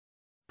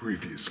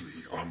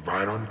Previously on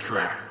Right on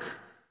Track.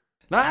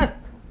 Ah!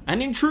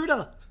 An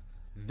intruder!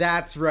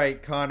 That's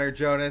right, Connor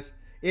Jonas.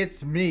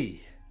 It's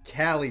me,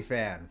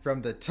 Califan,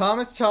 from the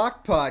Thomas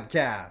Talk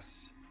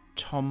podcast.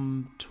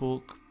 Tom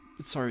Talk...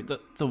 Sorry, the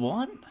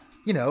what?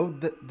 You know,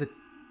 the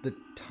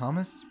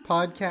Thomas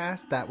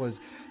podcast that was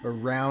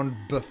around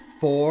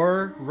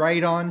before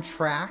Right on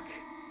Track?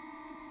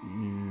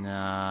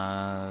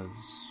 Nah...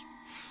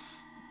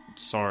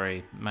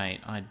 Sorry,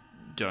 mate. I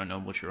don't know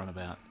what you're on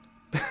about.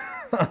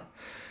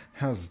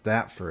 How's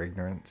that for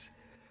ignorance?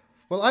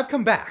 Well, I've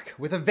come back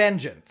with a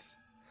vengeance.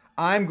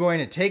 I'm going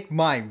to take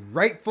my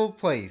rightful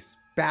place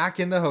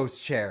back in the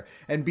host chair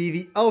and be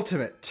the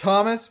ultimate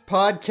Thomas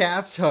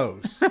podcast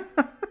host.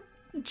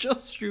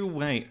 Just you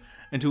wait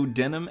until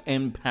Denham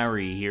and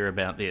Parry hear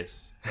about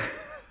this.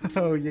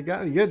 Oh, you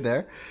got me good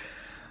there.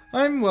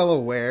 I'm well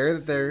aware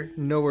that they're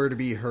nowhere to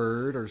be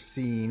heard or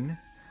seen.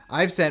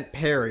 I've sent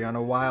Parry on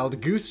a wild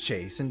goose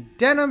chase, and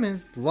Denham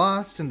is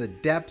lost in the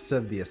depths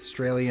of the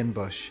Australian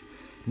bush.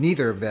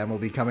 Neither of them will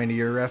be coming to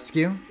your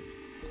rescue.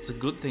 It's a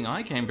good thing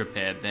I came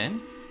prepared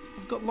then.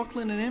 I've got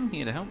Lachlan and Em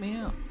here to help me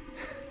out.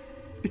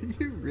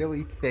 You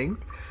really think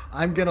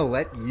I'm gonna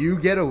let you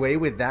get away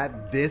with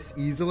that this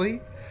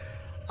easily?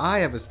 I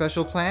have a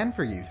special plan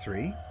for you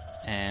three.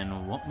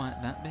 And what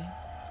might that be?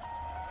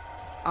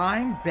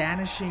 I'm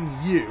banishing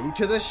you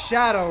to the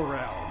Shadow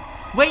Realm.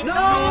 Wait,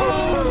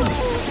 no!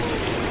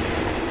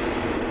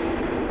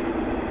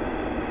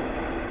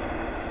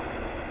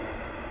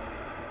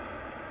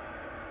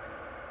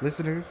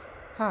 Listeners,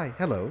 hi,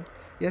 hello.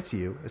 Yes,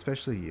 you,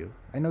 especially you.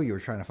 I know you were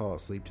trying to fall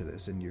asleep to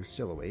this and you're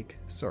still awake.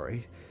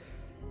 Sorry.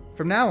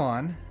 From now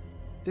on,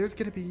 there's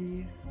going to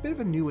be a bit of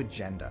a new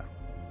agenda.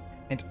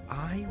 And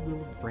I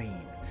will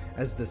reign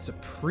as the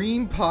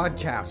supreme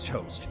podcast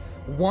host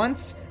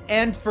once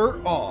and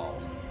for all.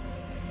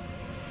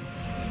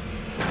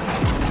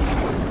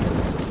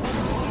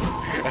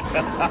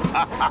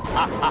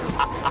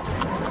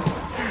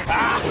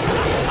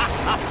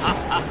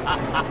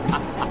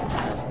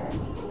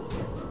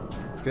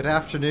 Good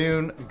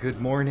afternoon, good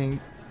morning,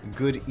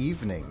 good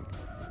evening.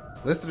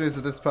 Listeners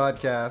of this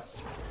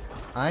podcast,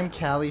 I'm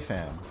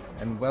Califan,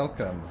 and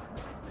welcome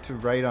to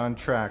Right on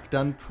Track,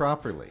 done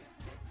properly.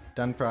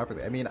 Done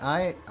properly. I mean,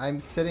 I'm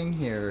sitting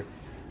here,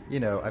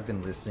 you know, I've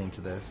been listening to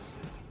this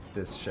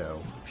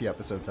show, a few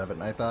episodes of it,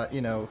 and I thought,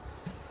 you know,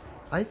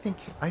 I think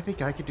I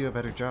could do a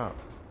better job.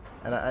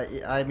 And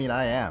I mean,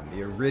 I am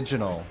the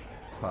original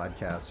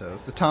podcast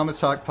host, the Thomas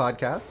Talk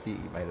podcast. You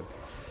might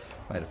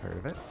have heard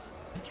of it.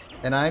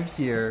 And I'm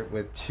here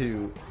with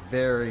two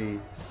very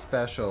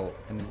special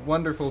and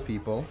wonderful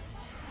people.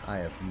 I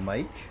have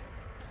Mike,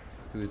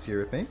 who is here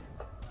with me.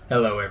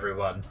 Hello,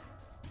 everyone.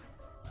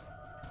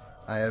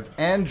 I have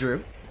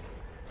Andrew.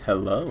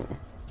 Hello.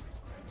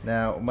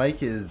 Now,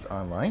 Mike is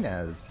online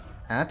as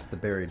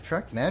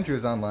 @TheBuriedTruck, and Andrew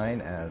is online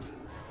as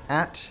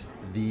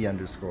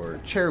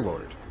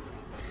 @the_Chairlord.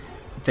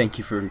 Thank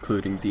you for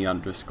including the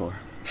underscore.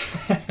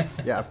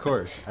 Yeah, of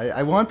course.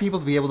 I want people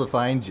to be able to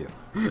find you.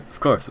 Of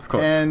course.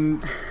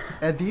 And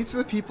these are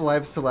the people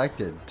I've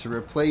selected to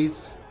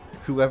replace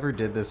whoever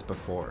did this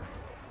before.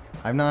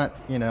 I'm not,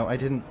 you know, I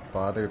didn't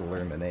bother to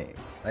learn the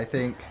names. I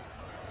think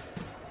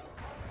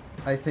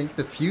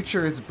the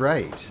future is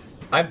bright.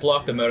 I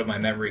blocked them out of my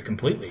memory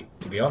completely,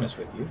 to be honest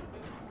with you.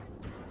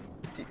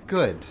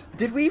 Good.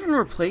 Did we even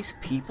replace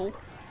people?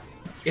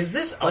 Is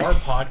this our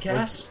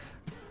podcast?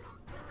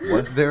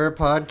 Was there a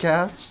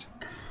podcast?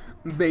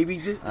 Maybe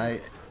this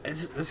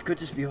could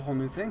just be a whole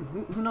new thing.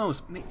 Who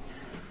knows?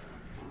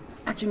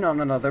 Actually,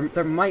 no.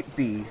 There might have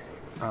been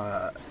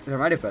a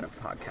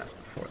podcast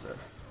before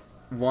this.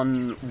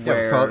 One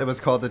where It was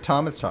called the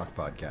Thomas Talk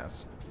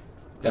podcast.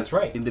 That's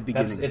right. In the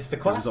beginning, it's the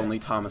there classic. was only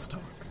Thomas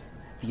Talk,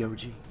 the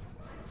OG.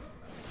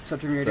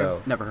 Sudrian Radio.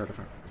 So- Never heard of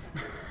her.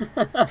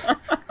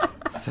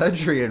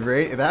 Cedrian,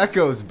 right? That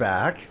goes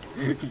back.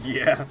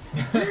 Yeah.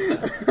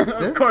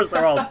 Of course,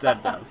 they're all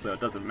dead now, so it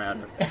doesn't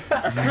matter.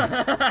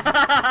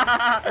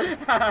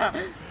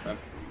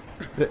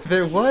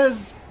 There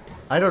was,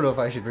 I don't know if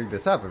I should bring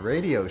this up, a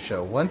radio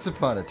show once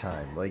upon a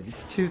time, like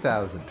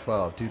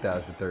 2012,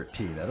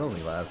 2013. That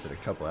only lasted a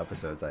couple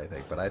episodes, I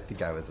think, but I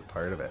think I was a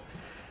part of it.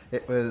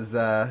 It was,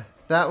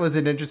 that was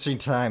an interesting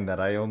time that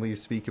I only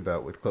speak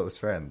about with close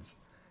friends.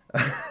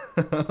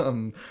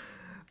 But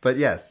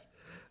yes.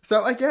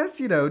 So I guess,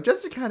 you know,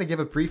 just to kind of give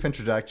a brief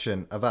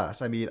introduction of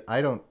us. I mean,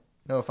 I don't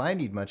know if I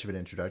need much of an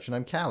introduction.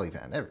 I'm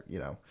Califan, you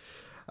know.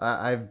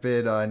 I've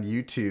been on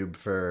YouTube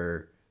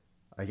for,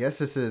 I guess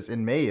this is,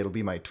 in May, it'll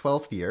be my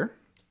 12th year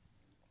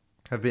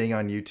of being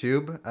on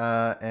YouTube.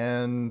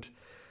 And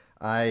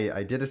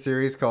I did a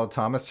series called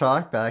Thomas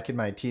Talk back in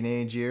my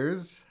teenage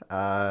years.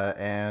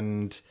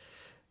 And,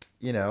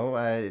 you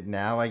know,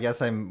 now I guess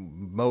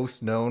I'm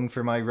most known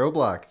for my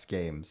Roblox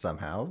game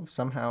somehow.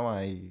 Somehow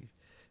I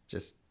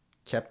just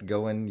kept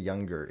going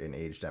younger in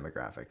age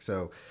demographic.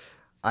 So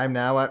I'm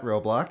now at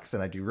Roblox,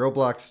 and I do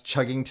Roblox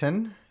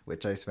Chuggington,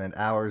 which I spend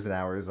hours and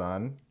hours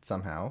on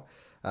somehow.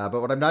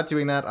 But when I'm not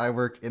doing that, I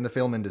work in the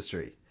film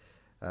industry,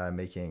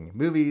 making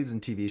movies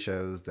and TV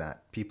shows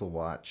that people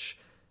watch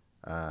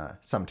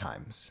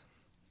sometimes.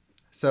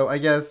 So I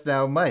guess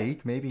now,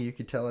 Mike, maybe you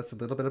could tell us a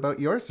little bit about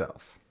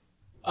yourself.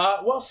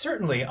 Well,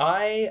 certainly.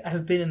 I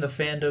have been in the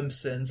fandom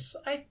since,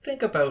 I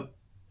think, about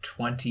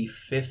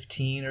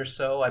 2015 or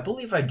so. I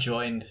believe I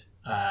joined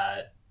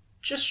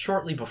just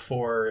shortly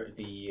before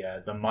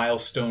the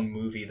milestone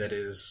movie that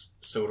is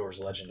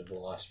Sodor's Legend of the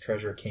Lost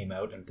Treasure came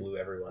out and blew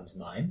everyone's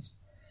minds.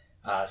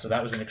 So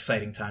that was an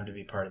exciting time to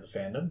be part of the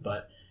fandom.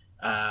 But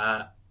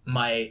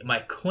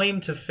my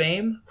claim to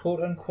fame,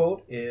 quote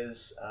unquote,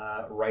 is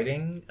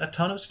writing a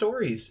ton of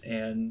stories,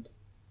 and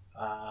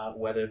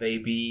whether they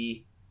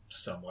be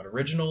somewhat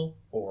original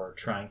or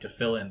trying to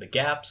fill in the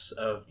gaps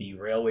of the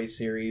Railway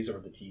series or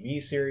the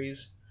TV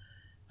series,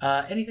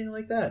 anything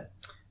like that.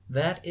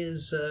 That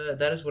is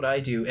what I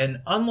do.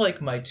 And unlike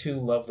my two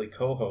lovely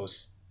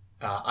co-hosts,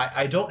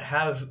 I don't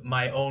have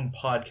my own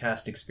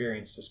podcast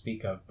experience to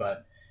speak of,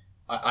 but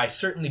I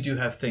certainly do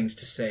have things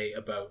to say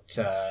about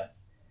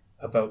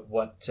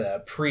what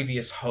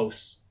previous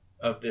hosts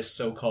of this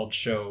so-called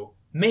show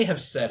may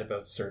have said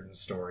about certain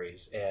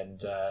stories,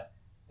 and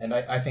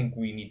I think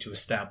we need to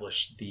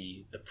establish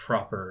the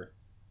proper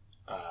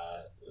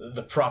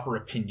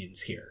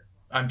opinions here.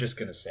 I'm just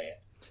gonna say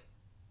it.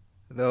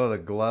 Though the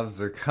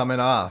gloves are coming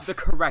off. The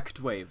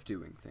correct way of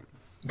doing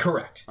things.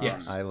 Correct.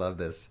 Yes. I love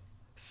this.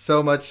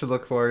 So much to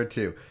look forward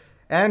to.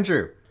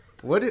 Andrew,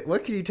 what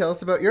can you tell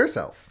us about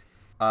yourself?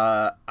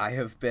 I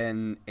have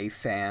been a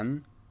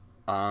fan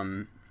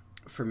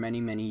for many,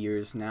 many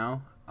years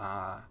now.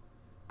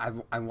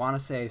 I want to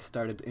say I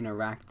started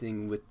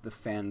interacting with the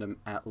fandom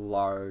at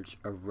large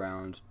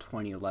around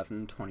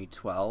 2011,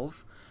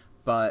 2012,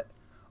 but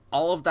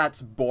all of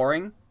that's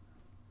boring,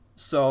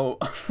 so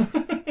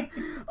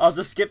I'll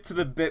just skip to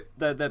the bit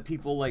that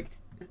people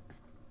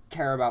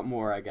care about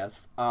more, I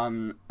guess.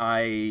 I'm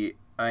an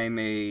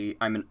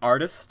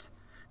artist,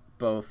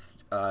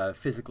 both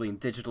physically and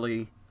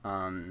digitally,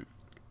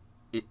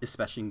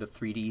 especially in the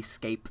 3D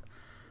scape.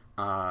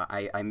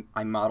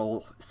 I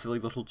model silly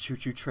little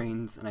choo-choo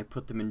trains, and I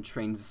put them in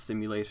Trains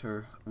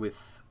Simulator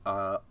with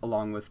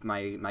along with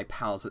my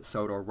pals at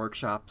Sodor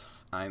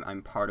Workshops.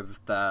 I'm part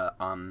of the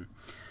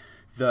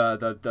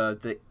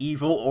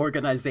evil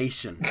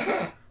organization,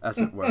 as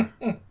it were.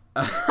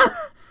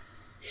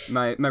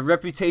 My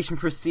reputation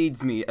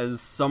precedes me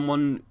as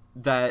someone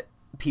that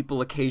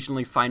people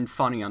occasionally find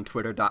funny on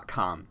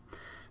Twitter.com.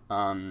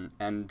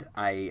 And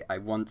I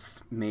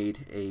once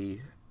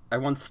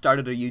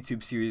started a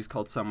YouTube series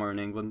called Somewhere in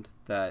England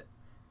that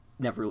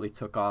never really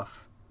took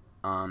off.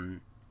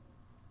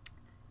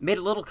 Made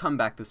a little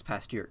comeback this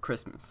past year at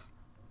Christmas,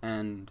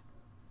 and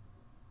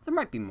there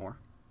might be more.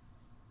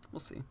 We'll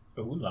see.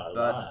 Ooh la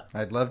la.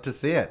 I'd love to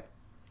see it.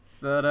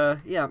 But,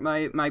 yeah,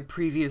 my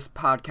previous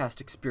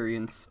podcast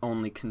experience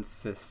only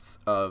consists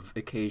of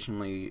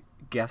occasionally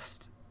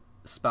guest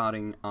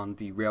spotting on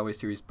the Railway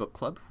Series Book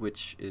Club,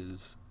 which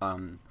is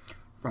run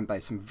by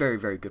some very,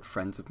 very good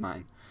friends of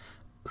mine,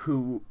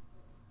 who,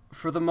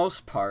 for the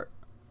most part,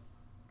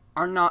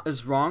 are not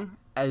as wrong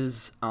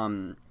as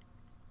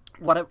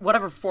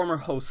whatever former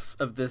hosts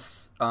of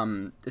this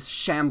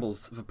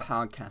shambles of a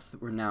podcast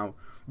that we're now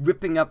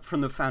ripping up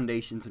from the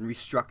foundations and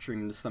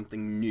restructuring into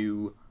something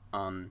new,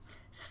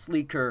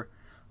 sleeker,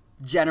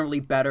 generally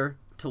better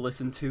to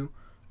listen to,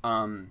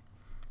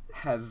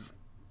 have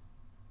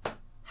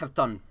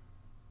done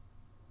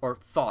or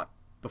thought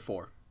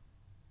before.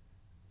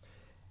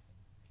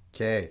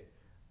 Okay,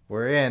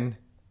 we're in.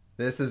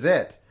 This is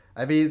it.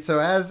 I mean, so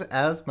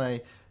as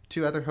my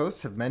two other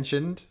hosts have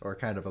mentioned or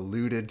kind of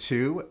alluded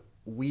to,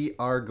 we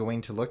are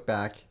going to look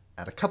back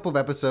at a couple of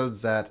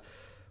episodes that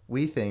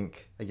we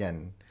think,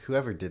 again,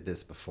 whoever did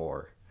this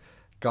before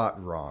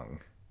got wrong.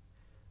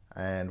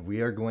 And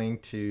we are going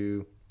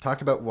to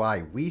talk about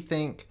why we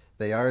think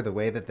they are the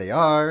way that they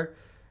are,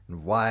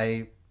 and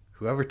why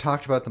whoever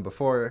talked about them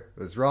before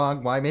was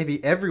wrong, why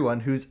maybe everyone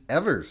who's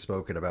ever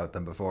spoken about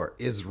them before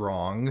is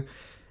wrong.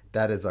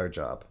 That is our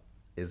job,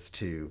 is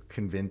to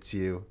convince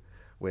you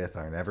with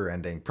our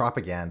never-ending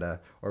propaganda,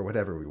 or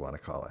whatever we want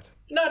to call it.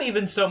 Not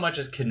even so much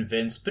as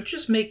convince, but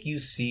just make you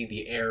see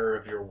the error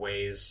of your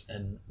ways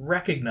and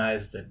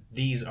recognize that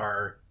these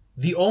are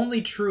the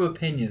only true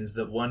opinions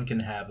that one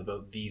can have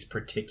about these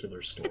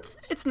particular stories.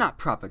 It's not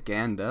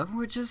propaganda.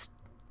 We're just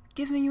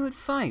giving you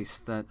advice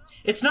that...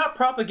 It's not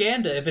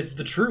propaganda if it's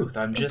the truth,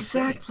 I'm just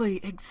saying.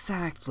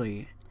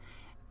 Exactly.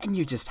 And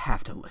you just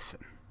have to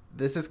listen.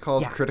 This is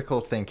called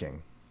critical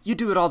thinking. You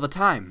do it all the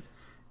time.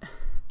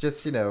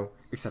 Just,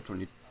 Except when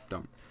you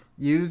don't.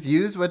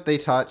 Use what they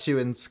taught you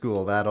in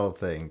school, that old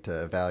thing,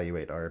 to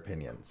evaluate our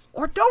opinions.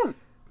 Or don't.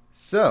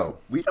 So.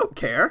 We don't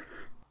care.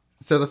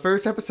 So the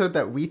first episode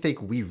that we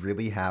think we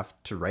really have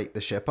to right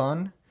the ship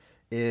on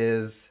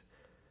is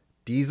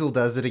Diesel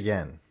Does It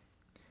Again.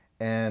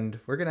 And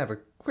we're going to have a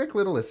quick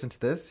little listen to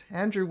this.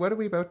 Andrew, what are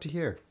we about to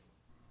hear?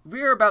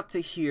 We're about to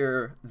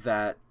hear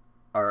that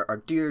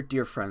our dear,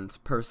 dear friends,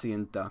 Percy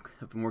and Duck,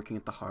 have been working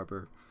at the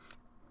harbor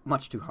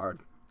much too hard,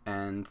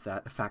 and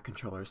that the Fat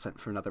Controller sent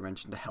for another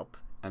engine to help.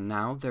 And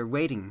now they're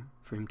waiting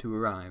for him to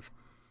arrive.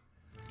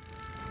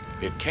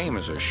 It came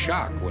as a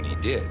shock when he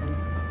did.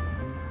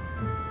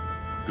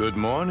 Good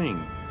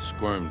morning,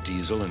 squirmed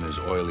Diesel in his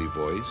oily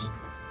voice.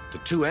 The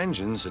two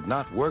engines had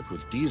not worked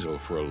with Diesel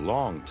for a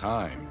long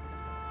time.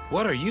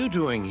 What are you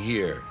doing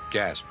here?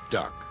 Gasped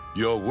Duck.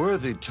 Your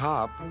worthy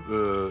top,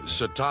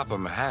 Sir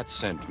Topham Hatt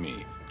sent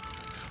me.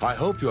 I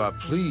hope you are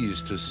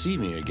pleased to see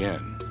me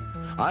again.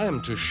 I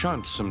am to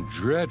shunt some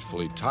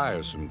dreadfully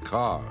tiresome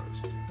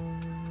cars.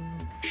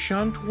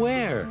 Shunt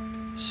where?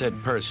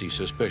 Said Percy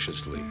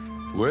suspiciously.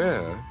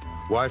 Where?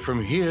 Why,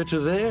 from here to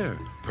there,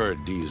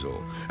 purred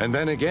Diesel, and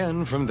then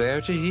again from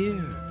there to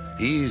here.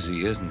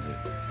 Easy, isn't it?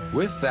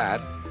 With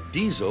that,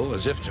 Diesel,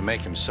 as if to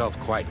make himself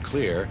quite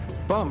clear,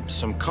 bumped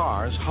some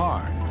cars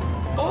hard.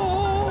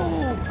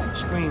 Oh!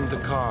 Screamed the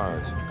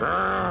cars.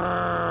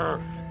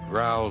 Grrr!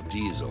 Growled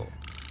Diesel.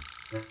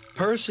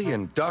 Percy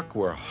and Duck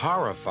were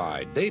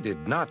horrified. They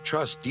did not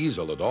trust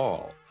Diesel at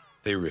all.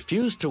 They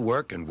refused to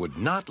work and would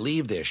not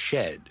leave their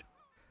shed.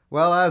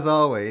 Well, as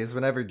always,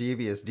 whenever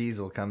Devious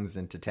Diesel comes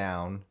into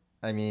town,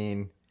 I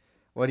mean,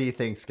 what do you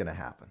think's gonna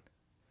happen?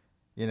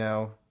 You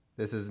know,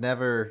 this is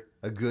never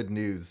a good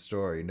news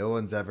story. No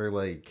one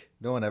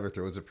ever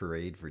throws a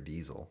parade for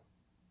Diesel.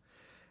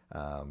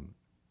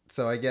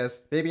 So I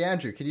guess, maybe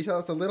Andrew, can you tell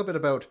us a little bit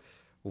about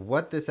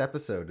what this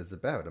episode is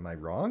about? Am I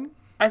wrong?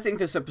 I think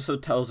this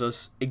episode tells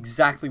us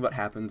exactly what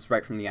happens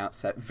right from the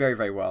outset very,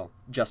 very well,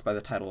 just by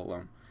the title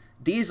alone.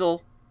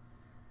 Diesel,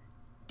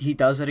 he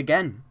does it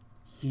again.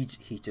 He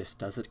just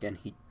does it again.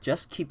 He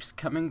just keeps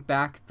coming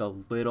back, the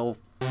little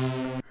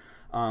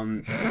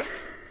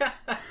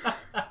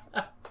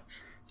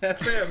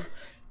That's him.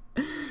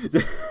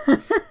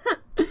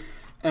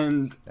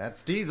 And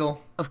that's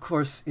Diesel. Of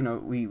course, you know,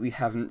 we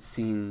haven't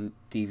seen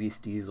Devious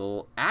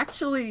Diesel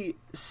actually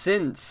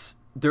since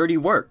Dirty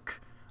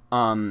Work,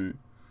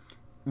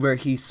 where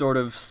he sort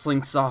of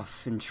slinks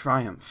off in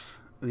triumph.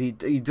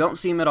 You don't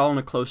see him at all in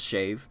a close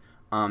shave.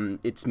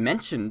 It's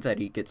mentioned that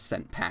he gets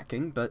sent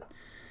packing, but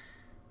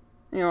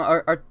you know,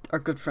 our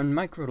good friend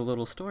Mike wrote a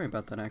little story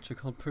about that actually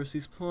called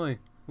Percy's Ploy.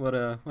 What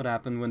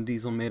happened when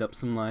Diesel made up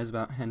some lies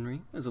about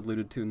Henry, as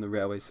alluded to in the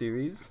Railway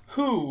series.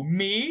 Who,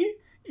 me?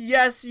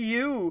 Yes,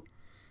 you!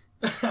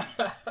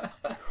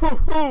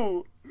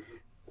 Hoo-hoo!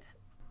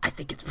 I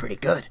think it's pretty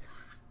good.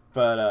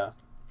 But,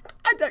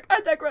 I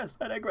digress.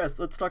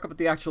 Let's talk about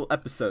the actual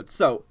episode.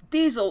 So,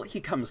 Diesel, he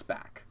comes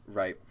back,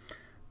 right?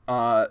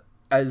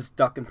 As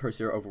Duck and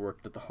Percy are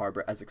overworked at the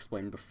harbor, as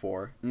explained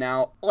before.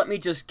 Now, let me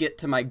just get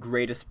to my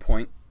greatest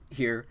point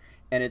here,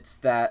 and it's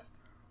that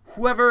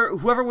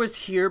whoever was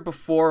here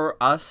before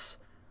us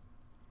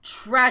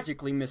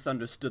tragically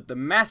misunderstood the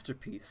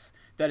masterpiece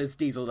that is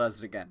Diesel Does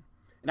It Again.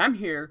 And I'm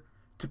here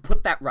to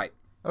put that right.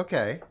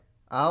 Okay.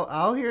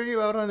 I'll hear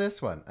you out on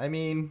this one. I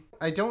mean,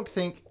 I don't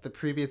think the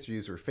previous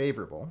views were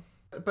favorable.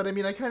 But I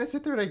mean, I kind of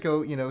sit there and I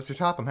go, you know, Sir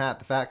Topham Hatt,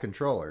 the Fat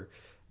Controller,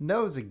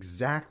 knows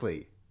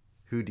exactly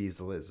who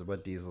Diesel is and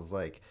what Diesel's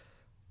like.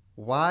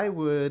 Why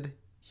would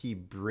he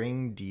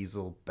bring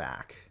Diesel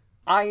back?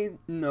 I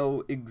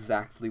know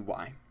exactly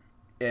why.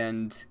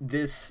 And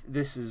this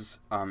is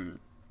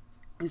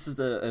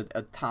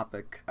a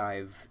topic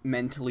I've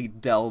mentally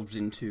delved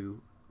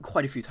into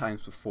quite a few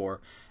times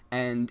before,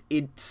 and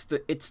it's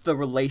the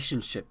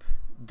relationship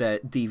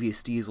that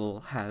Devious Diesel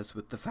has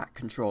with the Fat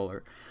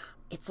Controller.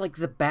 It's like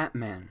the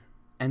Batman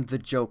and the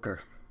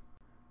Joker.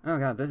 Oh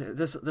god,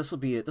 this will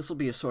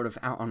be a sort of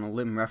out on a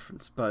limb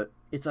reference, but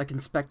it's like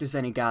Inspector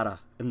Zenigata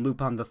and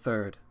Lupin the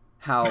Third.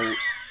 How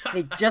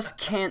they just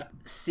can't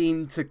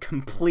seem to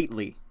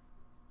completely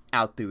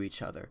outdo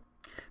each other.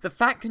 The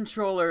Fat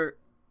Controller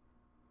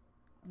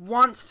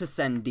wants to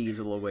send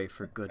Diesel away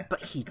for good, but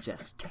he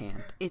just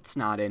can't. It's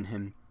not in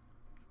him.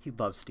 He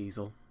loves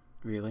Diesel,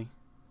 really.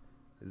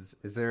 Is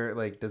there,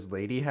 like, does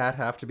Lady Hat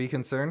have to be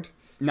concerned?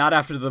 Not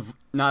after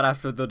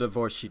the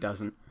divorce, she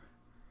doesn't.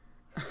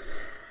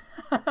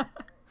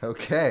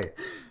 Okay.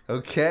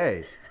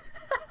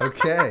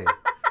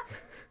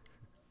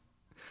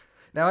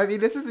 Now, I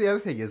mean, this is the other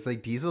thing, is,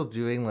 like, Diesel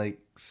doing, like,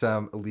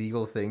 some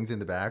illegal things in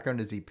the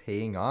background. Is he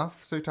paying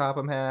off Sir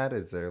Topham Hatt?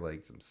 Is there,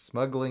 like, some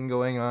smuggling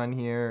going on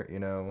here, you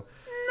know?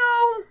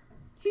 No!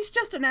 He's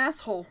just an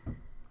asshole.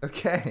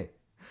 Okay.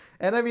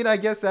 And, I mean, I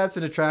guess that's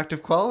an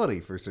attractive quality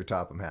for Sir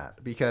Topham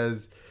Hatt,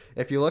 because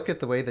if you look at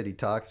the way that he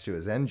talks to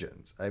his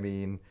engines, I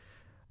mean...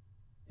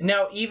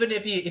 Now, even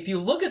if you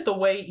look at the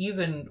way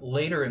even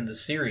later in the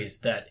series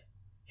that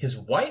his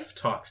wife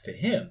talks to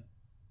him,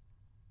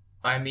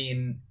 I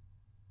mean,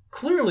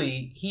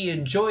 clearly he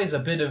enjoys a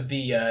bit of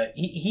the...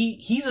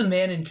 he's a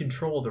man in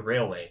control of the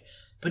railway,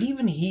 but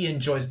even he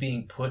enjoys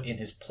being put in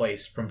his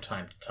place from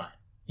time to time,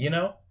 you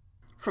know?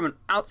 From an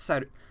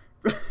outsider...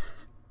 from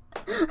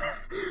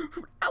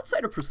an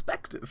outsider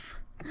perspective...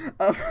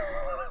 I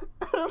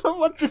don't know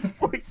what this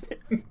voice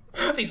is.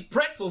 These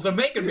pretzels are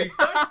making me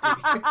thirsty.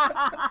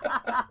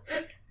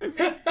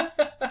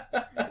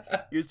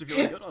 Used to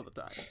feel good all the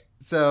time.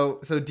 So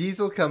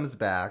Diesel comes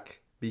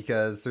back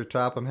because Sir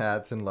Topham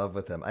Hatt's in love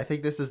with him. I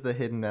think this is the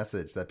hidden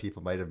message that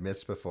people might have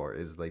missed before,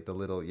 is like the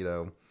little, you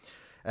know,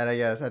 and I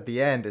guess at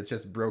the end it's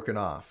just broken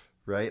off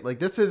right? Like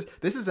this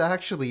is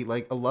actually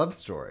like a love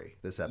story,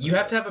 this episode. You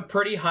have to have a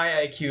pretty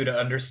high IQ to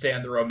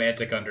understand the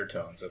romantic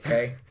undertones,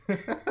 okay?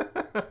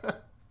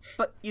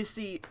 But you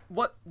see,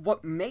 what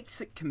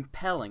makes it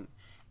compelling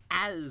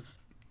as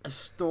a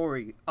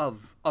story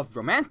of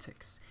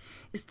romantics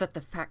is that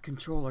the Fat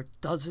Controller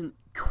doesn't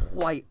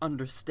quite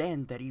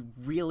understand that he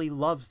really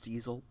loves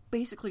Diesel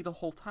basically the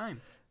whole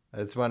time.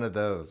 It's one of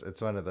those.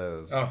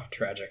 Oh,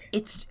 tragic.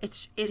 It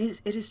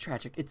is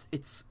tragic.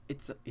 It's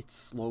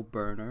slow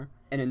burner,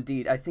 and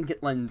indeed, I think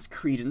it lends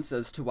credence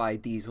as to why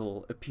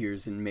Diesel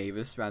appears in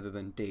Mavis rather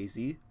than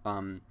Daisy.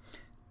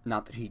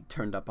 Not that he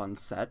turned up on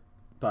set,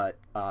 but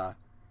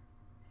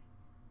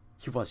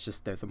he was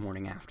just there the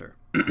morning after.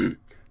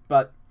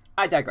 But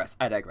I digress.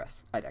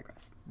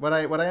 What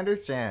I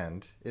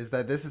understand is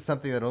that this is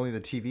something that only the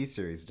TV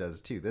series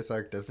does too. This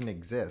arc doesn't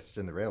exist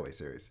in the Railway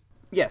series.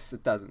 Yes,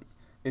 it doesn't.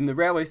 In the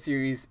Railway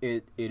series,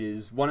 it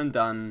is one and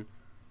done.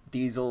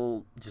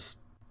 Diesel just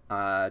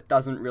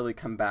doesn't really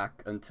come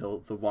back until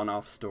the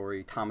one-off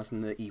story, Thomas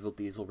and the Evil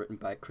Diesel, written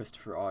by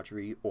Christopher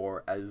Audrey,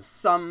 or as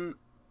some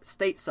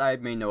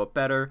stateside may know it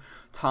better,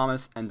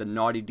 Thomas and the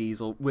Naughty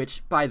Diesel,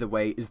 which, by the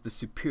way, is the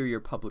superior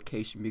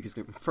publication because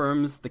it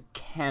confirms the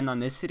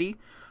canonicity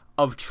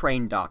of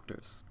Train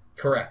Doctors.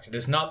 Correct. It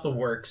is not the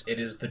works, it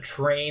is the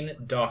Train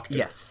Doctor.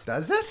 Yes.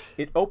 Does it?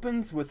 It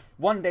opens with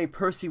one day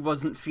Percy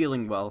wasn't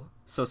feeling well,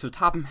 so Sir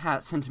Topham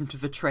Hatt sent him to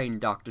the Train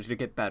Doctor to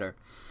get better.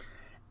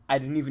 I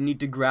didn't even need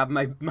to grab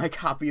my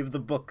copy of the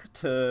book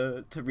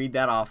to read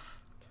that off.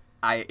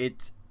 I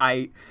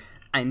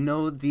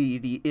know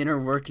the inner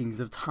workings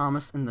of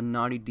Thomas and the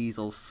Naughty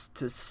Diesels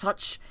to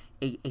such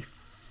a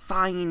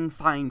fine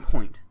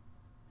point.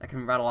 I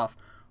can rattle off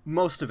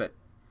most of it.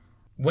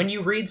 When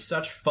you read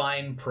such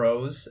fine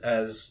prose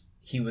as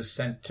he was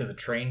sent to the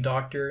Train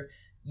Doctor,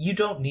 you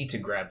don't need to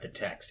grab the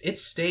text. It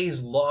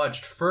stays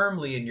lodged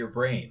firmly in your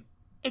brain.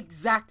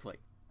 Exactly.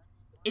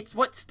 It's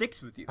what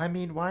sticks with you. I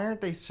mean, why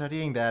aren't they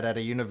studying that at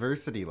a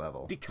university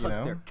level? Because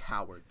they're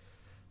cowards.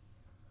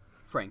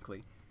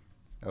 Frankly.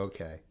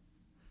 Okay.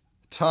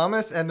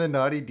 Thomas and the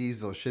Naughty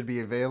Diesel should be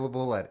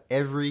available at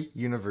every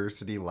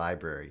university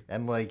library,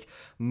 and like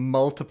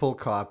multiple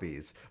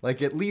copies,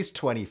 like at least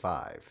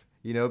 25.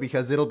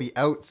 Because it'll be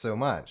out so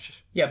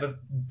much. Yeah,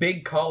 but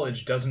big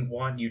college doesn't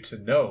want you to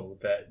know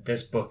that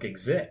this book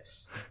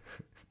exists.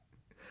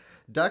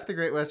 Duck the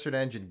Great Western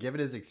Engine,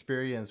 given his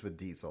experience with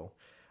Diesel,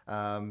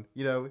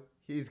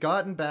 he's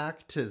gotten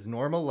back to his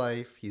normal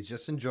life. He's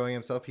just enjoying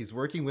himself. He's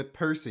working with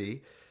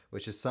Percy,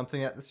 which is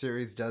something that the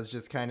series does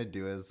just kind of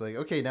do. It's like,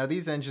 okay, now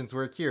these engines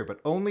work here,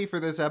 but only for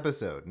this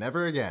episode.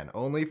 Never again.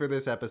 Only for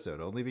this episode.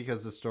 Only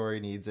because the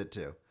story needs it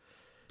to.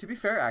 To be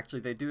fair,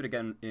 actually, they do it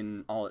again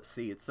in All at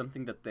Sea. It's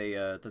something that they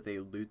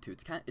allude to.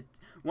 It's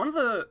one of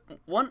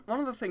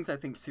the things I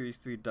think Series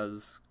 3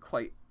 does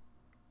quite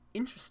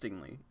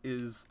interestingly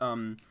is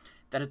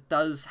that it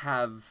does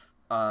have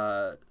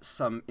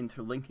some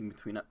interlinking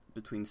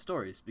between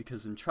stories,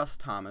 because in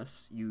Trust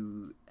Thomas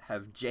you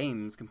have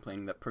James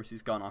complaining that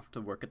Percy's gone off to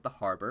work at the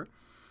harbor,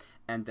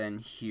 and then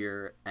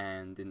here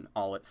and in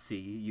All at Sea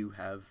you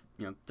have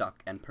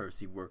Duck and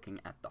Percy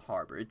working at the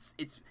harbor.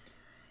 It's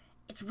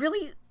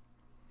really.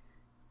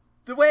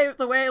 The way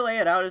I lay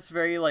it out is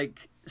very,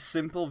 like,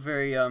 simple,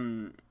 very,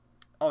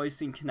 always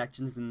seeing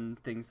connections and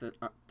things that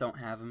don't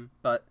have them.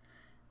 But,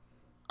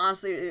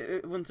 honestly,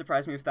 it wouldn't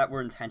surprise me if that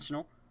were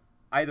intentional.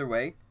 Either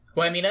way.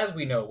 Well, I mean, as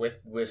we know,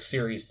 with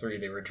Series 3,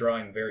 they were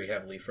drawing very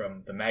heavily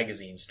from the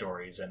magazine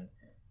stories, and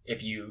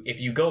if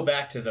you go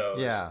back to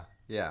those...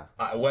 Yeah.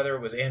 Whether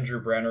it was Andrew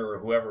Brenner or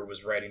whoever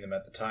was writing them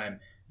at the time,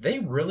 they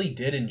really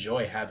did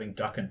enjoy having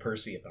Duck and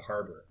Percy at the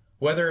harbor.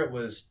 Whether it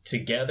was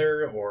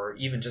together or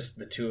even just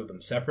the two of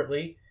them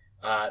separately,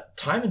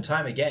 time and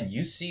time again,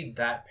 you see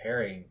that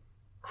pairing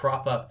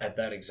crop up at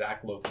that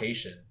exact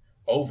location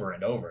over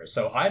and over.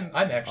 So I'm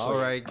actually... All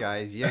right,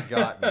 guys, you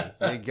got me.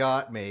 You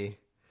got me.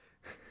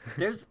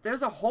 There's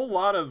a whole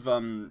lot of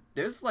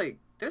there's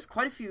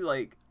quite a few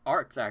like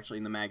arcs actually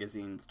in the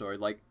magazine story.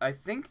 Like I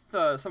think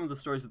some of the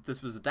stories that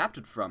this was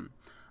adapted from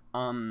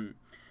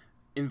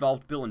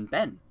involved Bill and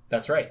Ben.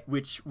 That's right.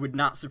 Which would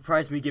not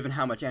surprise me given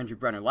how much Andrew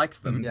Brenner likes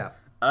them. Yeah.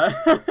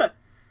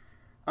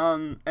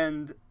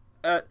 And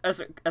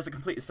as a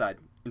complete aside,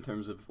 in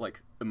terms of,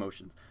 like,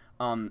 emotions,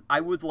 I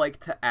would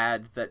like to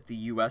add that the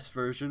US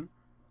version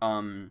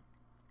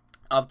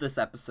of this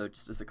episode,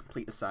 just as a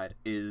complete aside,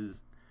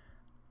 is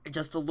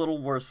just a little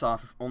worse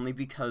off, only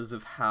because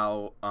of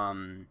how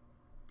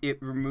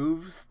it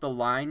removes the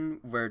line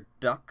where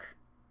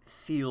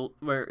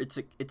where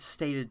it's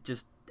stated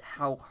just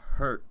how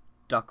hurt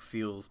Duck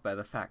feels by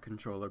the Fat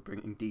Controller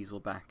bringing Diesel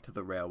back to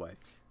the railway,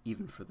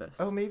 even for this.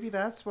 Oh, maybe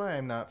that's why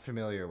I'm not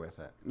familiar with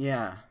it.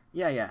 Yeah.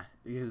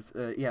 Because,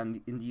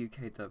 in the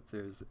UK dub,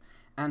 there's...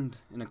 And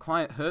in a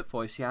quiet, hurt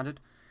voice, he added,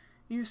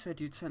 "You said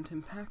you'd sent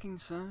him packing,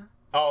 sir."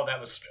 Oh, that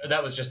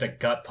was just a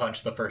gut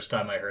punch the first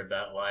time I heard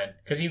that line.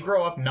 Because you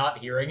grow up not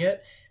hearing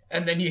it,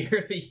 and then you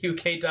hear the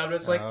UK dub, and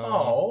it's like,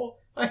 oh,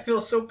 I feel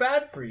so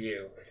bad for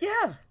you.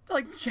 Yeah,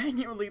 like,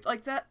 genuinely,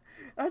 like that.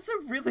 That's a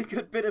really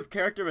good bit of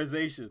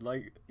characterization.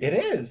 Like, It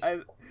is.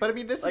 But I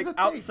mean, this like is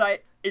a thing.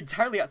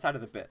 entirely outside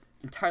of the bit.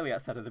 Entirely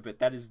outside of the bit.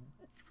 That is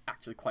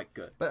actually quite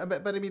good.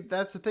 But I mean,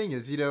 that's the thing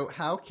is,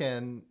 how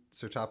can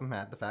Sir Topham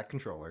Hatt, the Fat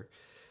Controller,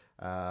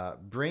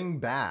 bring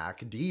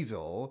back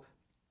Diesel,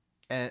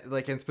 and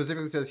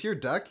specifically says, "Here,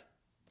 Duck,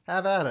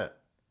 have at it,"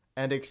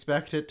 and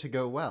expect it to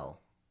go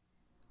well?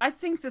 I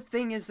think the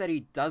thing is that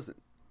he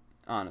doesn't.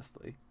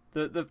 Honestly,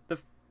 the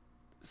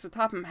Sir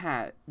Topham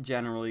Hatt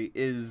generally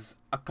is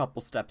a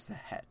couple steps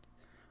ahead.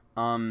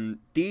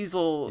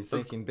 Diesel. He's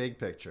thinking big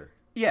picture.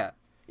 Yeah.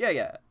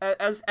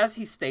 As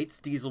he states,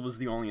 Diesel was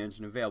the only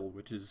engine available,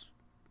 which is,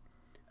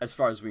 as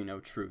far as we know,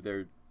 true.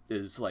 There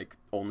is like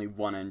only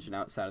one engine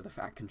outside of the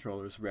Fat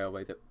Controller's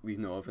railway that we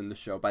know of in the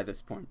show by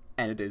this point,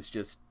 and it is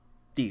just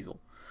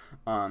Diesel.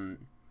 I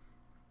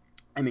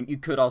mean, you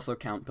could also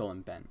count Bill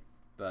and Ben,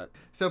 but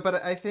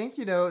I think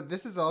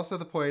this is also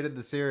the point of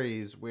the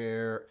series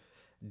where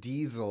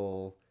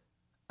Diesel,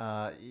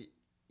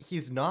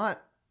 he's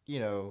not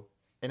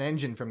an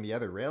engine from the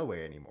other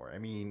railway anymore. I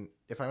mean,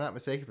 if I'm not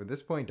mistaken, from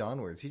this point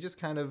onwards, he just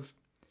kind of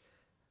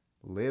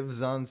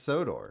lives on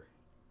Sodor.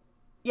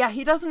 Yeah,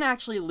 he doesn't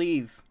actually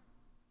leave.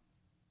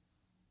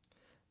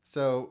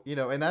 So,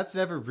 and that's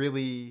never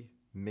really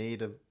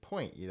made a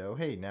point,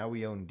 hey, now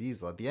we own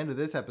Diesel. At the end of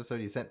this episode,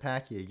 he sent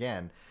Packy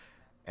again,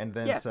 and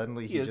then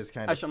suddenly he just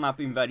kind of... I shall not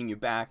be inviting you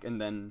back, and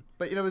then...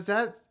 But,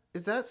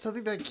 is that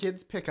something that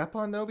kids pick up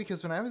on, though?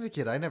 Because when I was a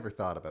kid, I never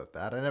thought about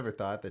that. I never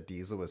thought that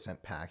Diesel was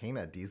sent packing,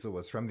 that Diesel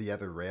was from the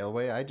other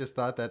railway. I just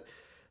thought that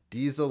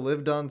Diesel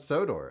lived on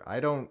Sodor. I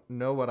don't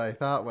know what I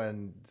thought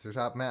when Sir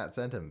Topham Hatt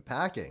sent him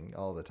packing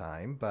all the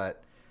time,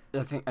 but...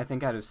 I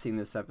think I'd have seen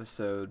this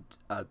episode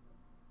a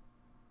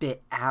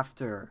bit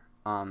after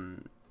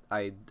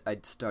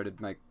I'd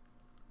started my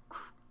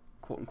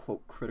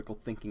quote-unquote critical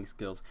thinking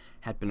skills,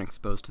 had been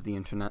exposed to the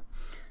internet.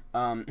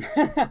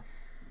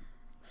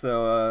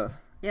 So,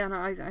 yeah, no,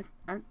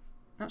 I'm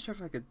not sure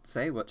if I could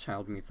say what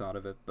child me thought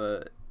of it,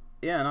 but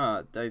yeah,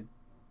 no, I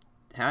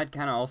had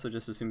kind of also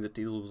just assumed that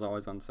Diesel was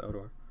always on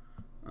Sodor.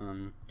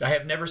 I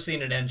have never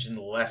seen an engine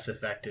less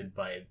affected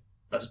by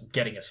us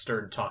getting a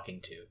stern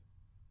talking to.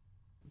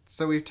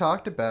 So we've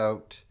talked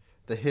about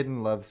the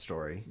hidden love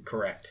story.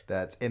 Correct.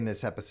 That's in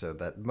this episode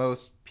that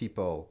most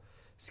people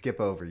skip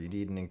over. You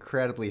need an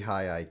incredibly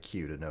high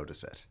IQ to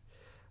notice it.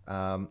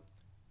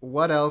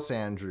 What else,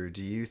 Andrew,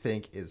 do you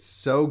think is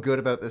so good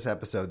about this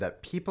episode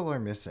that people are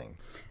missing?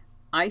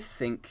 I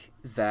think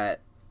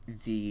that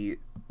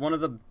one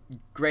of the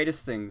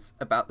greatest things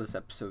about this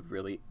episode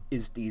really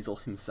is Diesel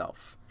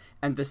himself.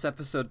 And this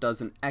episode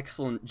does an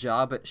excellent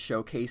job at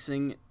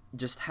showcasing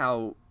just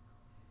how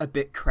a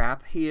bit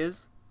crap he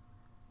is.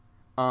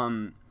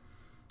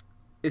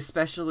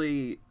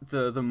 Especially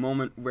the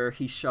moment where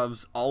he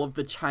shoves all of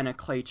the China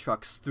clay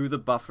trucks through the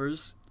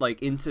buffers,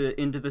 like into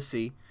the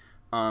sea.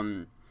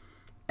 And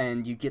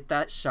you get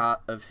that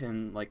shot of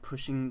him like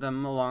pushing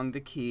them along the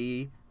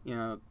quay,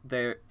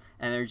 they're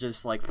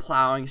just like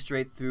plowing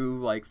straight through,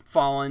 like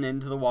falling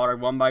into the water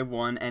one by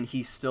one, and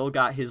he's still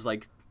got his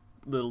like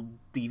little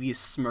devious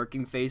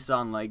smirking face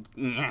on, like,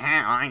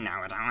 yeah, I know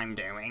what I'm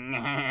doing.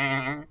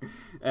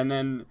 And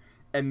then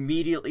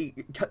immediately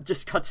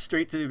just cuts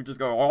straight to him, just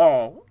go,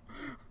 oh.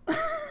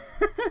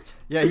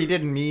 Yeah, he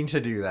didn't mean to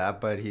do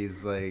that, but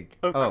he's like,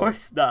 of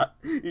course not.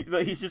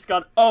 But he's just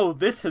gone, oh,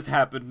 this has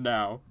happened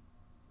now.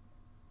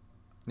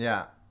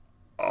 Yeah.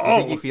 Do you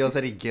think he feels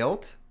any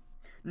guilt?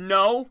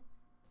 No.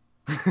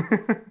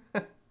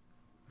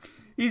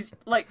 He's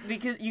like,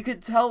 because you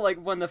could tell like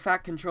when the Fat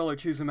Controller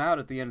chews him out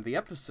at the end of the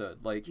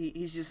episode, like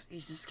he's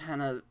just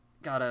kind of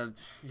got a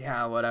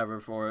whatever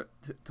for it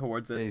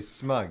towards it. He's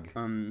smug.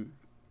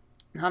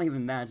 Not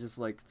even that, just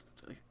like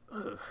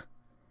ugh.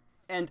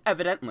 And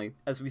evidently,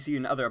 as we see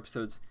in other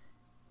episodes,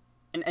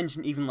 an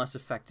engine even less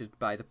affected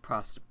by the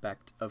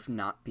prospect of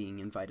not being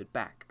invited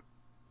back.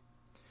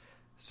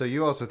 So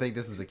you also think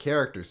this is a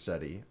character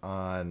study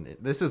on...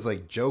 This is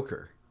like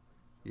Joker,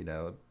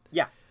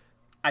 Yeah,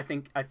 I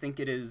think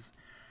it is.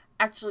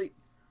 Actually,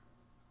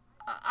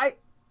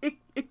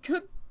 it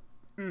could...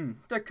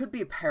 there could be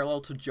a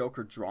parallel to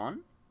Joker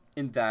drawn,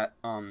 in that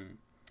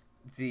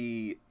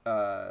the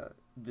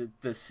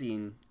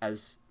scene,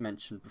 as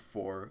mentioned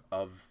before,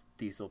 of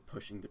Diesel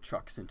pushing the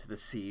trucks into the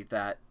sea,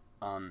 that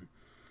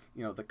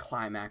the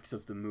climax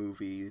of the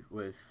movie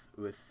with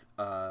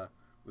Mr.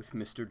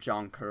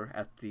 Jonker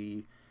at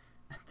the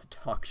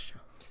talk show.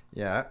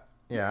 Yeah.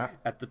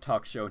 At the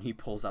talk show, and he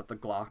pulls out the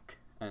Glock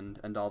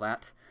and all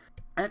that.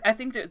 I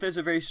think that there's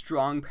a very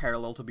strong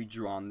parallel to be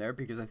drawn there,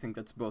 because I think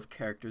that's both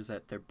characters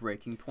at their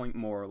breaking point,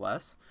 more or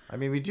less. I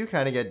mean, we do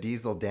kind of get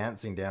Diesel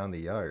dancing down the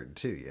yard,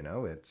 too,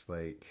 It's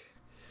like...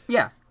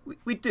 Yeah,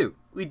 we do.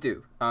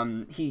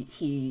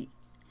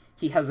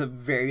 He has a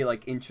very,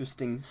 like,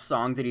 interesting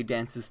song that he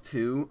dances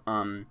to,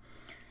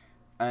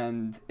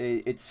 and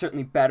it's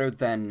certainly better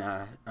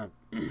than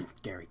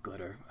Gary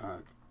Glitter.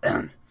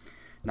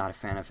 Not a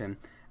fan of him.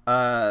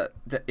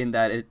 In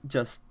that it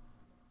just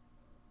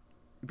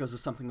goes to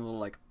something a little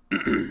like...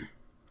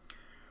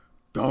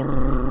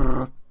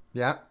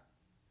 Yeah.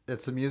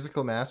 It's a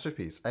musical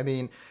masterpiece. I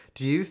mean,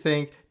 do you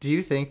think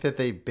that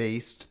they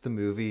based the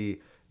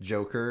movie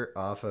Joker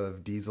off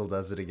of Diesel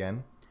Does It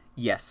Again?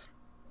 Yes.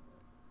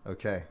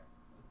 Okay.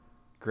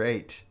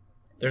 Great.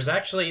 There's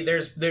actually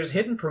there's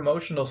hidden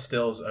promotional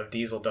stills of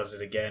Diesel Does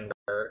It Again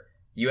where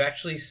you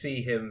actually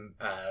see him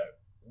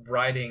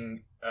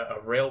riding a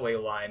railway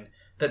line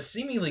that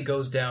seemingly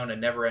goes down a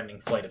never-ending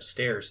flight of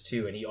stairs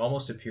too, and he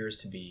almost appears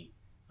to be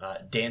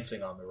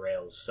dancing on the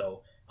rails.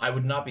 So I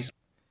would not be surprised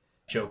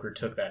if Joker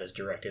took that as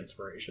direct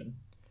inspiration.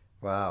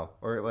 Wow.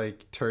 Or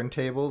like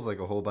turntables, like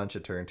a whole bunch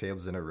of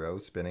turntables in a row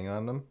spinning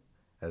on them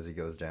as he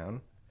goes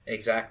down.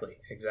 Exactly.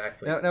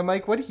 Now,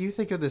 Mike, what do you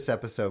think of this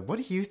episode? What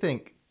do you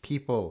think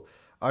people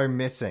are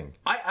missing?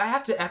 I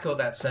have to echo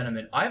that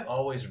sentiment. I've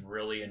always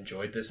really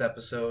enjoyed this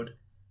episode.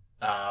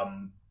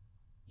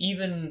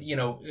 Even,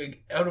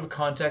 out of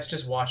context,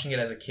 just watching it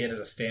as a kid, as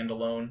a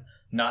standalone,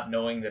 not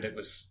knowing that it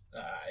was,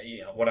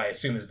 what I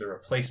assume is the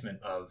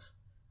replacement of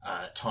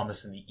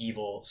Thomas and the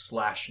evil /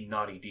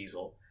 naughty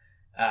Diesel.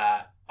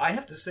 I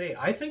have to say,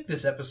 I think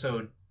this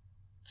episode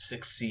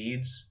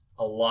succeeds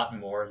a lot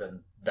more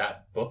than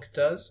that book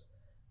does.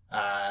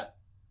 I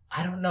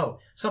don't know.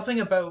 Something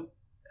about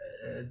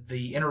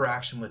the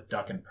interaction with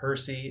Duck and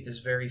Percy is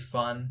very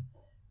fun.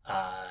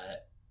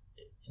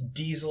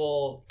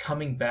 Diesel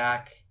coming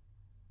back.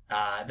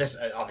 This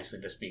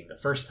being the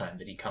first time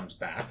that he comes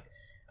back,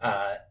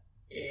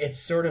 it's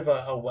sort of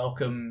a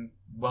welcome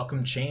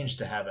change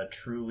to have a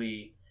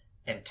truly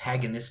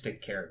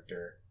antagonistic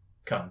character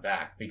come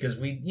back, because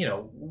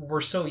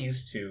we're so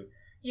used to,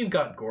 you've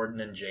got Gordon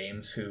and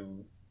James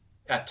who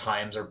at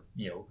times are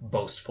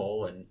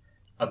boastful and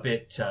a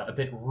bit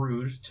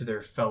rude to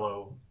their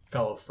fellow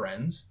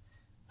friends,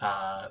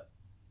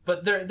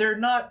 but they're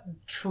not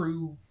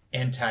true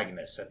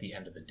antagonists at the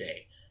end of the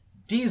day.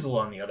 Diesel,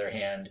 on the other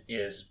hand,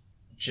 is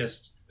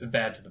just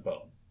bad to the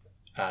bone.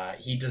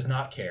 He does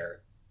not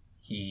care.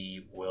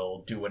 He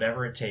will do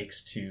whatever it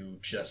takes to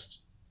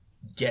just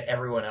get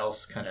everyone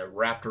else kind of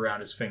wrapped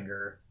around his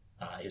finger,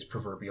 his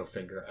proverbial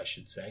finger, I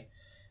should say.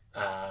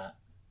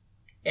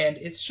 And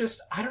it's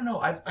just, I don't know,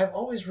 I've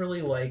always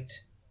really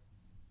liked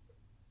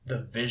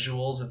the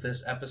visuals of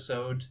this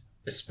episode,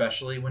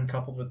 especially when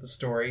coupled with the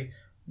story.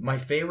 My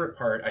favorite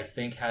part, I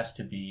think, has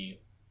to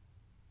be,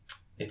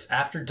 it's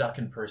after Duck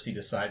and Percy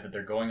decide that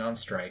they're going on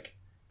strike.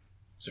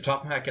 So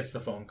Top Hat gets the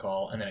phone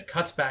call, and then it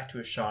cuts back to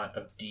a shot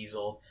of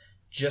Diesel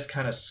just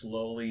kind of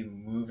slowly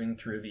moving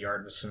through the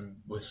yard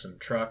with some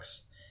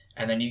trucks.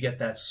 And then you get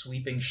that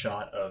sweeping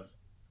shot of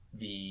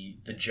the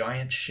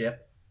giant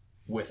ship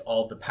with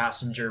all the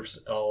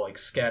passengers all like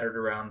scattered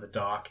around the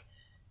dock.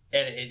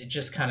 And it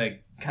just kind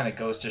of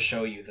goes to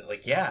show you that,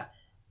 like, yeah,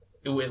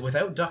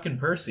 without Duck and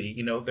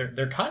Percy,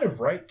 they're kind of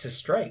right to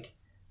strike,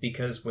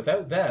 because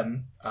without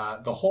them,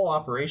 the whole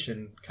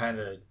operation kind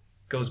of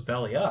goes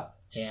belly up.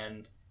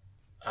 And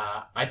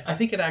I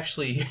think it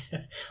actually,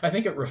 I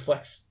think it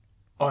reflects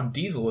on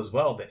Diesel as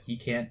well, that he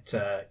can't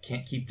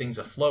keep things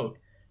afloat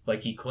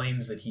like he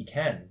claims that he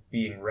can,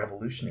 being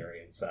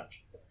revolutionary and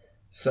such.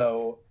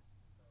 So,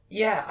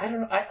 yeah, I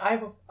don't know.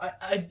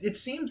 It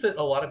seems that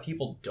a lot of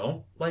people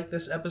don't like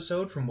this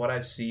episode, from what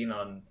I've seen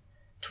on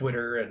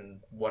Twitter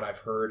and what I've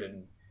heard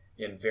in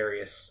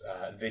various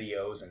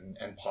videos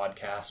and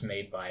podcasts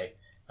made by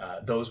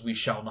those we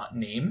shall not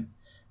name.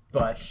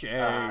 But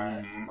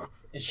shame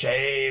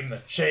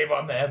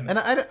on them. And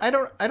I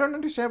don't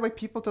understand why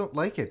people don't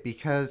like it,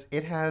 because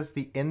it has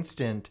the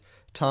instant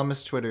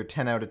Thomas Twitter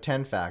 10 out of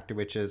 10 factor,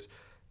 which is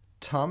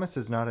Thomas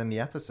is not in the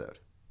episode.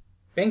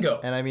 Bingo.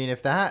 And I mean,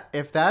 if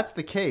that's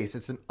the case,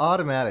 it's an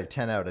automatic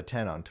 10 out of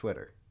 10 on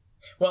Twitter.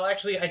 Well,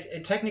 actually,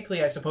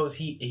 technically, I suppose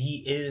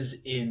he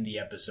is in the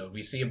episode.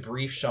 We see a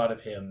brief shot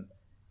of him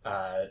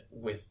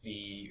with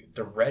the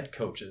red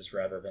coaches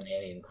rather than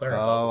Annie and Clara.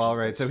 Oh, all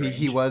right. So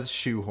he was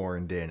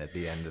shoehorned in at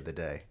the end of the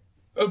day.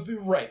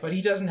 Right, but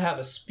he doesn't have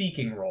a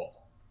speaking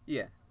role.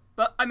 Yeah,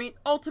 but I mean,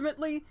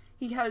 ultimately,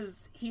 he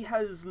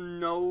has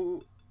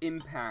no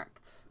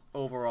impact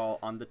overall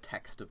on the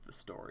text of the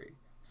story.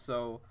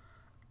 So,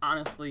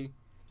 honestly,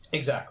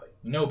 exactly,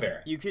 no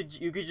bearing. You could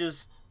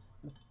just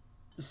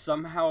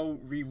somehow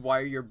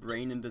rewire your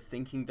brain into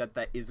thinking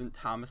that isn't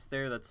Thomas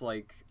there. That's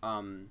like, I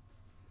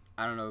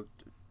don't know,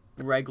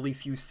 Wrigley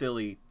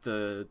Fusilli,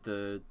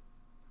 the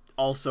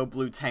also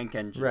blue tank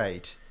engine.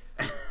 Right.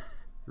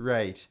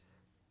 Right.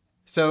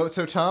 So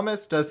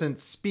Thomas doesn't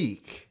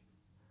speak,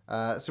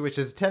 so which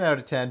is 10 out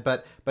of 10,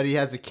 but he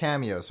has a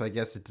cameo, so I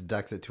guess it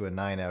deducts it to a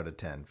 9 out of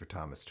 10 for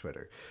Thomas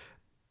Twitter.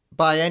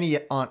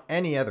 On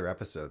any other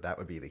episode, that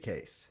would be the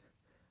case.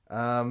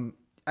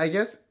 I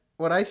guess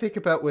what I think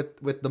about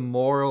with the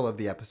moral of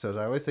the episode,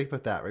 I always think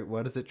about that, right?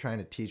 What is it trying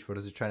to teach? What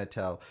is it trying to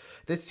tell?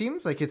 This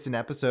seems like it's an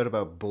episode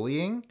about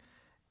bullying,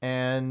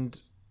 and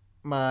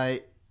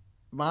my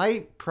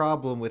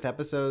problem with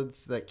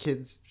episodes that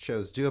kids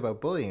shows do about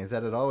bullying is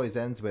that it always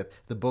ends with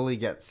the bully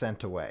gets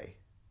sent away,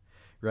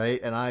 right?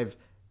 And I've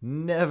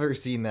Never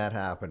seen that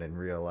happen in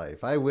real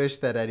life. I wish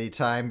that any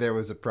time there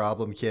was a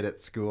problem kid at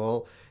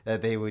school,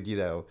 that they would,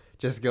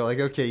 just go like,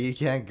 okay, you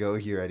can't go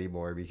here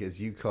anymore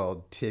because you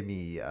called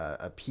Timmy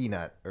a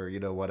peanut or,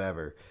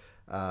 whatever.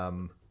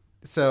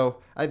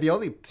 The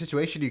only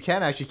situation you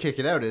can actually kick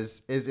it out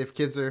is if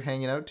kids are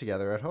hanging out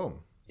together at home.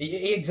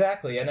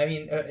 Exactly. And I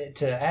mean,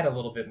 to add a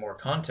little bit more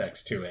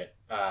context to it,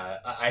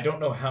 I don't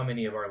know how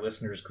many of our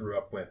listeners grew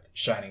up with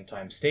Shining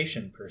Time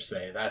Station per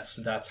se.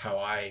 That's how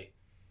I,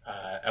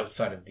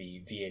 outside of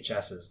the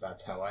VHSs,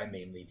 that's how I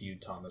mainly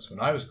viewed Thomas when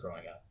I was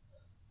growing up.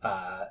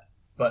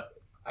 But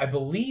I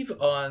believe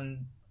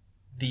on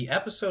the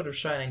episode of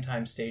Shining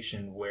Time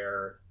Station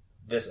where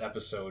this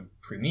episode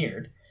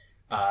premiered,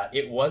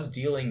 it was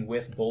dealing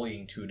with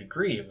bullying to a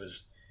degree. It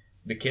was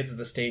the kids of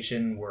the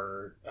station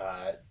were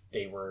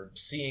they were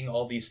seeing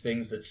all these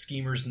things that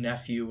Schemer's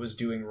nephew was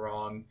doing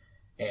wrong,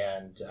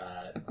 and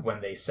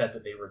when they said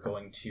that they were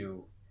going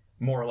to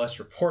more or less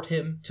report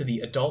him to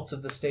the adults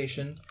of the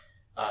station,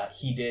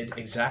 he did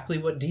exactly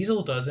what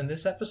Diesel does in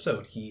this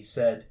episode. He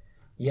said,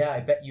 "Yeah,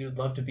 I bet you'd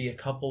love to be a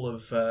couple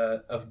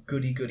of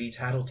goody-goody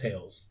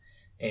tattletales."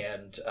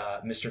 And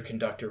Mr.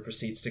 Conductor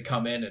proceeds to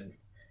come in and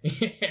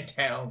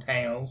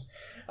tattletales.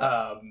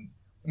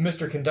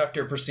 Mr.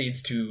 Conductor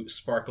proceeds to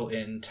sparkle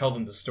in, tell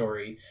them the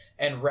story,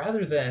 and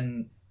rather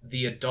than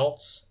the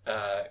adults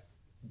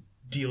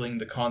dealing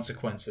the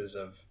consequences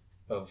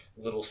of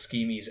little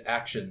Schemy's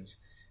actions,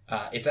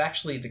 it's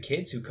actually the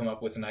kids who come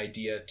up with an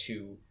idea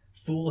to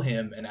fool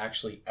him and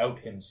actually out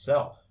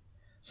himself.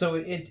 So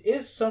it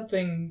is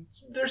something,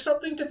 there's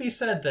something to be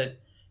said that,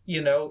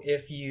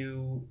 if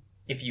you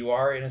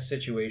are in a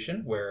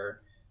situation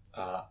where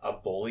a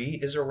bully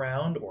is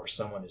around or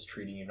someone is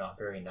treating you not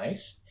very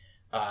nice,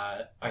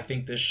 I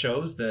think this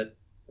shows that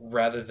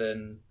rather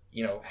than,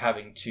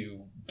 having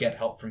to get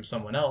help from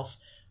someone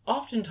else,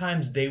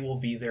 oftentimes they will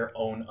be their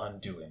own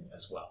undoing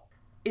as well.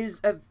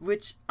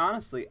 Which,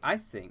 honestly, I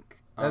think...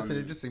 That's an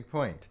interesting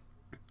point.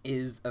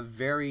 Is a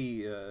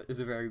very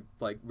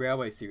like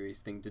Railway series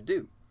thing to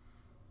do.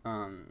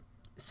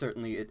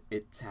 Certainly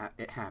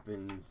it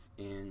happens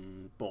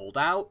in Bowled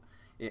Out.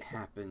 It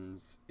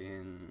happens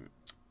in...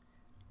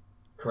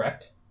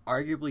 Correct.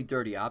 Arguably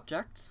Dirty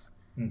Objects.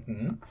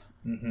 Mm-hmm.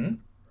 Mm-hmm.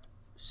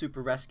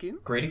 Super Rescue.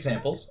 Great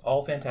examples.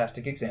 All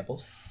fantastic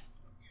examples.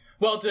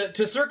 Well,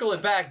 to circle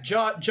it back,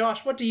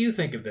 Josh, what do you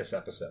think of this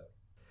episode?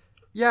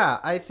 Yeah,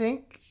 I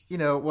think,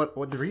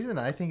 what the reason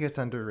I think it's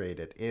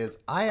underrated is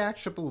I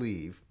actually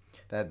believe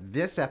that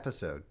this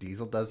episode,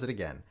 Diesel Does It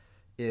Again,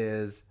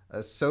 is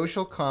a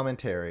social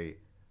commentary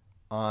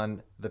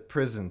on the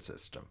prison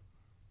system.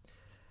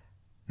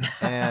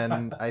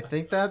 And I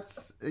think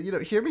that's,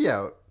 hear me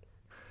out.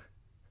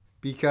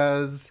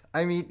 Because,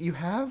 you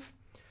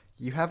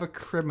have a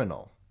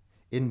criminal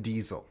in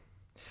Diesel.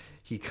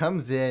 He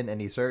comes in and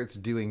he starts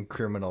doing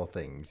criminal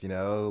things,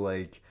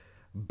 like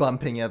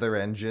bumping other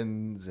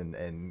engines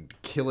and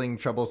killing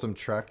troublesome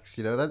trucks.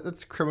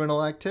 That's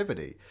criminal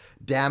activity.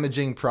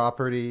 Damaging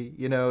property.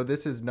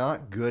 This is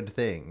not good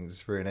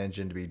things for an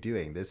engine to be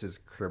doing. This is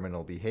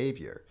criminal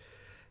behavior.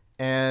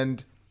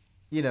 And,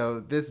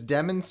 this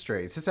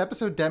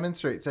episode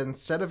demonstrates that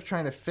instead of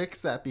trying to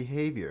fix that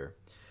behavior,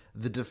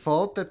 the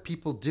default that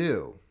people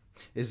do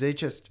is they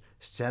just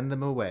send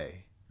them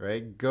away,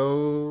 right?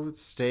 Go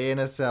stay in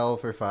a cell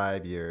for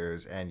 5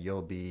 years and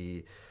you'll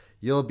be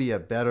a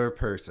better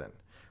person.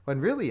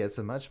 When really it's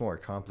a much more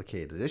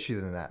complicated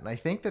issue than that. And I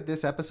think that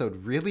this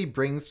episode really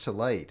brings to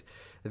light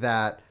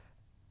that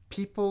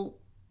people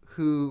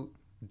who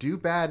do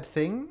bad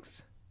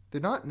things,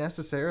 they're not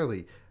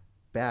necessarily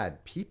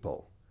bad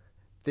people.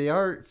 They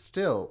are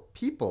still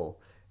people.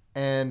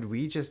 And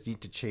we just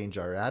need to change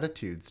our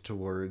attitudes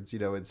towards,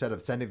 instead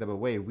of sending them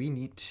away, we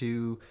need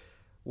to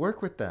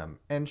work with them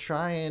and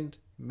try and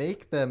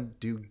make them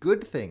do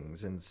good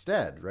things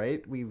instead,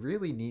 right? We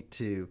really need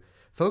to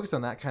focus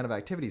on that kind of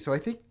activity. So I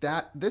think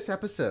that this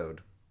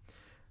episode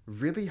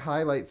really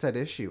highlights that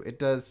issue. It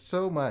does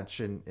so much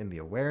in the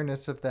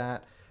awareness of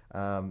that.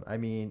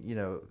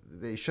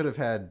 They should have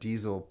had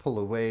Diesel pull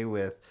away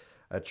with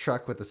a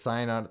truck with a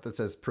sign on it that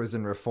says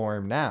prison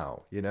reform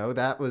now.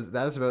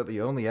 That's about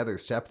the only other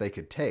step they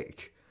could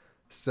take.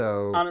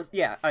 So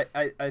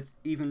I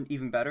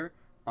even better.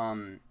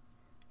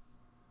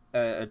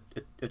 A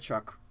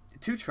truck,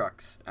 2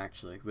 trucks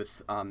actually,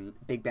 with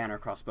big banner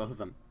across both of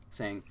them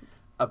saying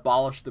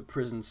abolish the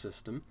prison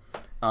system.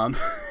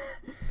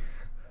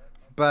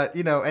 But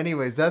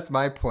anyways, that's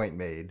my point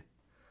made.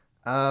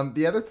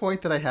 The other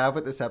point that I have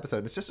with this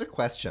episode is just a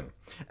question.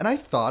 And I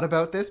thought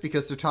about this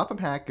because Sir Topham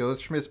Hatt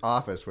goes from his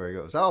office where he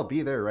goes, I'll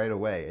be there right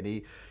away. And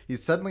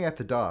he's suddenly at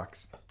the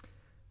docks.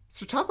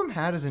 Sir Topham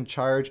Hatt is in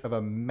charge of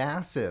a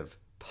massive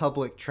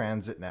public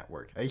transit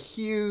network. A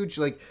huge,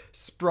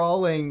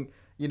 sprawling,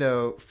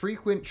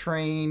 frequent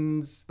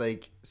trains,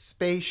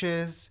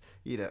 spacious,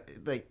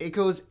 it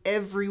goes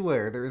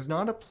everywhere. There is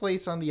not a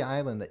place on the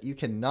island that you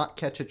cannot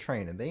catch a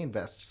train. And they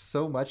invest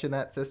so much in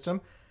that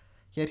system.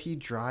 Yet he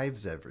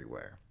drives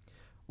everywhere.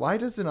 Why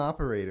does an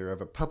operator of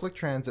a public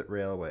transit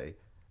railway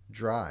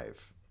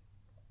drive?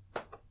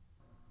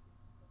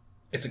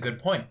 It's a good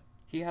point.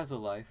 He has a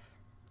life.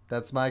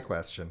 That's my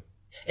question.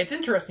 It's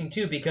interesting,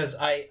 too, because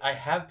I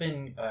have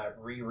been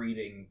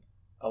rereading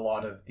a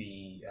lot of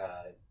the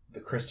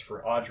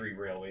Christopher Audrey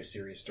Railway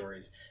series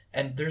stories,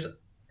 and there's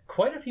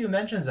quite a few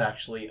mentions,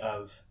 actually,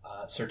 of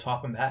Sir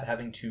Topham Hatt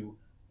having to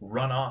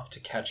run off to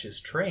catch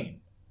his train.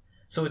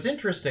 So it's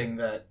interesting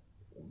that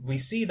we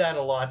see that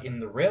a lot in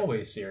the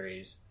Railway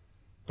series,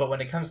 but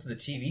when it comes to the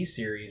TV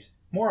series,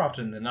 more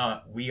often than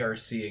not, we are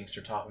seeing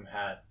Sir Topham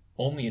Hatt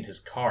only in his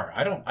car.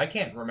 I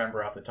can't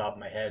remember off the top of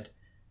my head,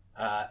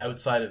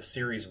 outside of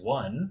Series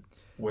 1,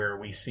 where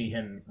we see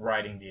him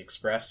riding the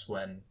express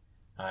when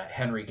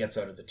Henry gets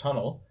out of the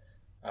tunnel.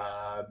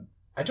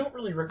 I don't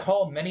really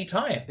recall many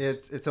times.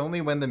 It's only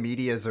when the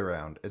media's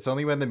around. It's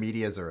only when the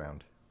media's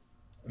around.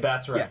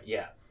 That's right,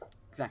 yeah.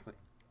 Exactly.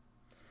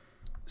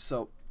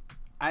 So,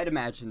 I'd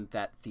imagine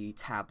that the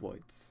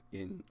tabloids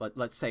in,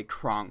 let's say,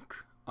 Kronk,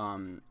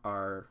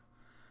 are,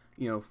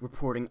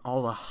 reporting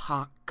all the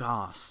hot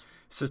goss.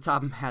 Sir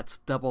Topham Hatt's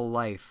double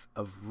life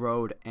of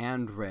road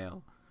and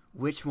rail.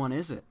 Which one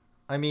is it?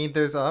 I mean,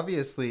 there's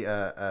obviously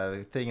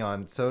a thing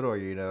on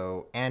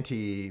Sodor,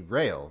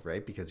 anti-rail,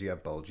 right? Because you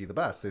have Bulgy the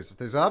bus.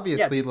 There's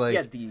obviously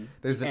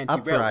there's an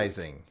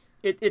uprising.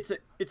 It's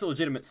a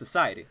legitimate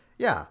society.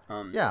 Yeah,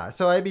 yeah.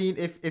 So I mean,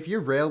 if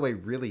your railway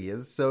really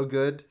is so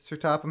good, Sir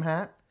Topham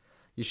Hatt,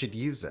 you should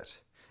use it.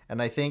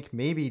 And I think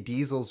maybe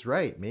Diesel's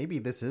right. Maybe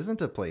this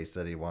isn't a place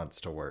that he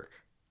wants to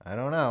work. I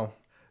don't know.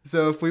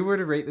 So if we were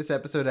to rate this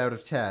episode out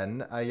of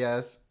 10, I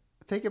guess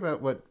think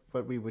about what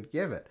we would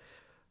give it.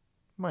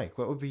 Mike,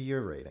 what would be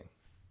your rating?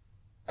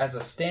 As a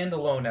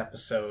standalone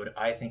episode,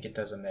 I think it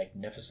does a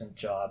magnificent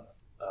job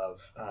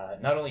of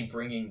not only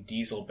bringing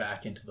Diesel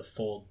back into the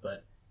fold,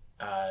 but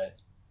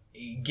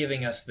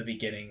giving us the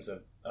beginnings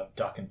of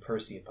Duck and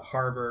Percy at the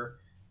harbor,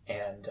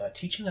 and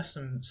teaching us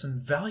some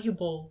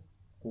valuable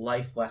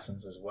life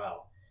lessons as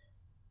well.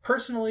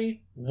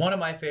 Personally, one of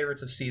my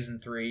favorites of Season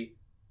 3,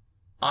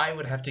 I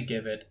would have to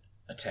give it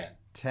a 10.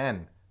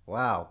 10.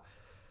 Wow.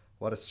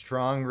 What a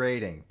strong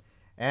rating.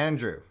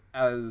 Andrew.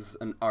 As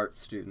an art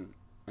student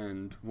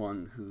and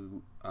one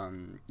who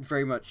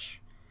very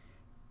much,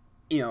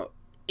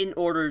 in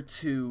order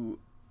to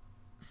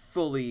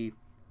fully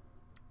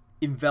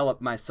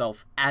envelop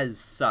myself as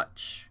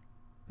such,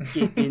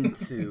 get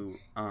into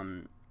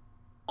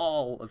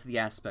all of the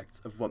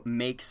aspects of what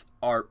makes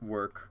art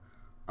work,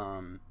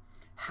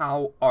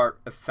 how art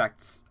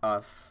affects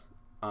us,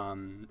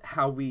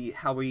 how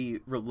we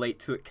relate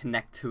to it,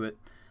 connect to it.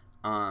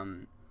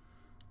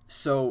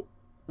 So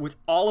with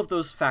all of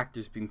those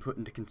factors being put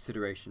into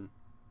consideration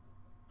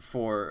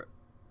for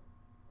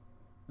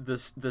the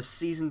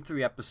Season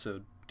 3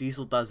 episode,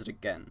 Diesel Does It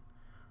Again,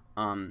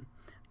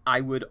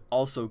 I would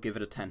also give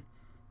it a 10.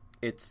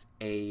 It's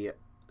a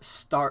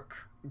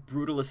stark,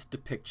 brutalist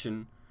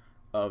depiction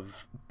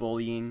of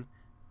bullying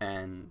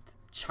and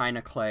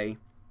China clay,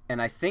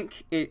 and I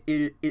think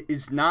it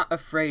is not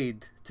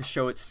afraid to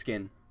show its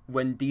skin.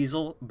 When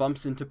Diesel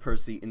bumps into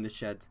Percy in the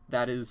shed,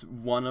 that is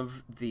one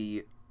of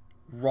the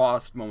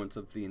rawest moments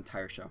of the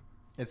entire show.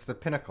 It's the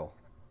pinnacle.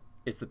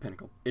 It's the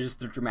pinnacle. It is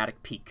the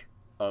dramatic peak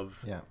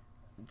of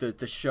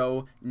the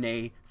show,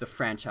 nay, the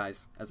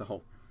franchise as a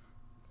whole.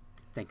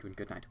 Thank you and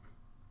good night.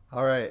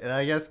 All right, and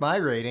I guess my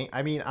rating,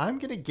 I'm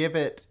going to give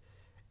it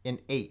an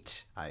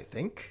 8, I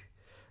think.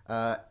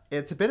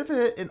 It's a bit of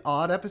an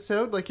odd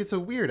episode. Like, it's a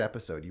weird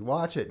episode. You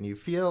watch it and you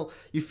feel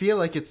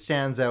like it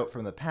stands out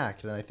from the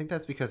pack. And I think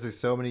that's because there's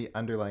so many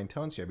underlying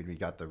tones here. I mean, we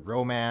got the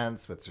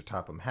romance with Sir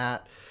Topham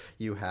Hatt.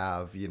 You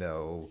have,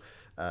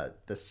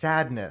 the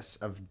sadness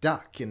of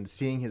Duck and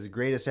seeing his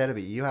greatest enemy.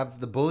 You have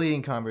the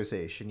bullying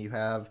conversation. You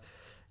have,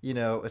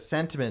 a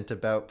sentiment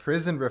about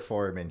prison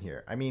reform in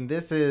here. I mean,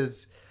 this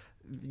is...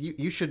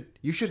 You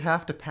should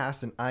have to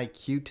pass an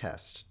IQ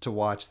test to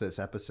watch this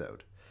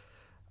episode.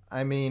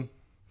 I mean,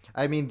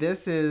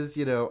 this is,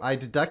 I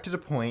deducted a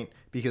point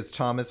because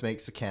Thomas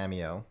makes a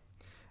cameo,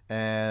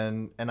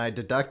 and I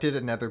deducted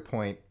another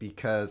point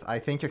because I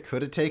think it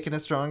could have taken a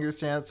stronger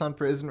stance on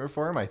prison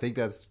reform. I think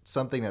that's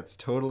something that's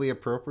totally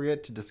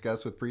appropriate to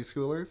discuss with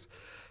preschoolers.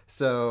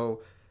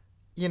 So,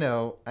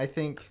 I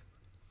think,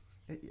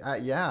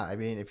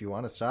 if you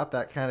want to stop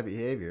that kind of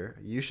behavior,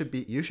 you should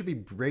be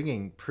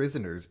bringing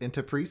prisoners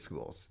into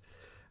preschools.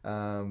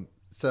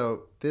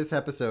 So this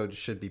episode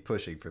should be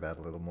pushing for that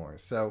a little more.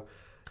 So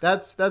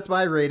that's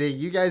my rating.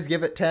 You guys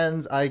give it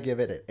 10s. I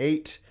give it an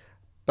 8,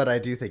 but I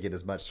do think it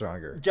is much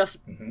stronger.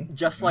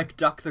 Just like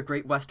Duck the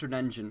Great Western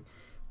Engine.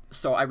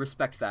 So I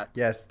respect that.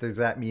 Yes, there's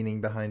that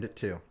meaning behind it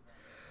too.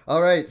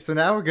 All right, so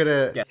now we're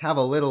going to have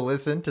a little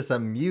listen to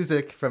some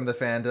music from the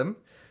fandom.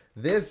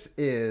 This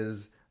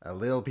is a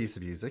little piece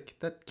of music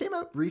that came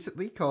out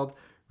recently called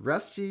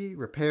Rusty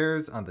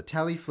Repairs on the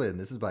Tally Flynn.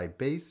 This is by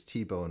Bass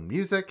T-Bone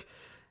Music,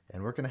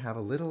 and we're going to have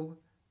a little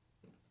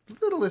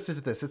listen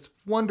to this. It's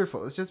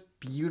wonderful. It's just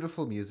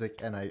beautiful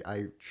music, and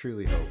I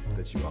truly hope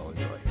that you all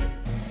enjoy.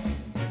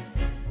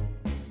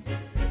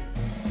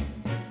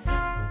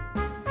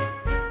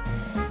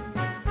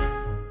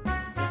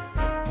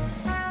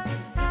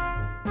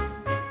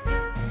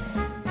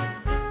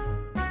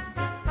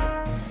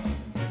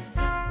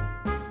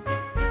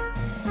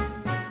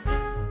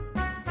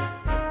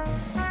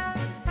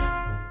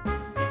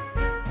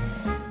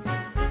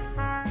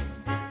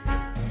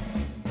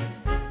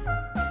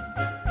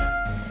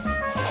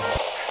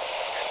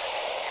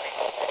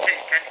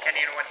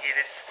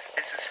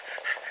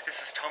 This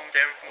is Tom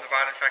down from the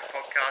Ride on Track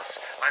podcast.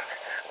 I'm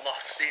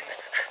lost in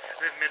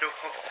the middle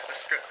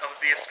of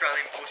the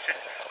Australian bush, and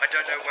I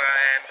don't know where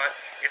I am, but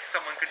if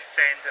someone could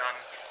send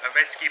a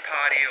rescue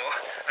party or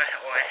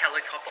a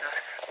helicopter,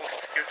 or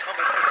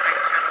Thomas or Tank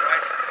Channel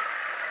Right.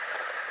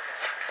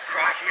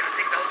 Crikey, I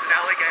think that was an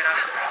alligator.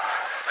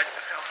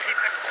 I'll keep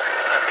it.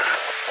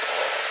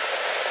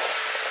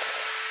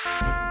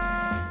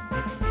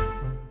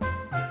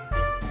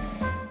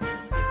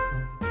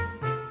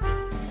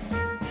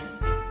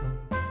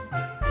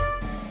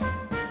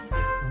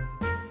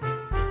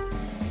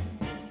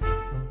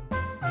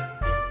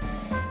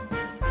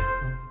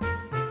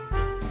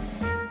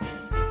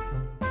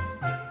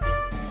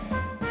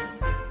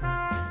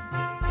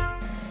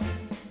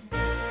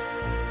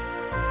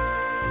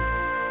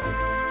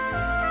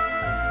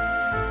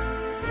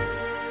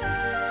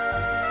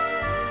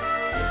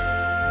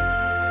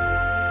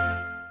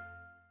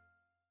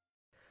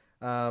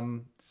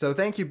 So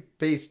thank you,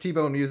 Bass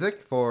T-Bone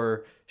Music,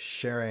 for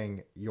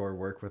sharing your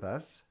work with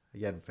us.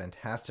 Again,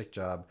 fantastic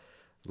job.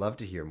 Love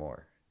to hear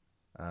more.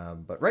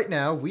 But right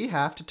now, we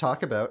have to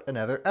talk about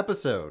another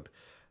episode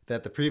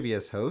that the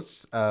previous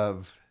hosts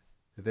of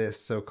this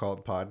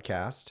so-called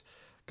podcast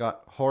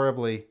got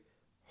horribly,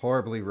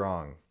 horribly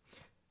wrong.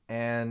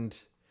 And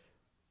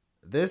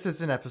this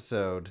is an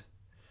episode...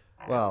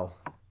 Well,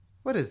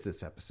 what is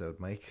this episode,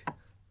 Mike?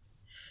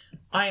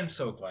 I am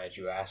so glad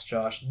you asked,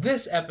 Josh.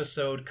 This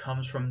episode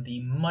comes from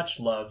the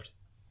much-loved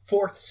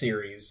 4th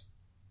series.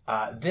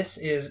 This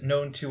is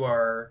known to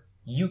our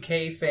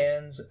UK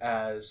fans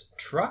as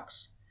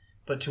Trucks,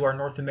 but to our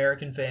North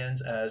American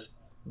fans as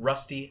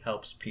Rusty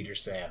Helps Peter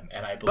Sam.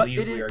 And I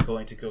believe we are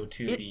going to go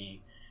to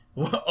the...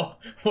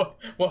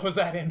 What was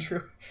that,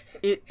 Andrew?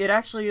 It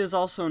actually is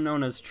also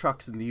known as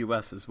Trucks in the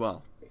US as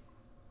well.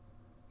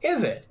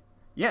 Is it?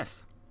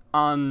 Yes.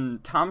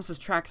 On Thomas's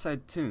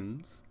Trackside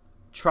Tunes,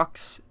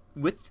 Trucks...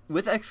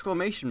 With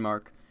exclamation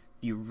mark,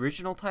 the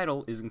original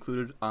title is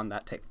included on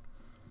that tape.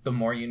 The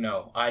more you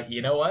know.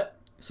 You know what?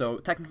 So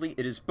technically,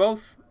 it is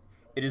both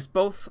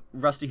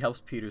Rusty Helps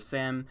Peter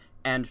Sam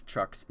and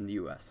Trucks in the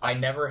U.S. I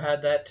never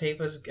had that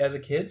tape as a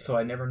kid, so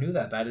I never knew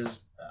that.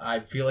 I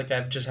feel like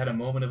I've just had a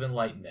moment of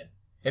enlightenment.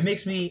 It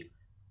makes me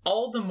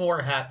all the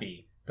more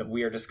happy that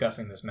we are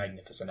discussing this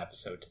magnificent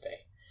episode today.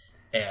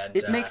 And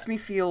it makes me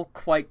feel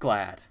quite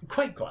glad.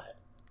 Quite glad.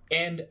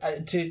 And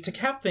to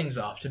cap things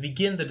off, to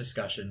begin the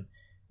discussion,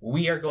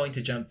 we are going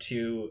to jump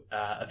to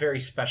a very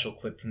special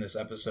clip from this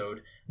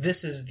episode.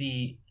 This is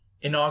the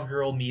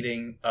inaugural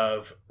meeting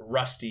of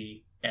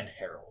Rusty and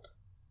Harold.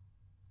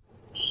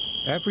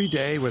 Every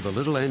day where the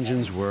little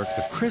engines work,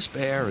 the crisp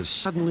air is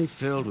suddenly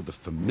filled with a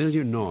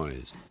familiar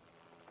noise.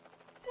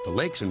 The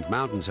lakes and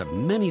mountains have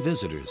many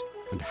visitors,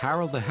 and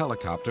Harold the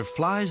helicopter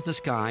flies the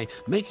sky,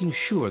 making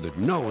sure that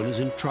no one is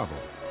in trouble.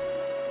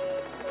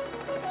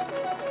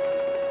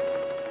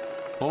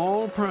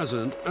 All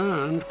present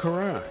and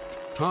correct.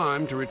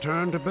 Time to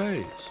return to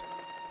base.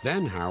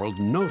 Then Harold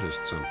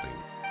noticed something.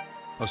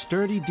 A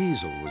sturdy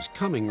diesel was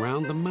coming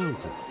round the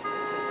mountain.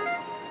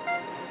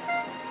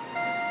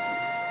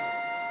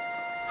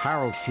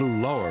 Harold flew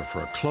lower for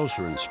a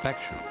closer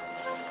inspection.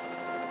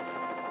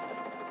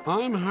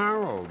 I'm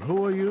Harold.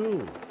 Who are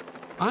you?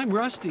 I'm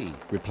Rusty,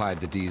 replied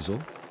the diesel.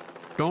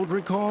 Don't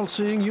recall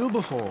seeing you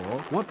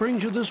before. What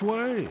brings you this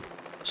way?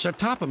 Sir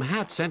Topham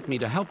Hatt sent me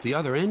to help the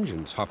other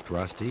engines, huffed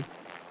Rusty.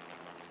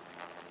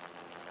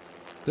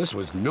 This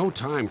was no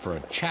time for a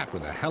chat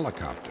with a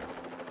helicopter.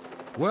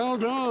 Well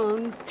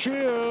done.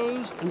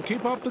 Cheers, and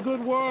keep up the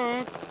good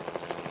work.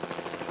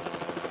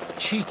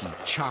 Cheeky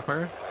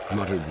chopper,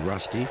 muttered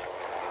Rusty.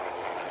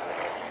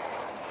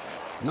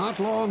 Not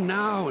long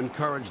now,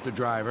 encouraged the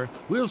driver.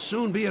 We'll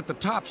soon be at the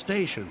top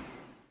station.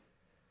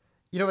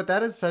 You know what?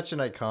 That is such an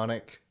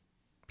iconic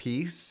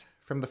piece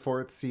from the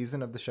 4th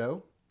season of the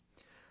show.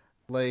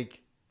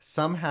 Like,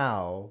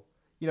 somehow,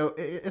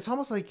 it's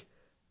almost like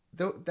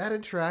that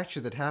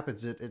interaction that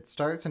happens, it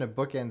starts and it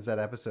bookends that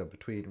episode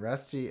between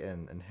Rusty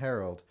and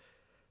Harold,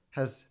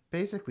 has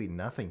basically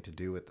nothing to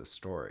do with the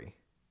story.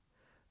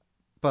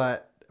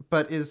 But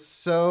is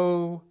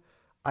so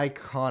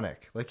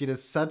iconic. Like, it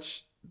is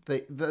such...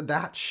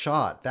 that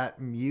shot, that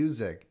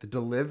music, the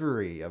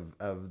delivery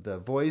of the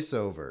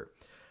voiceover,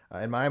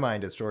 in my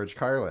mind, it's George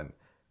Carlin,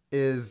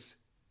 is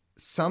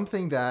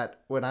something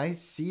that when I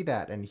see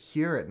that and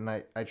hear it and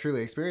I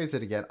truly experience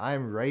it again,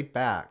 I'm right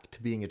back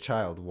to being a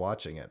child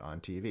watching it on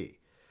TV.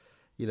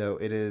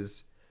 It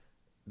is,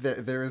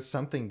 there is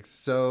something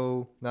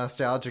so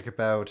nostalgic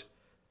about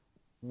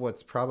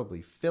what's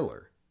probably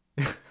filler,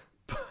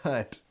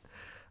 but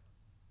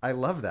I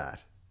love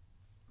that.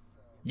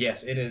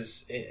 Yes, it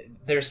is.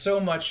 There's so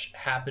much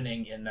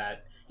happening in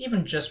that,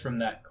 even just from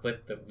that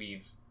clip that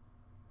we've,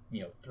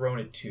 thrown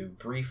it to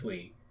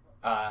briefly,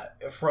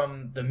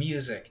 from the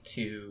music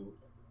to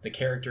the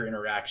character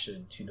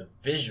interaction to the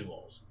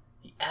visuals,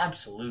 the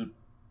absolute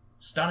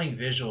stunning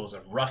visuals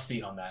of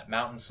Rusty on that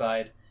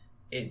mountainside.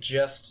 It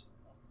just,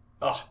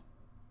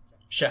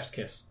 chef's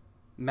kiss.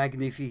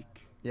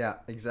 Magnifique. Yeah,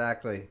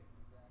 exactly.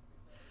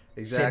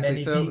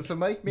 Exactly. So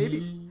Mike,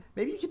 maybe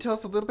you could tell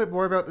us a little bit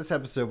more about this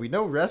episode. We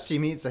know Rusty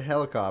meets a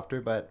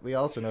helicopter, but we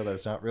also know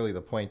that's not really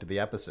the point of the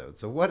episode.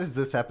 So what is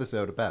this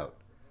episode about?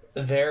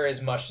 There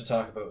is much to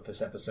talk about with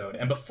this episode.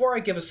 And before I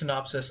give a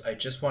synopsis, I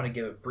just want to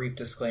give a brief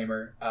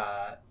disclaimer.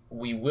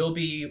 We will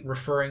be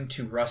referring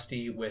to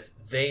Rusty with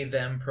they,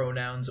 them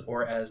pronouns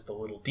or as the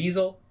Little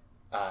Diesel.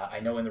 I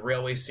know in the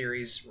Railway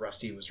series,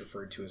 Rusty was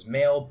referred to as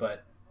male,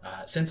 but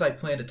since I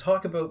plan to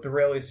talk about the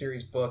Railway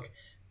series book,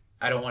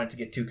 I don't want it to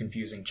get too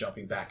confusing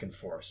jumping back and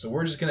forth. So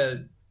we're just going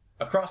to,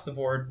 across the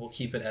board, we'll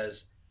keep it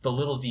as the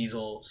Little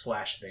Diesel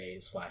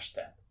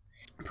 /they/them.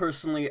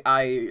 Personally,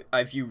 I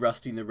view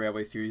Rusty in the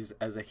Railway series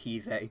as a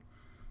he/they.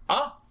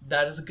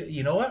 That is a good.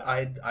 You know what?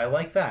 I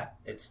like that.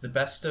 It's the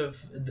best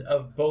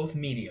of both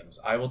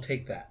mediums. I will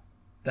take that.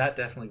 That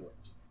definitely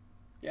works.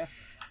 Yeah.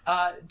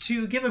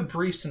 To give a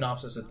brief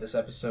synopsis of this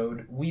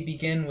episode, we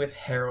begin with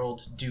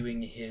Harold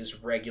doing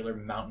his regular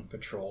mountain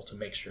patrol to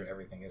make sure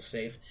everything is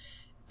safe.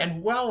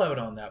 And while out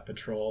on that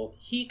patrol,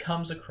 he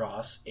comes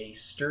across a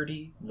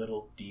sturdy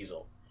little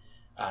diesel.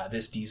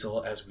 This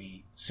diesel, as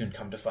we soon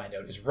come to find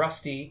out, is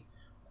Rusty,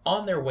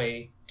 on their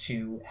way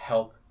to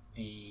help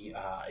the,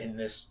 in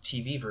this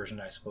TV version,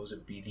 I suppose it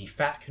would be the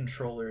Fat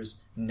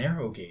Controller's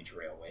narrow gauge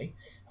railway,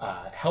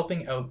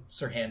 helping out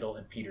Sir Handel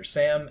and Peter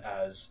Sam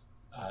as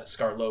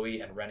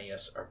Skarloey and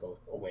Renius are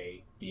both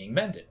away being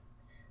mended.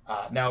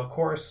 Now, of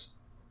course,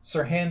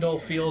 Sir Handel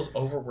feels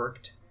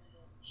overworked.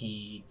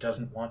 He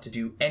doesn't want to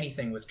do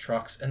anything with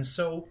trucks, and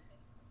so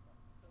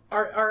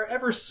our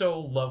ever so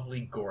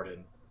lovely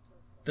Gordon,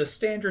 the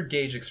standard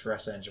gauge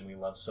express engine we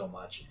love so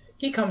much,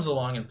 he comes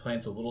along and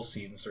plants a little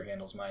seed in Sir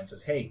Handel's mind and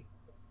says, hey,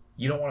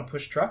 you don't want to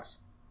push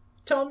trucks?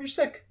 Tell him you're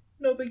sick.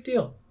 No big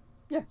deal.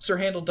 Yeah. Sir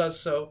Handel does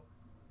so.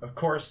 Of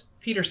course,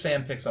 Peter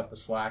Sam picks up the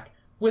slack,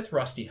 with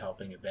Rusty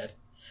helping a bit.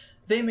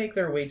 They make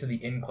their way to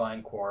the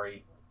incline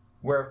quarry,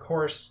 where, of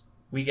course,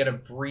 we get a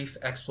brief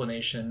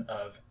explanation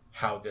of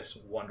how this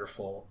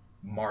wonderful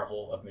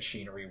marvel of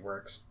machinery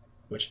works,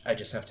 which I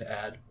just have to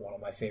add, one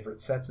of my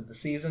favorite sets of the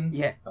season.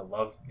 Yeah. I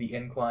love the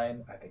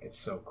incline. I think it's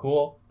so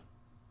cool.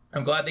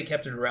 I'm glad they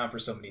kept it around for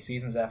so many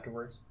seasons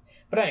afterwards.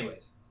 But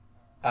anyways,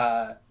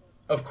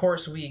 of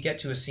course, we get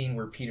to a scene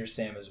where Peter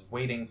Sam is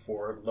waiting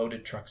for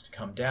loaded trucks to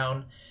come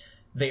down.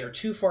 They are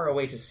too far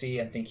away to see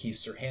and think he's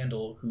Sir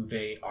Handel, who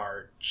they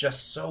are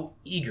just so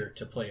eager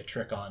to play a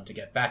trick on to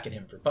get back at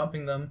him for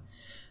bumping them.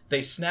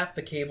 They snap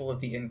the cable of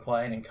the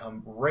incline and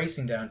come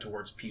racing down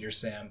towards Peter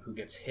Sam, who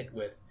gets hit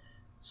with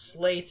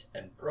slate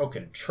and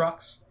broken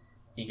trucks.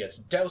 He gets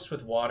doused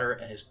with water,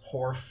 and his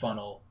poor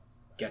funnel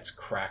gets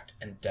cracked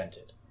and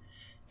dented.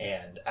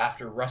 And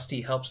after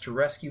Rusty helps to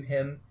rescue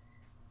him,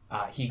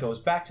 he goes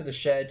back to the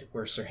shed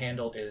where Sir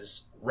Handel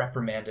is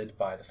reprimanded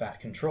by the Fat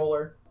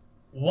Controller.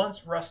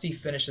 Once Rusty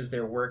finishes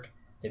their work,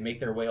 they make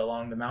their way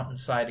along the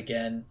mountainside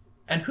again,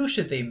 and who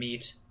should they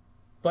meet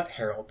but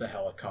Harold the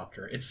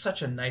helicopter? It's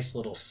such a nice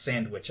little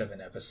sandwich of an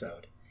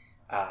episode.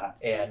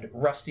 And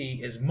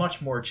Rusty is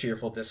much more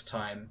cheerful this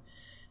time,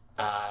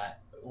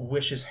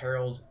 wishes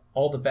Harold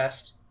all the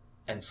best,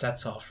 and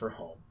sets off for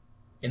home.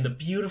 In the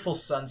beautiful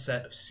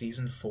sunset of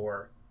Season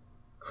 4,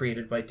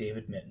 created by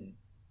David Mitton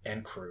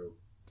and crew.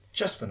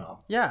 Just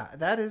phenomenal. Yeah,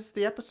 that is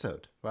the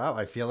episode. Wow,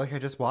 I feel like I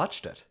just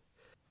watched it.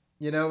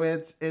 You know,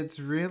 it's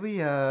really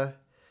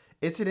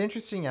it's an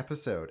interesting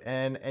episode,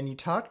 and you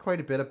talked quite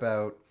a bit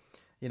about,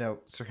 you know,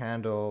 Sir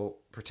Handel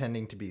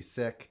pretending to be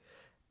sick,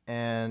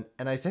 and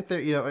I sit there,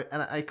 you know,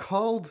 and I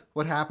called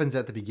what happens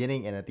at the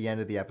beginning and at the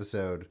end of the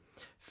episode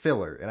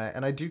filler,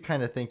 and I do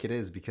kind of think it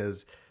is,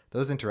 because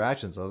those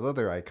interactions, although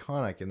they're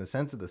iconic in the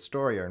sense of the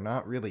story, are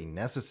not really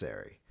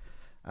necessary.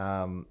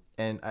 And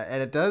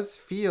it does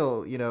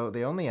feel, you know,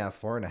 they only have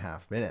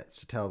 4.5 minutes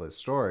to tell this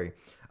story.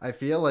 I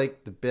feel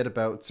like the bit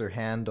about Sir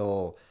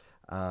Handel,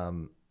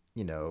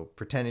 you know,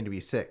 pretending to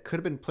be sick could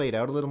have been played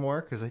out a little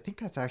more, because I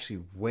think that's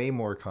actually way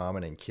more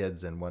common in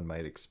kids than one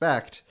might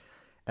expect.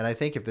 And I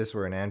think if this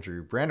were an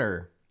Andrew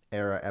Brenner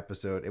era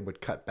episode, it would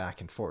cut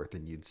back and forth,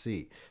 and you'd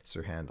see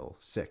Sir Handel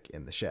sick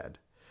in the shed,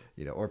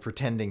 you know, or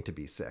pretending to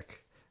be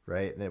sick,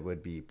 right? And it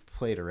would be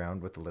played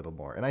around with a little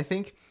more. And I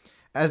think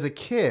as a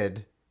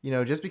kid, you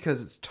know, just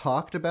because it's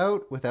talked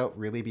about without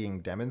really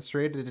being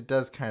demonstrated, it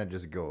does kind of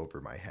just go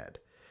over my head.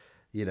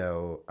 You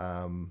know,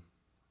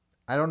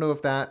 I don't know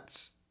if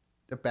that's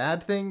a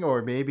bad thing,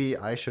 or maybe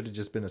I should have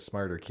just been a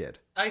smarter kid.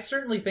 I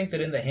certainly think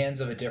that in the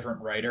hands of a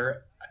different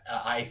writer,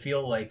 I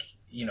feel like,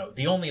 you know,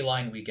 the only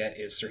line we get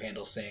is Sir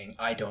Handel saying,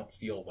 I don't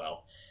feel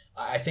well.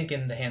 I think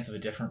in the hands of a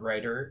different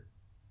writer,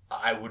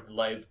 I would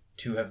like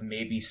to have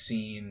maybe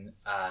seen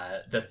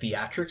the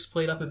theatrics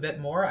played up a bit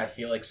more. I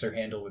feel like Sir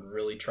Handel would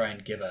really try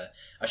and give a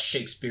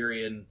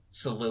Shakespearean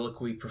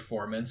soliloquy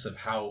performance of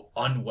how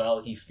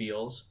unwell he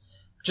feels,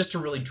 just to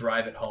really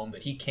drive it home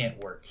that he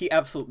can't work. He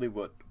absolutely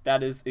would.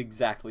 That is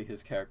exactly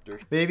his character.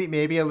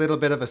 Maybe a little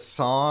bit of a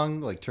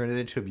song, like turn it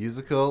into a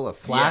musical, a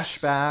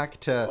flashback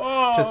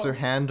to Sir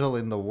Handel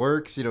in the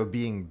works, you know,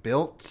 being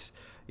built,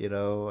 you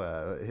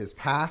know, his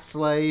past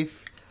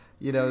life.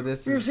 You know,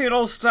 this You see, it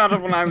all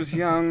started when I was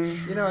young.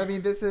 You know, I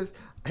mean, this is...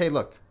 Hey,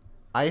 look,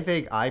 I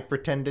think I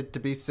pretended to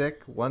be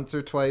sick once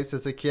or twice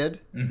as a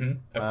kid. Mm-hmm.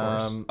 Of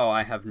course. Oh,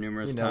 I have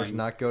numerous times. To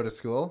not go to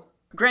school.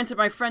 Granted,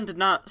 my friend did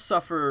not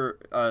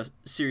suffer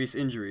serious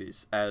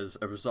injuries as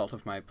a result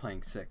of my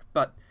playing sick,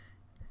 but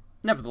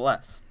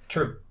nevertheless.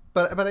 True.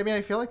 But I mean,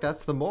 I feel like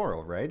that's the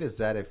moral, right? Is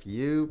that if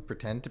you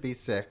pretend to be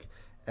sick,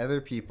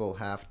 other people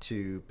have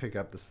to pick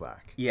up the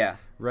slack. Yeah.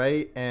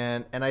 Right?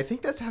 And I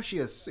think that's actually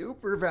a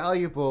super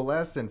valuable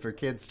lesson for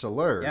kids to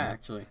learn. Yeah,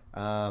 actually.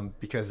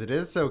 Because it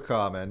is so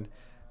common.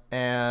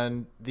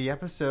 And the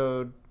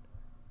episode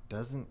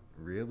doesn't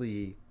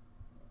really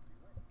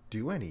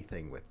do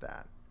anything with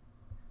that.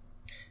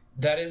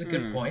 That is a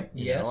good point.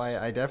 Yes.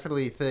 I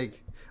definitely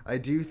think, I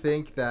do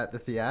think that the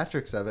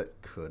theatrics of it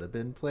could have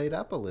been played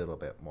up a little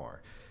bit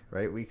more,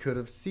 right? We could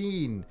have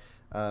seen,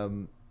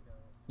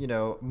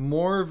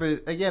 more of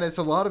it. Again, it's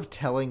a lot of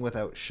telling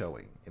without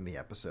showing in the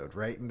episode,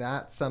 right? And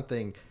that's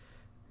something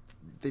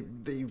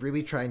they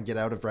really try and get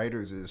out of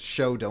writers is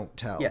show, don't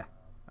tell. Yeah.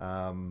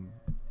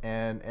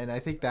 And I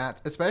think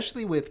that,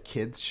 especially with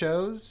kids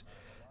show,s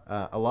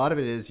a lot of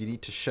it is you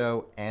need to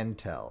show and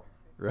tell.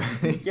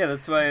 Right. Yeah,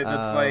 that's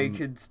why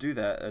kids do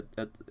that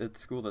at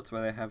school. That's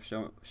why they have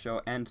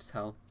show and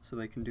tell, so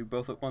they can do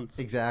both at once.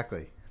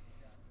 Exactly.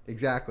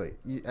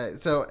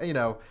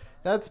 So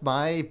that's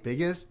my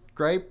biggest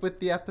gripe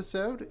with the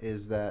episode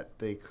is that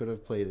they could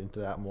have played into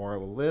that more a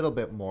little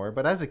bit more.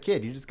 But as a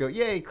kid, you just go,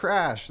 "Yay,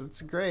 Crash!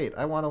 That's great!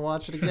 I want to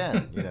watch it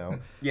again."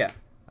 Yeah.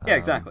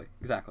 Exactly.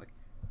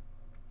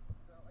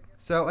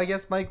 So I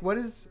guess, Mike, what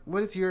is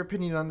your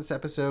opinion on this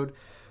episode?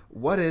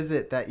 What is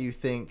it that you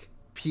think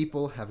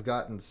people have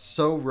gotten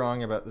so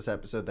wrong about this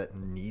episode that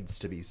needs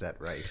to be set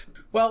right?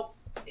 Well,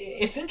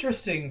 it's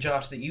interesting,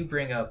 Josh, that you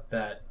bring up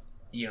that,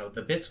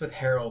 the bits with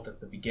Harold at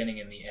the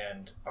beginning and the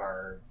end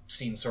are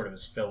seen sort of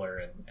as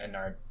filler and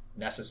aren't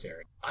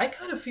necessary. I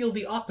kind of feel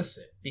the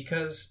opposite,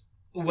 because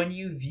when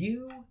you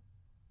view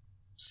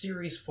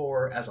Series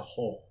 4 as a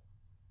whole,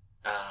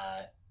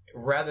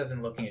 rather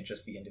than looking at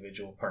just the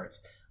individual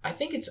parts, I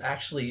think it's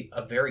actually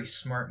a very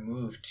smart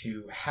move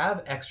to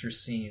have extra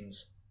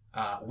scenes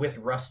with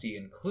Rusty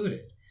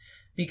included,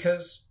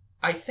 because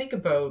I think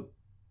about,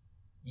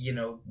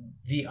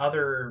 the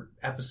other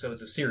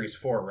episodes of Series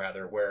 4,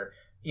 rather, where,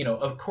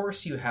 of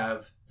course you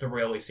have the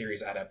Railway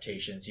series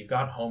adaptations, you've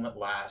got Home at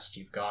Last,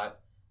 you've got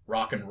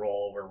Rock and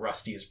Roll, where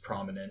Rusty is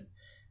prominent,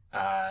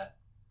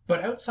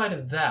 but outside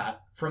of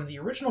that, from the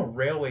original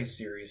Railway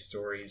series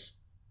stories,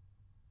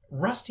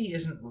 Rusty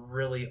isn't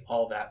really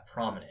all that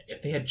prominent.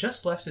 If they had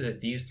just left it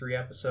at these 3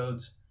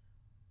 episodes,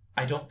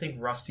 I don't think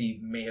Rusty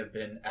may have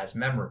been as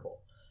memorable.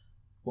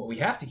 What we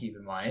have to keep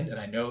in mind, and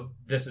I know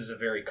this is a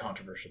very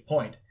controversial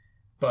point,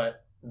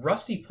 but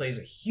Rusty plays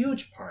a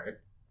huge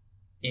part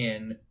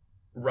in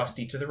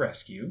Rusty to the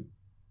Rescue,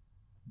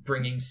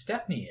 bringing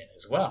Stepney in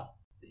as well.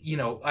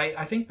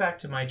 I think back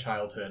to my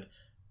childhood,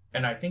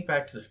 and I think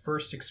back to the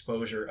first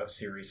exposure of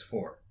Series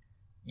 4.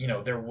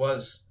 There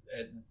was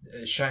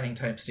Shining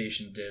Time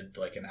Station did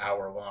like an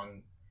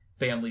hour-long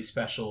family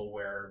special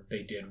where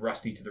they did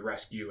Rusty to the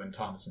Rescue and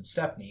Thomas and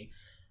Stepney.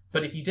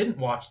 But if you didn't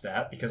watch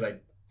that, because I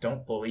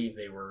don't believe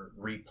they were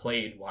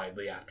replayed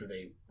widely after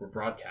they were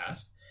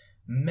broadcast,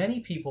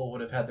 many people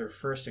would have had their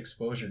first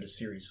exposure to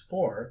Series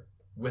 4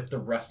 with the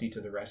Rusty to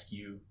the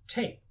Rescue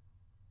tape.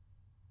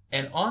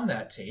 And on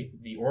that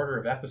tape, the order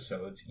of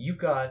episodes, you've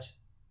got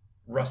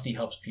Rusty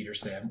Helps Peter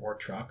Sam, or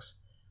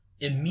Trucks,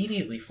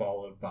 immediately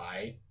followed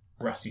by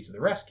Rusty to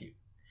the Rescue.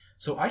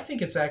 So I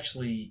think it's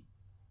actually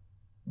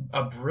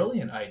a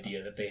brilliant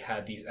idea that they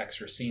had these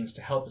extra scenes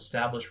to help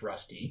establish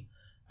Rusty,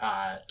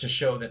 to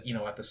show that,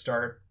 at the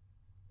start,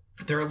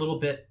 they're a little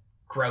bit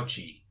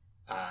grouchy.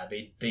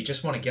 They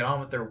just want to get on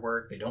with their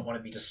work. They don't want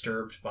to be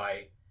disturbed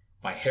by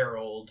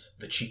Harold,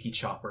 the cheeky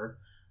chopper.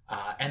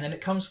 And then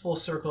it comes full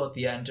circle at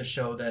the end to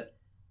show that,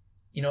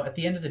 at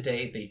the end of the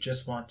day, they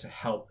just want to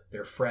help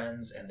their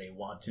friends, and they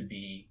want to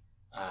be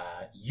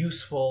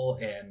useful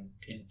and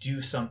do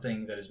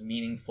something that is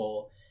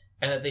meaningful,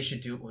 and that they should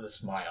do it with a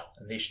smile,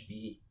 and they should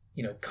be,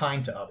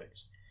 kind to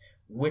others,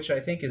 which I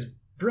think is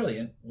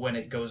brilliant when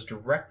it goes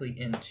directly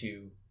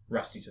into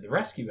Rusty to the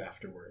Rescue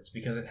afterwards,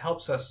 because it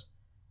helps us,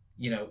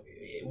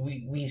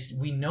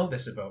 we know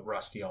this about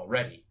Rusty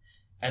already,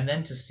 and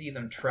then to see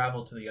them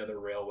travel to the other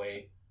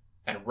railway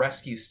and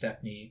rescue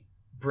Stepney,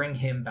 bring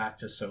him back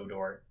to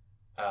Sodor,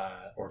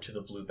 or to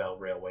the Bluebell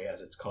Railway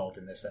as it's called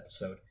in this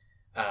episode,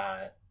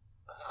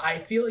 I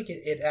feel like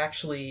it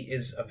actually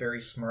is a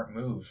very smart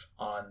move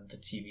on the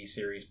TV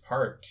series'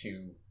 part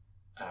to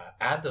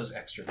add those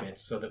extra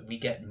bits so that we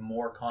get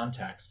more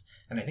context.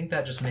 And I think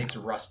that just makes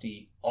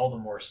Rusty all the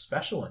more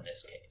special in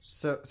this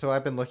case. So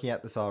I've been looking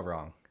at this all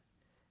wrong.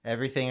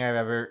 Everything I've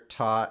ever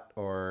taught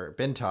or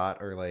been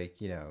taught or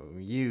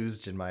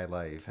used in my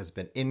life has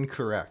been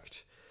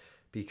incorrect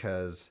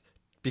because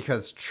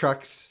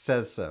Trucks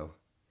says so.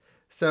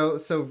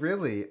 So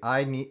really,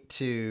 I need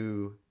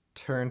to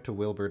turn to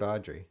Wilbert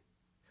Audrey.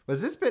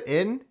 Was this bit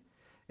in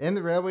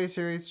the Railway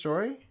series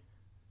story?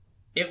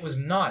 It was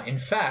not. In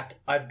fact,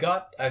 I've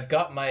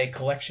got my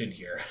collection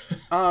here.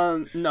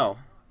 No.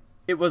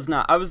 It was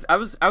not. I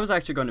was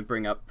actually going to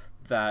bring up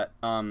that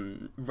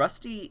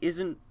Rusty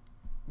isn't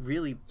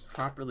really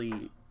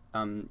properly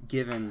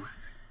given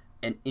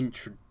an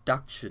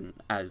introduction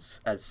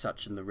as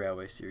such in the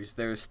Railway series.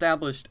 They're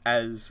established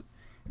as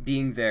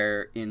being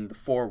there in the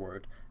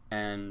foreword,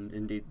 and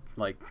indeed,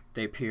 like,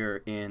 they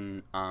appear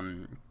in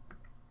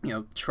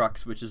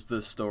Trucks, which is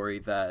the story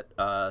that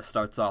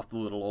starts off the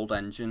little old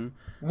engine.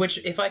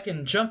 Which, if I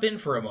can jump in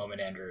for a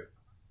moment, Andrew,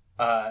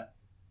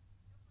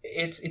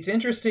 it's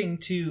interesting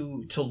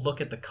to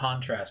look at the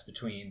contrast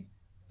between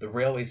the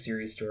Railway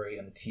series story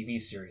and the TV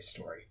series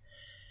story.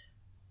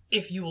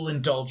 If you will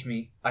indulge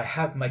me, I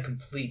have my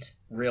complete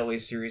Railway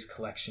series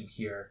collection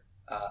here,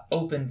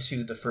 open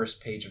to the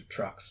first page of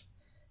Trucks.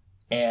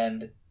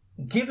 And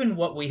given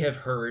what we have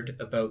heard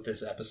about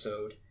this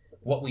episode,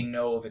 what we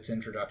know of its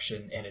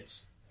introduction and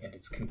its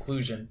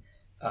conclusion,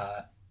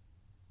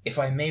 if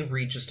I may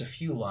read just a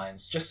few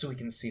lines, just so we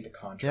can see the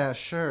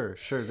contrast. Yeah,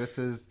 sure. This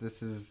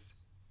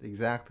is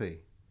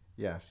exactly,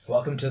 yes.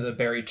 Welcome to the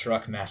Buried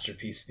Truck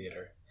Masterpiece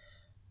Theater.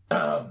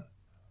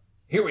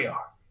 Here we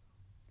are.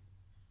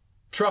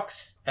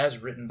 Trucks, as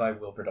written by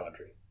Wilbert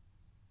Awdry.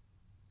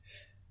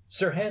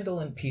 Sir Handel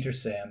and Peter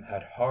Sam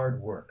had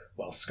hard work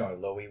while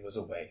Skarloey was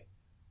away.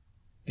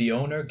 The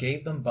owner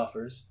gave them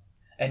buffers,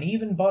 and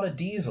even bought a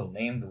diesel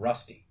named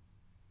Rusty,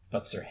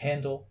 but Sir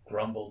Handel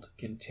grumbled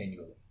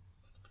continually.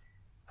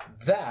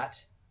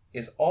 That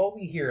is all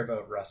we hear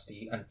about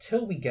Rusty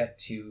until we get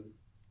to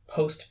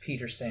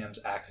post-Peter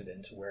Sam's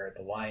accident, where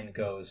the line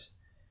goes,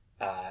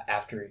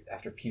 after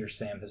Peter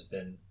Sam has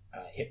been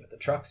hit with the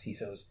trucks, he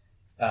says,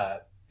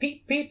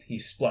 "Peep, peep," he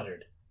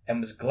spluttered, and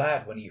was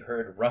glad when he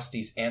heard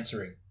Rusty's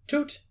answering,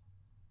 "Toot!"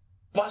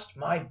 "Bust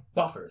my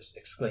buffers!"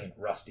 exclaimed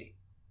Rusty.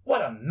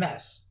 "What a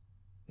mess!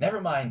 Never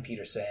mind,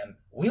 Peter Sam,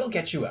 we'll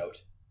get you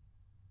out."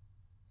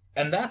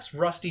 And that's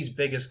Rusty's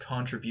biggest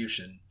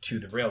contribution to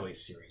the Railway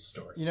series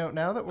story.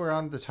 Now that we're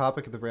on the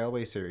topic of the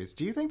Railway series,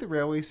 do you think the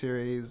Railway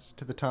series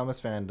to the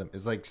Thomas fandom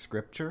is like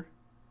scripture?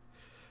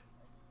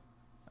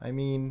 I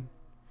mean,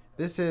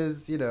 this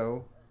is,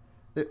 the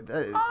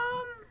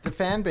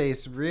fan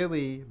base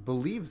really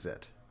believes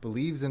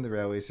in the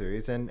Railway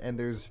series, and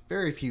there's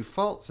very few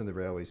faults in the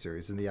Railway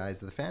series in the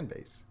eyes of the fan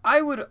base.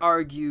 I would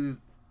argue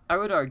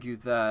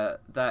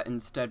that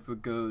instead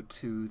would go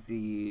to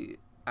the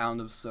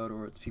Island of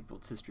Sodor, Its People,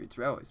 Its History, Its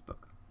Railways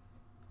book.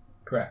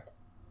 Correct.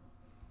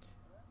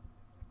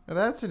 Well,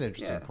 that's an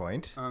interesting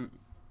point.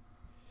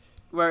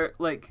 Where,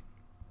 like,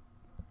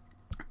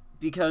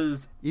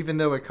 because even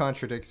though it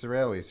contradicts the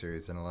Railway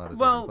series in a lot of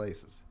different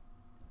places.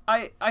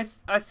 I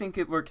think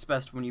it works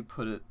best when you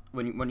put it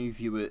when you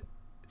view it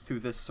through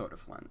this sort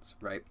of lens,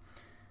 right?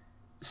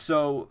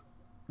 So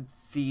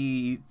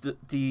the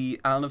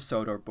Island of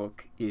Sodor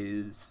book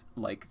is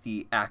like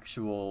the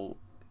actual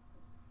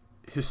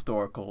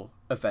historical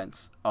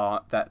events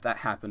that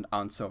happened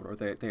on Sodor.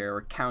 They are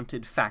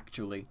recounted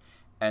factually,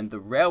 and the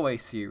Railway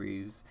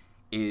series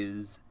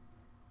is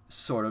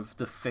sort of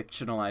the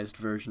fictionalized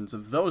versions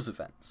of those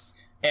events.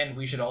 And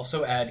we should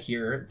also add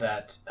here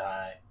that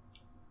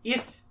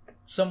if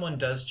someone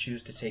does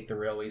choose to take the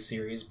Railway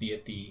series, be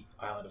it the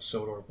Island of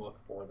Sodor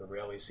book or the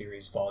Railway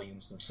series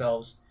volumes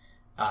themselves,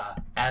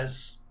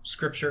 as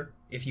scripture,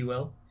 if you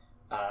will,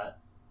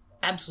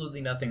 absolutely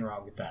nothing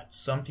wrong with that.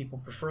 Some people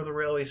prefer the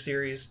Railway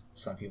series,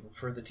 some people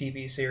prefer the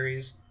TV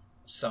series,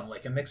 some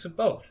like a mix of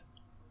both.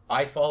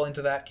 I fall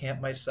into that camp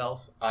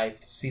myself. I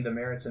see the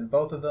merits in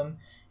both of them.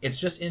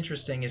 It's just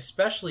interesting,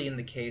 especially in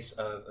the case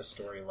of a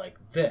story like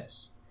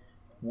this,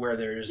 where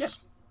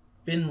there's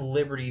been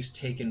liberties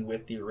taken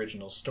with the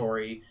original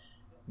story.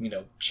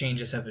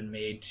 Changes have been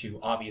made to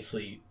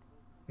obviously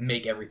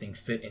make everything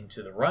fit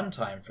into the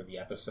runtime for the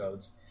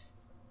episodes,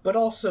 but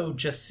also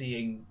just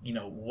seeing,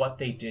 what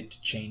they did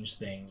to change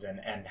things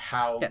and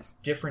how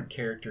different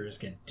characters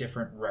get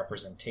different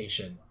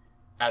representation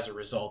as a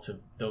result of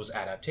those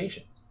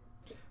adaptations.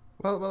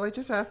 Well, I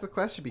just asked the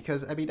question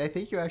because, I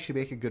think you actually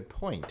make a good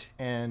point,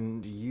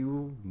 and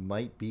you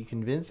might be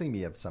convincing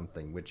me of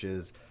something, which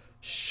is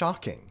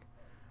shocking.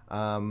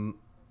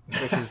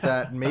 Which is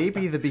that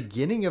maybe the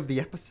beginning of the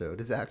episode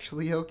is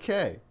actually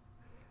okay.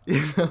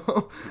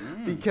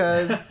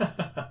 Because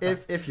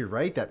if you're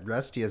right that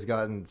Rusty has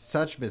gotten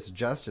such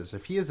misjustice,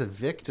 if he is a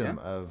victim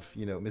of,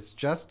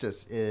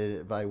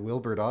 misjustice by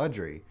Wilbert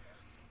Awdry,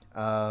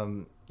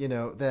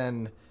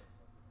 then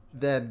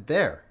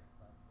there.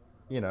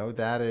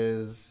 That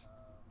is,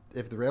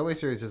 if the Railway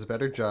series does a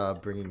better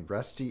job bringing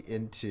Rusty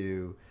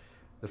into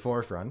the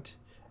forefront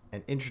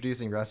and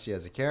introducing Rusty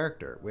as a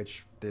character,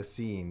 which this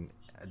scene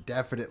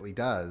definitely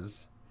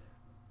does.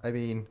 If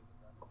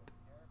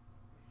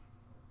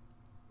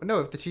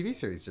the TV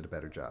series did a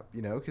better job,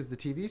 because the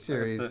TV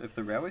series... If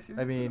the Railway series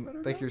did a better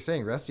like job? you're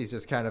saying, Rusty's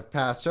just kind of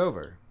passed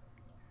over.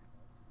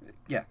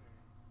 Yeah.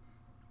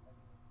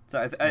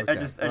 So I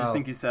just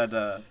think you said...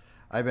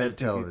 I meant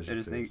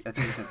television series. I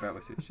think you said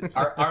Railway series.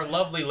 Our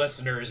lovely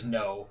listeners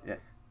know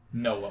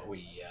what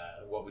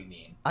we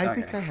mean. I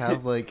think I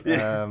have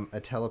a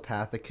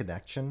telepathic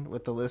connection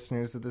with the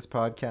listeners of this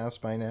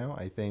podcast by now.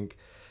 I think,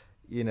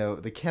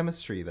 the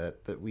chemistry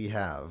that we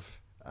have,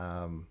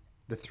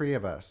 the three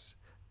of us,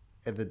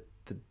 and the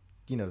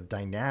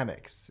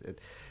dynamics,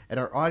 and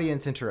our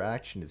audience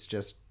interaction is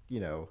just,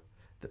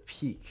 the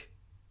peak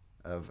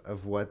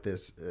of what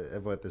this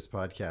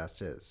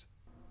podcast is.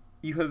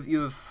 You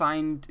have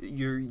find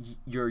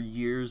your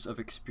years of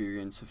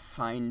experience have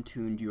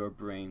fine-tuned your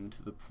brain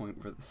to the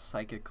point where the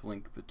psychic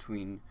link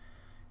between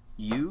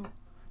you,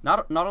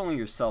 not only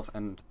yourself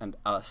and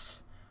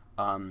us,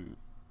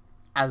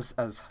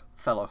 as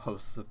fellow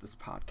hosts of this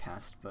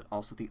podcast, but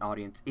also the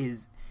audience,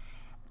 is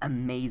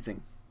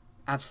amazing,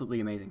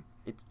 absolutely amazing.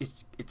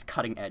 It's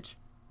cutting edge.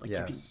 Like,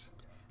 yes.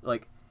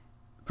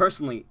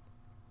 Personally,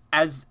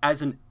 as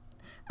an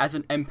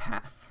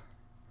empath,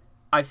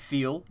 I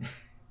feel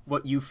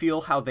what you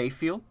feel, how they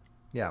feel.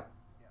 Yeah.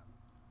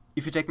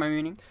 If you take my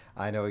meaning.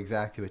 I know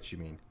exactly what you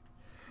mean.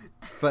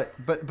 But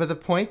the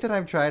point that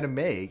I'm trying to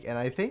make, and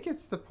I think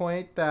it's the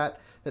point that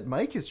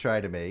Mike is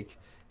trying to make,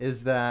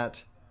 is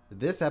that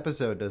this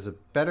episode does a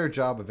better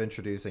job of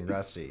introducing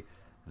Rusty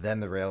than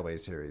the Railway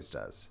series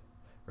does,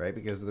 right?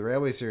 Because the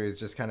Railway series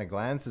just kind of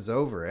glances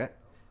over it.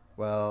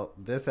 Well,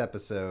 this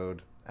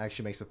episode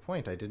actually makes a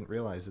point. I didn't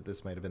realize that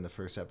this might have been the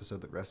first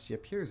episode that Rusty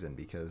appears in,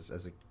 because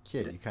as a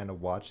kid, you kind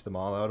of watch them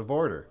all out of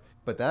order.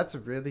 But that's a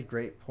really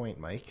great point,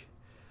 Mike.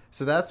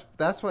 So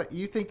that's what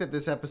you think, that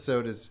this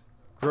episode is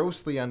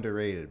grossly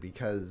underrated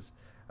because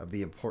of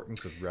the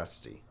importance of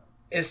Rusty.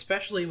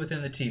 Especially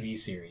within the TV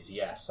series,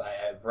 yes.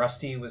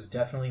 Rusty was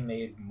definitely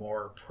made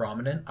more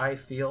prominent, I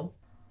feel.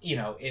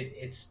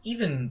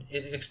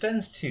 It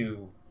extends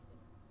to,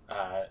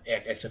 I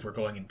guess if we're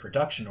going in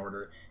production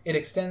order, it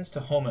extends to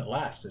Home at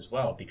Last as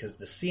well, because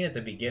the scene at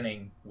the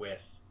beginning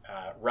with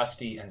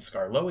Rusty and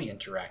Skarloey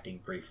interacting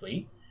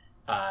briefly,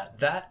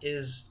 that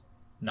is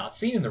not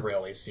seen in the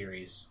Railway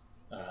series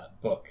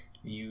book.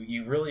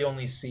 You really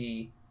only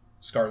see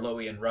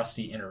Skarloey and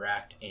Rusty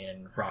interact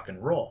in Rock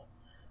and Roll.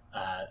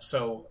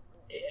 So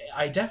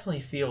I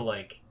definitely feel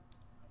like,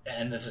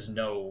 and this is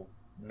no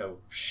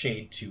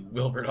shade to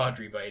Wilbert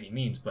Audrey by any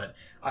means, but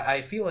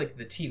I feel like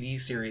the TV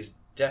series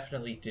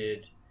definitely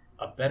did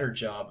a better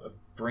job of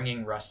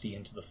bringing Rusty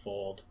into the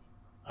fold,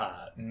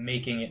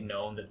 making it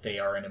known that they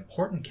are an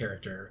important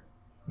character,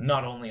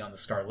 not only on the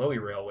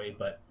Skarloey Railway,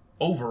 but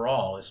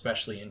overall,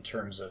 especially in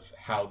terms of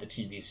how the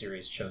TV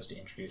series chose to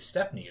introduce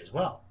Stepney as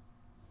well.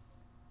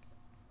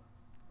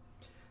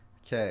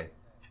 Okay.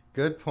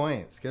 Good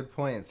points.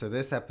 So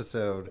this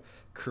episode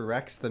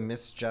corrects the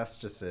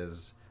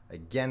misjustices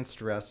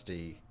against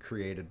Rusty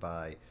created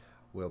by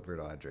Wilbert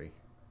Audrey.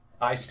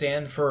 I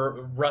stand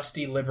for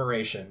Rusty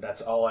liberation.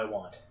 That's all I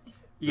want.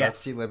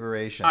 Yes. Rusty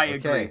liberation. I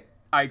agree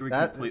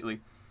completely.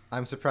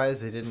 I'm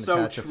surprised they didn't So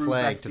attach a true,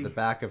 flag Rusty. to the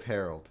back of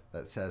Harold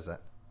that says it.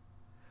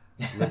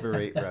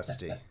 Liberate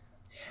Rusty.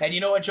 And you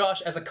know what,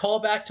 Josh? As a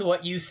callback to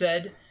what you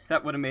said...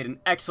 That would have made an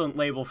excellent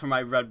label for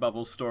my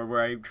Redbubble store,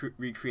 where I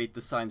recreate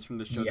the signs from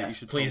the show that you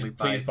should please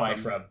buy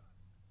from.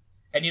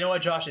 And you know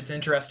what, Josh? It's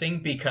interesting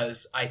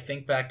because I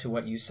think back to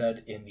what you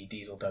said in the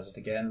Diesel Does It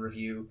Again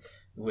review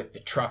with the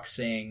truck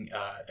saying,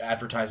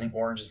 advertising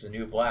orange is the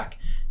new black.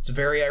 It's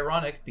very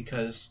ironic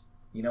because,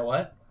 you know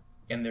what?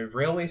 In the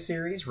Railway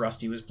series,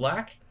 Rusty was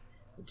black.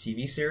 The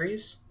TV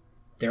series,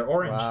 they're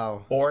orange.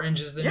 Wow. Orange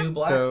is the new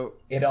black. So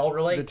it all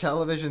relates. The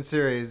television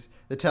series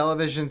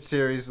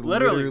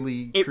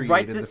literally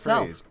created the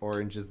phrase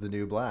 "Orange is the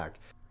new black."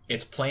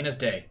 It's plain as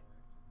day.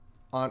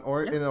 In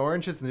the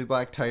 "Orange is the new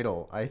black"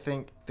 title, I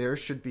think there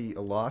should be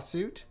a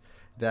lawsuit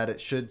that it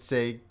should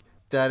say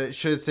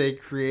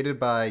created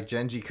by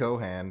Genji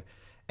Kohan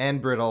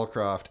and Britt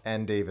Allcroft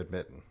and David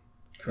Mitton.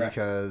 Correct.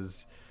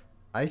 Because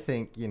I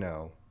think,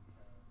 No,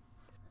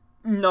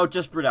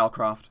 just Britt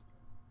Allcroft.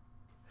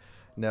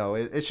 No,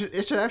 it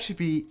should actually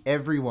be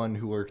everyone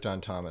who worked on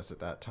Thomas at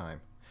that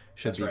time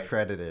should be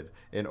credited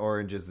in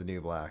Orange is the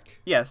New Black.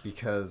 Yes.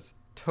 Because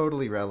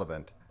totally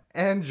relevant.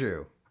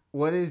 Andrew,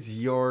 what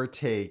is your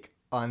take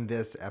on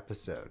this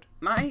episode?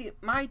 My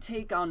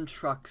take on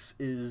trucks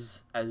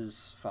is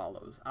as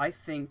follows. I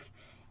think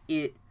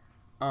it's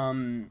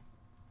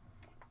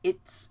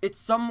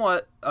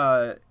somewhat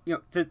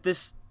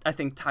this I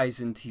think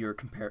ties into your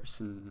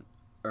comparison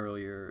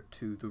earlier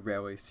to the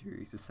Railway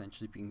series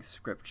essentially being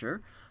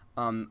scripture.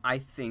 I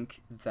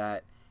think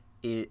that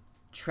it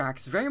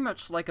tracks very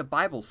much like a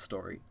Bible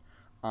story.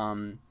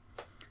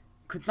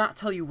 Could not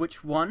tell you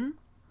which one.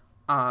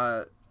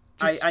 I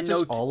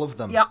know all of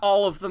them. Yeah,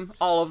 all of them.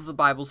 All of the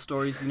Bible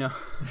stories, I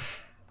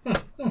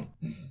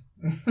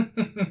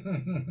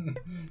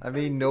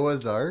mean,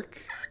 Noah's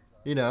Ark,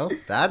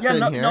 that's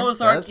in here.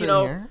 Noah's Ark, that's in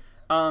here.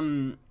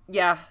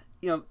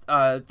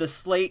 The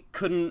slate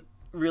couldn't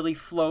really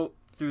float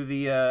through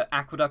the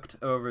aqueduct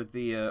over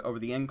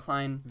the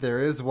incline. There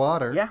is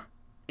water. Yeah,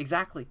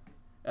 exactly.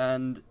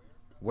 And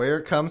where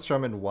it comes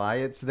from and why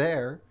it's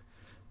there,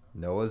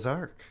 Noah's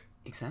Ark.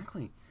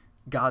 Exactly.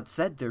 God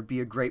said there'd be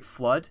a great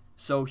flood,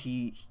 so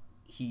he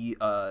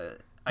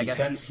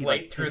sent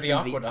slate through the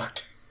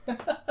aqueduct.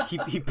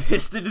 he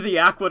pissed into the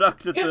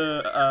aqueduct at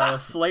the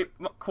slate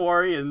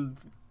quarry, and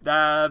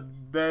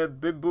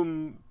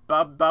boom,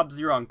 Bob's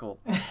your uncle.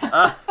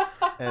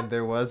 And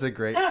there was a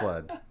great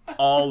flood.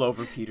 All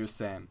over Peter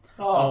Sam.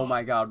 Oh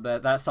my god,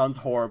 that sounds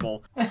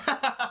horrible.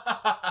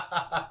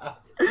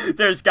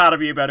 There's gotta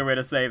be a better way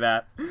to say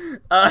that.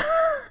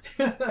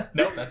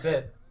 Nope, that's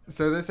it.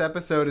 So this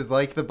episode is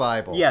like the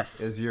Bible. Yes.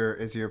 Is your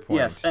point.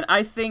 Yes, and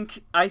I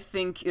think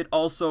it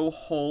also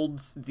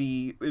holds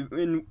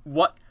in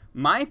what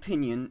my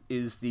opinion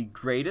is the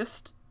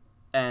greatest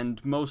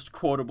and most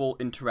quotable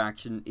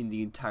interaction in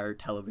the entire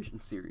television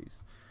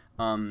series.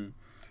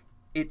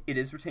 It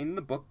is retained in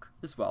the book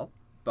as well,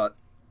 but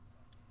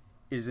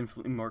is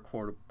infinitely more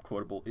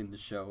quotable in the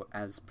show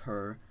as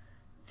per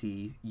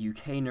the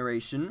UK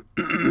narration.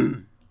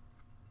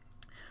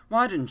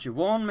 Why didn't you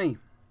warn me?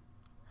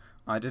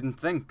 I didn't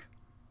think.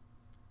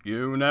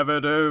 You never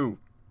do.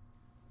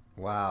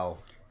 Wow.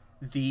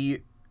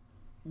 The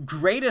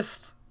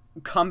greatest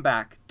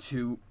comeback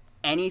to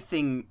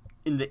anything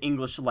in the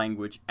English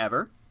language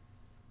ever.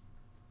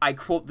 I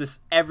quote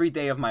this every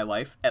day of my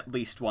life, at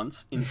least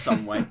once, in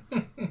some way.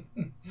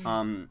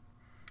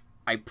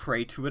 I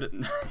pray to it at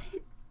night.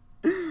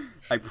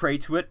 I pray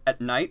to it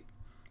at night.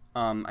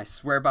 I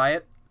swear by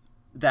it.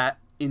 That,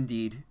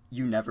 indeed,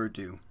 you never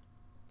do.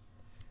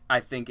 I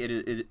think it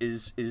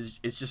is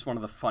just one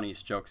of the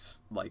funniest jokes,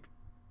 like,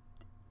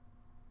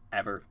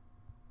 ever,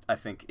 I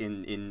think,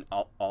 in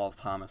all of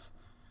Thomas.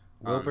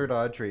 Wilbert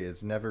Audrey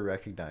is never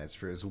recognized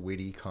for his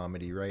witty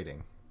comedy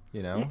writing,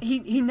 you know?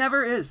 He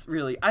never is,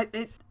 really.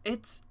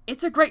 It's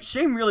a great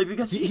shame, really,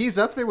 because he's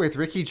up there with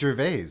Ricky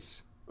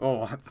Gervais.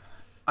 Oh,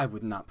 I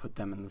would not put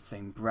them in the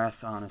same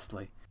breath,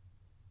 honestly.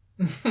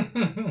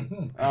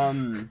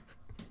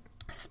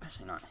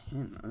 Especially not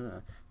him.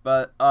 Ugh.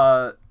 But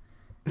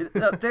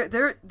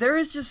there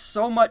is just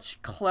so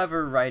much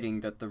clever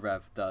writing that the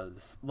Rev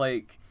does.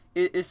 Like,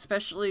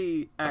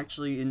 especially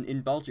actually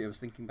in Bulgy. I was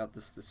thinking about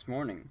this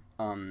morning.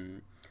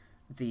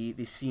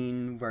 The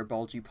scene where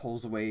Bulgy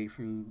pulls away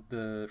from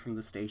the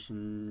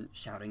station,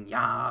 shouting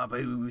 "Ya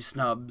boo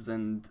snubs,"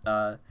 and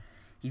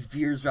he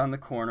veers around the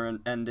corner,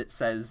 and it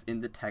says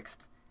in the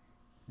text,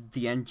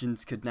 "The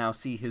engines could now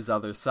see his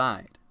other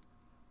side."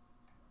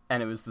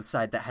 And it was the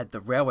side that had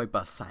the railway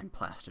bus sign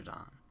plastered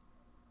on.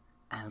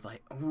 And I was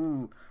like,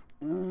 ooh,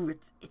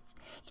 it's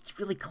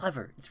really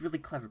clever. It's really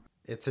clever.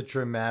 It's a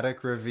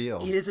dramatic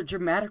reveal. It is a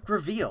dramatic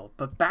reveal.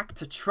 But back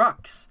to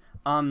trucks.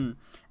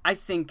 I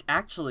think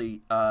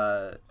actually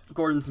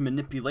Gordon's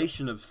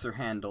manipulation of Sir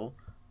Handel,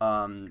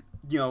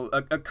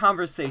 a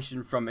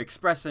conversation from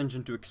express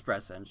engine to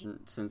express engine,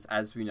 since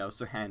as we know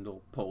Sir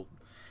Handel pulled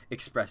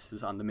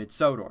expresses on the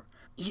Mid-Sodor.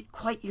 It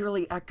quite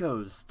eerily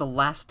echoes the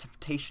last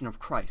temptation of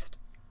Christ,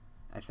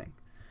 I think.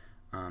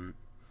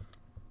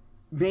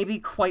 Maybe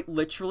quite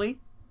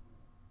literally,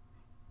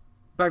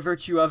 by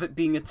virtue of it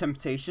being a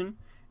temptation,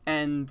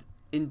 and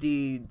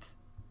indeed,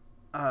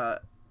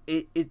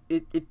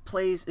 it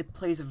plays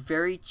a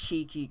very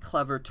cheeky,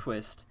 clever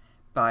twist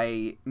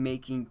by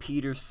making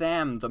Peter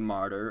Sam the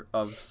martyr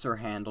of Sir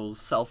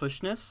Handel's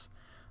selfishness.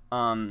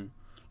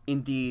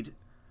 Indeed,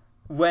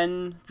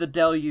 when the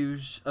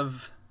deluge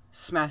of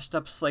smashed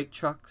up slate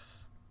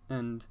trucks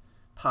and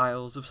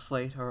piles of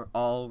slate are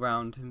all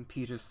round him,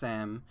 Peter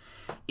Sam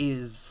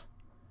is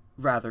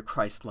rather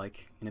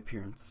Christ-like in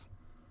appearance.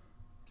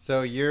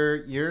 So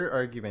your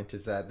argument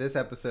is that this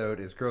episode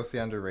is grossly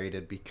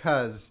underrated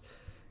because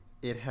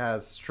it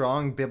has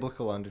strong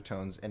biblical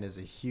undertones and is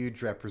a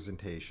huge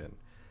representation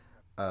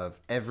of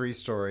every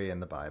story in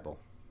the Bible.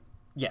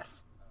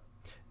 Yes.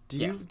 Do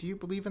you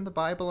believe in the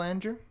Bible,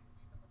 Andrew?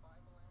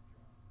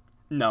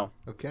 No.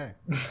 Okay.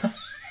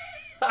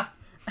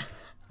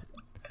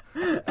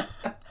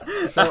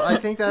 So I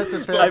think that's a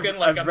fair. Spoken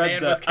like a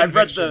man with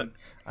conviction.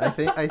 I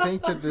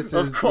think that this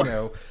is,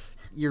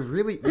 you're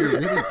really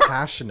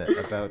passionate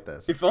about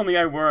this. If only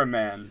I were a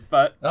man,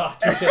 but my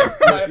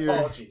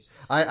apologies.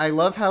 I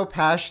love how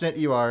passionate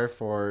you are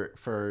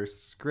for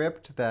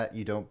script that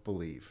you don't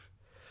believe.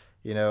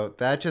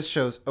 That just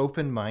shows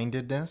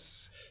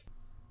open-mindedness.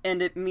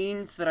 And it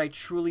means that I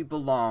truly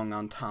belong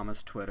on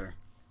Thomas Twitter.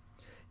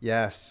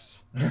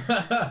 Yes.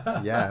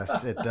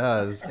 Yes, it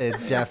does.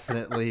 It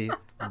definitely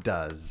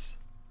does.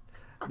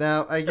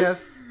 Now, I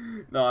guess...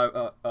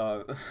 No,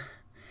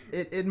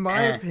 in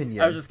my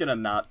opinion... I was just gonna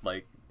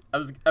I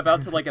was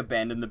about to,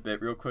 abandon the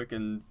bit real quick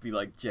and be,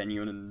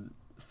 genuine and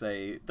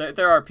say...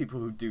 There are people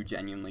who do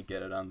genuinely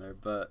get it on there,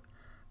 but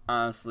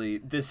honestly,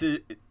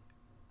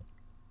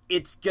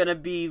 it's gonna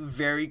be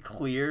very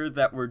clear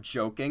that we're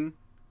joking.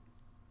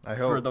 I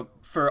hope.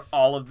 For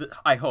all of the...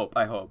 I hope.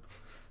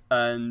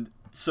 And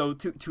so,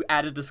 to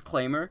add a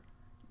disclaimer,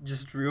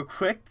 just real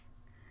quick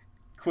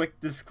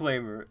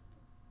disclaimer...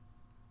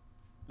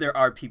 There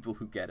are people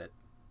who get it.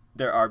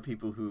 There are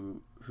people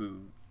who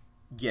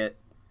get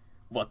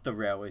what the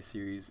Railway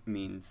series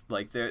means.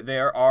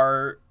 There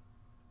are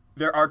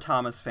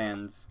Thomas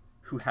fans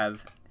who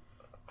have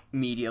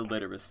media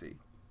literacy.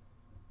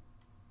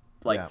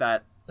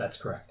 That.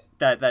 That's correct.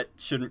 That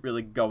shouldn't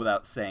really go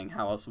without saying.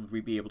 How else would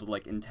we be able to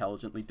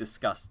intelligently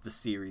discuss the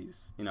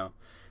series?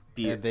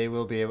 And they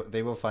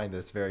will find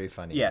this very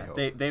funny. Yeah,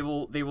 they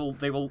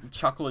will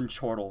chuckle and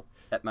chortle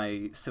at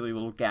my silly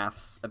little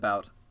gaffes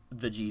about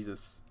the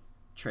Jesus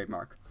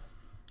trademark,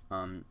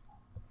 and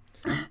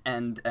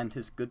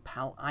his good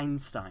pal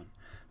Einstein.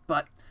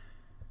 But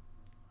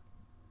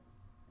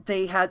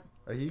they had.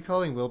 Are you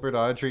calling Wilbur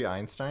Audrey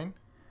Einstein?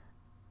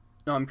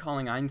 No, I'm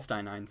calling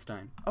Einstein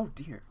Einstein. Oh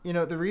dear. You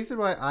know, the reason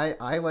why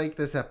I like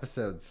this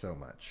episode so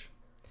much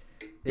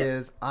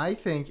is I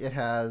think it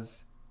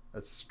has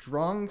a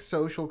strong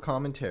social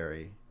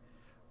commentary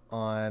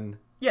on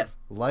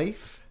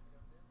life,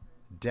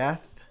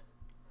 death,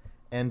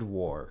 and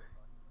war.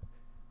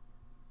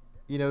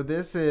 You know,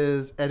 this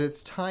is, and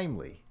it's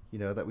timely, you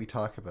know, that we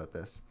talk about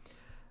this.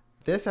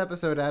 This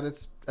episode at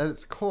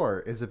its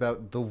core is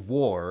about the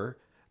war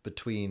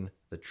between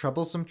the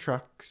troublesome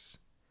trucks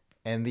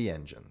and the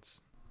engines.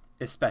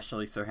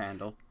 Especially Sir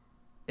Handel.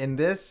 In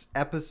this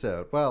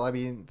episode, well, I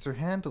mean, Sir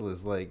Handel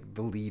is like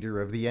the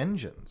leader of the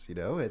engines, you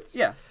know?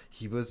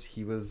 He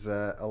was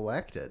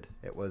elected.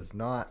 It was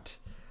not,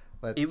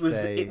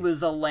 it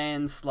was a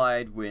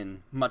landslide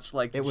win, much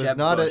like it was Jeb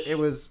not Bush.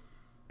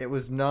 it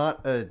was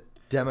not a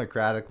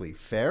democratically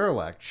fair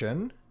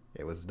election.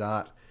 It was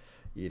not,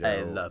 you know,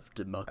 I love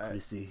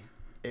democracy.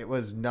 It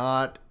was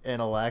not an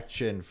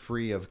election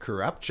free of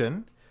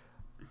corruption,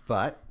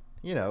 but,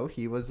 you know,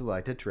 he was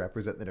elected to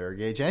represent the narrow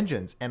gauge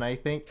engines. And I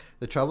think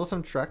the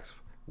troublesome trucks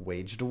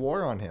waged a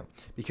war on him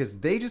because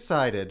they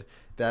decided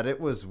that it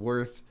was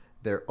worth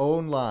their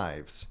own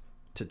lives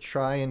to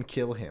try and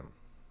kill him.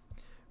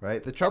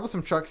 Right? The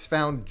troublesome trucks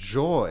found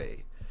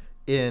joy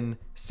in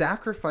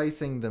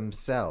sacrificing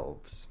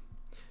themselves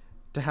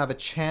to have a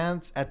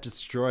chance at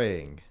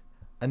destroying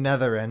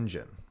another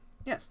engine.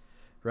 Yes.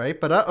 Right?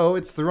 But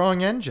it's the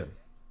wrong engine.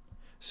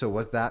 So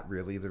was that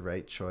really the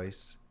right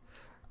choice?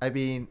 I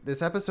mean,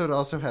 this episode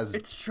also has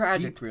it's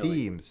tragic, deep really.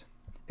 themes.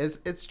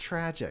 It's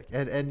tragic.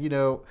 And you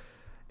know,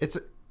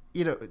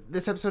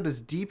 this episode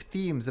has deep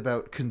themes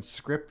about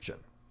conscription.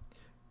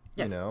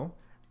 Yes. You know?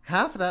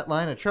 Half of that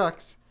line of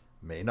trucks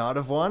may not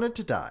have wanted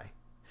to die.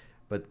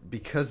 But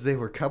because they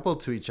were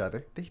coupled to each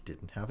other, they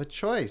didn't have a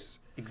choice.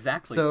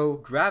 Exactly. So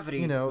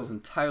gravity was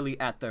entirely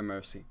at their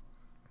mercy.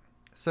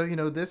 So, you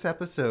know, this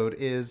episode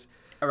is...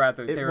 Or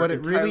rather, they were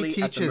entirely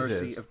at the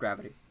mercy of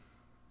gravity.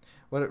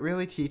 What it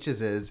really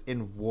teaches is,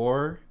 in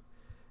war,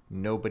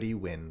 nobody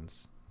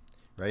wins.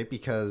 Right?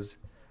 Because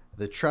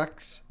the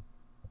trucks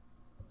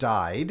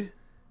died,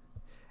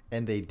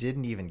 and they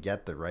didn't even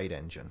get the right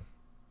engine.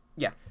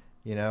 Yeah.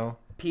 You know?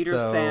 Peter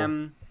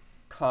Sam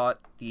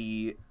caught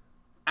the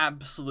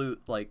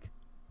absolute,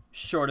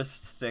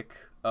 shortest stick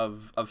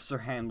of Sir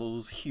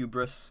Handel's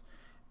hubris,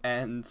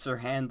 and Sir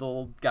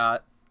Handel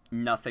got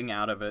nothing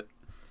out of it.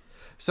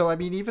 So, I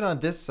mean, even on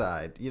this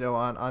side, you know,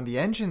 on the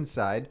engine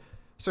side,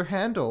 Sir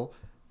Handel,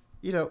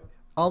 you know,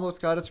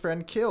 almost got his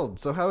friend killed.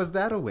 So how is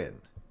that a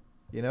win?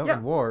 You know,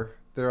 in war,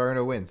 there are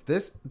no wins.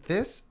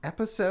 This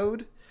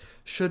episode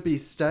should be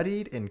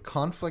studied in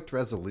conflict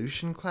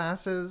resolution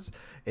classes,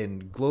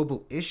 in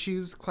global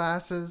issues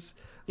classes.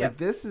 Yes. Like,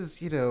 this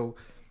is, you know...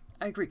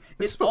 I agree.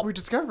 This is what we're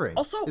discovering.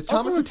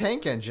 Thomas the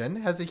Tank Engine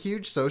has a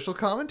huge social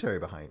commentary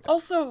behind it.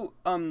 Also,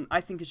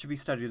 I think it should be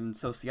studied in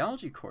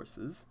sociology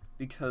courses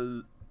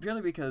because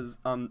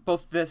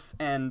both this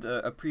and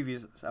a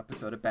previous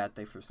episode, A Bad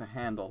Day for Sir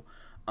Handel,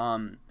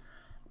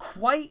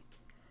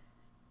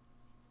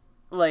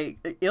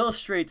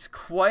 illustrates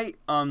quite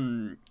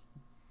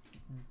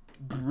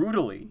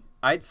brutally,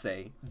 I'd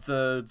say,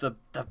 the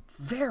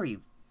very,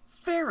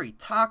 very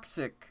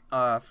toxic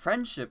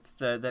friendship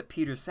that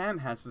Peter Sam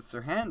has with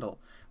Sir Handel,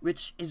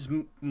 which is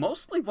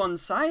mostly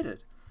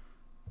one-sided.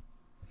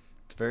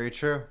 It's very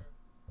true.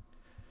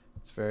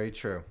 It's very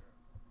true.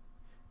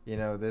 You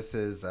know, this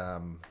is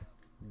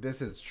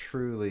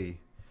truly,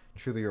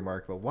 truly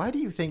remarkable. Why do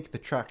you think the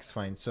trucks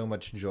find so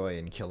much joy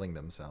in killing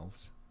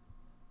themselves?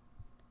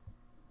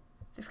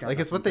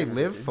 It's what they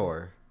live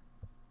for.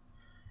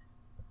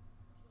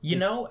 You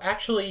know,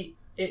 actually,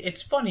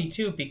 it's funny,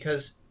 too,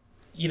 because,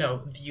 you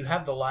know, you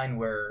have the line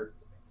where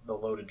the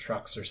loaded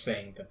trucks are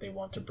saying that they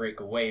want to break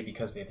away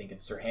because they think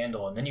it's Sir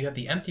Handel, and then you have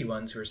the empty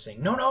ones who are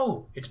saying,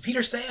 no, it's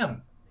Peter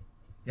Sam.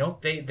 You know,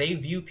 they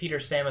view Peter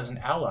Sam as an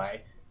ally.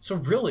 So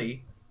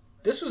really,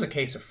 this was a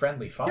case of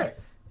friendly fire.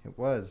 Yeah, it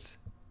was.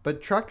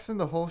 But trucks in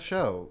the whole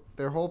show,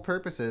 their whole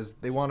purpose is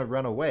they want to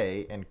run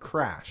away and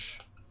crash.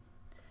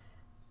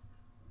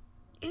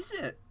 Is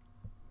it?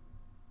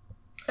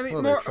 I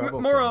mean, more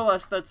or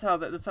less, that's how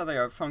they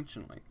are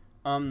functionally.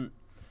 The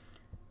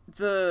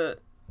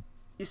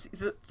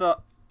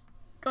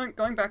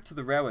going back to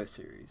the Railway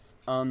series,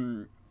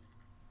 the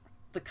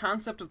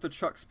concept of the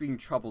trucks being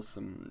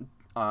troublesome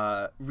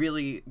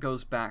really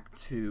goes back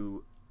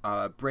to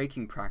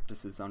braking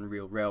practices on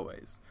real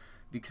railways,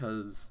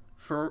 because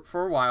for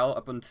a while,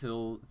 up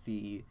until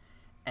the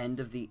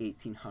end of the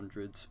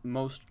 1800s,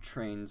 most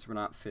trains were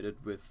not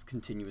fitted with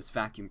continuous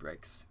vacuum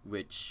brakes,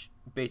 which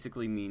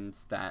basically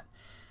means that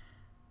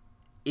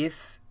the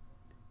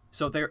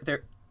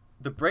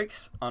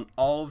brakes on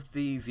all of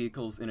the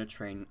vehicles in a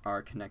train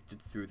are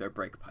connected through their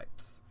brake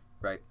pipes,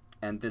 right?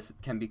 and this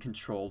can be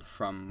controlled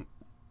from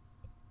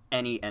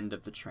any end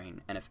of the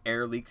train. And if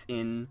air leaks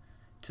in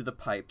to the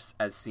pipes,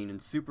 as seen in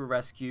Super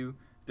Rescue,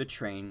 the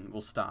train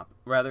will stop.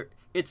 Rather,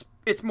 it's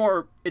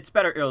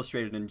better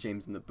illustrated in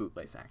James and the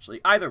Bootlace, actually.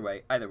 Either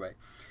way.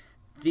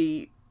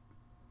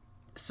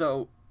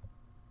 So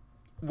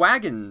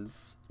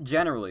wagons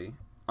generally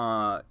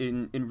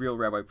in real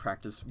railway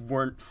practice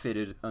weren't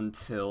fitted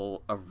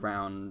until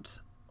around,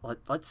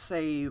 let's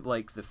say,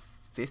 like the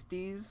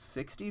 50s,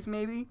 60s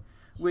maybe,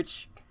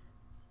 which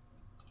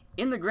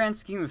in the grand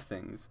scheme of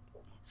things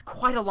is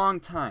quite a long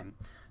time.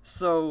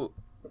 So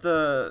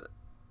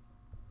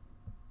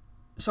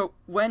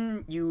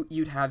when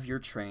you'd have your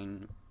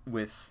train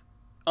with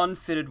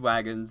unfitted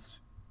wagons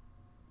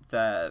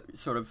that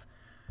sort of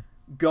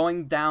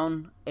going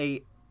down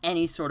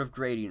any sort of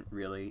gradient,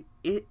 really,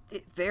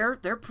 they're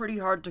pretty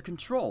hard to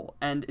control,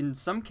 and in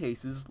some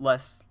cases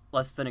less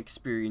than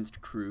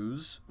experienced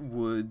crews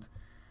would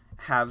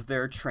have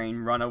their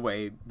train run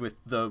away with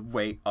the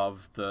weight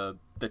of the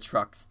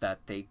trucks that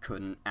they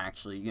couldn't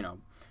actually,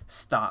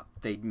 stop.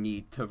 They'd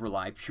need to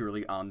rely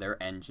purely on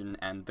their engine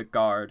and the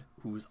guard,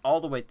 who's all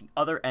the way at the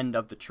other end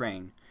of the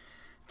train,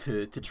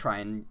 to try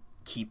and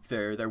keep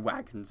their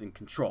wagons in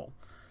control.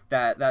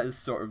 That is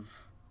sort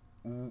of...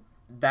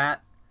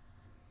 that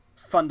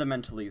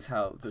fundamentally is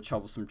how the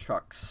Troublesome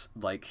Trucks,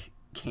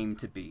 came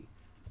to be.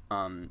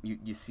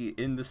 You see it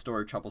in the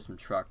story Troublesome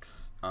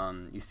Trucks,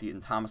 you see it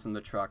in Thomas and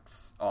the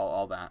Trucks,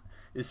 all that.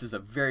 This is a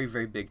very,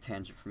 very big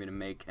tangent for me to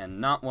make,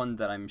 and not one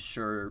that I'm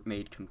sure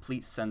made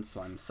complete sense,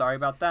 so I'm sorry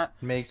about that.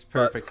 Makes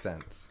perfect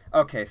sense.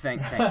 Okay,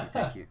 thank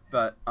you.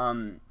 But,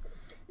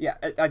 yeah,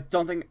 I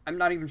don't think... I'm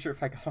not even sure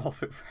if I got all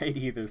of it right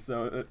either,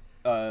 so...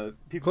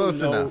 people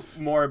Close who know enough.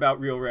 more about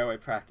real railway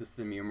practice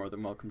than me are more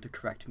than welcome to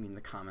correct me in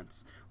the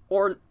comments.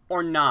 Or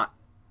not.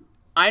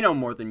 I know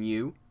more than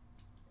you.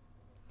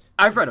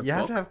 I've read a book. You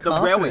have to have the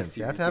Railway confidence.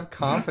 You have series. to have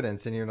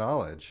confidence in your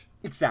knowledge.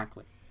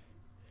 Exactly.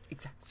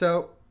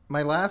 So,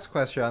 my last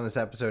question on this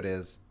episode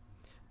is,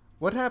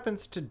 what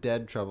happens to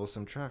dead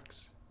Troublesome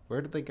Trucks?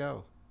 Where did they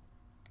go?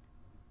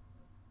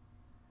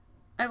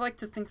 I like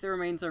to think their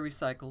remains are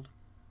recycled.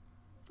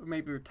 Or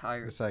maybe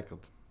retired.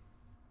 Recycled.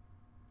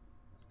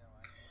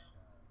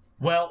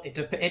 Well,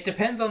 it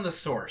depends on the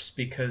source,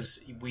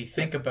 because we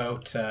think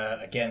about,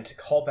 again, to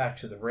call back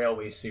to the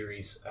Railway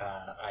series,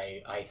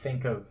 I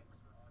think of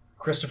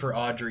Christopher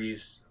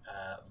Audrey's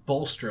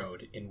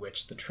Bulstrode, in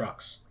which the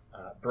trucks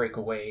break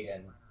away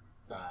and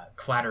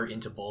clatter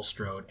into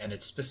Bulstrode, and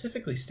it's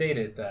specifically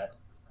stated that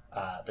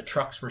the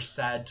trucks were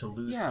sad to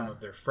lose some of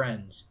their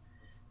friends,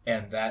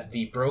 and that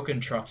the broken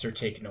trucks are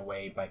taken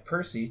away by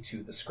Percy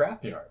to the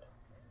scrapyard.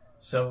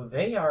 So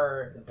they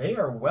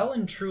are well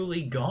and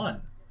truly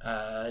gone.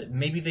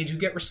 Maybe they do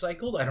get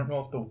recycled. I don't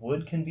know if the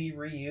wood can be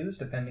reused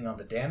depending on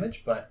the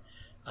damage, but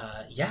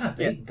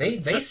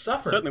they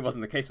suffer. Certainly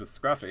wasn't the case with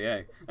Scruffy,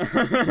 eh?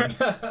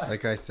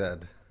 Like I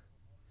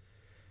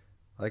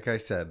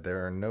said,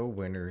 there are no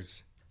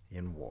winners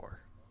in war.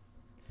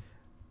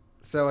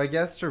 So I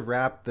guess to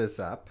wrap this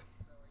up,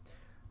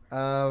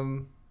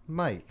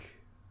 Mike,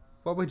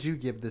 what would you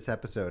give this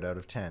episode out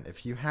of 10?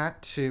 If you had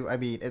to, I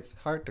mean, it's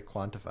hard to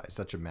quantify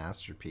such a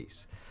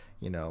masterpiece,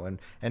 and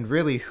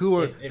really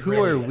who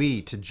are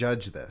we to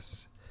judge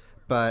this?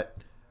 But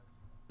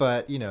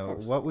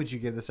what would you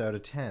give this out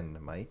of 10,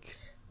 Mike?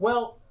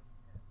 Well,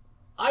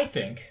 I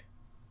think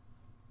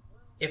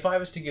if I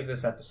was to give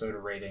this episode a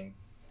rating,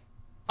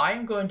 I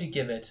am going to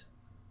give it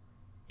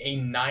a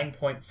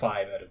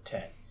 9.5 out of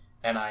 10.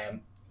 And I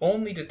am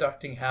only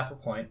deducting half a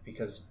point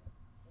because,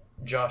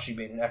 Josh, you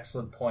made an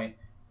excellent point.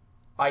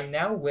 I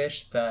now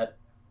wish that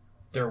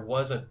there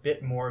was a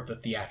bit more of the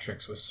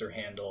theatrics with Sir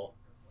Handel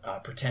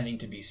pretending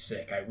to be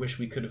sick. I wish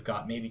we could have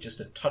got maybe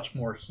just a touch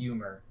more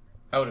humor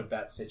out of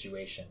that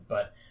situation.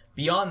 But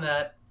beyond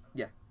that,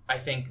 I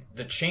think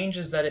the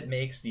changes that it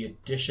makes, the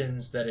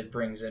additions that it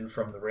brings in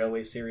from the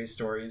Railway series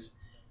stories,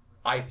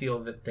 I feel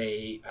that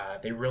they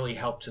really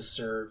help to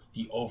serve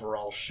the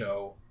overall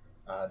show.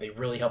 They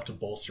really help to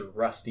bolster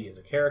Rusty as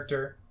a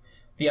character.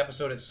 The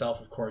episode itself,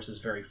 of course, is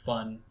very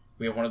fun.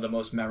 We have one of the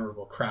most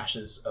memorable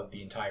crashes of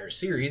the entire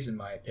series, in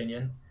my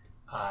opinion.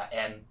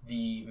 And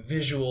the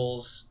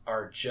visuals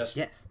are just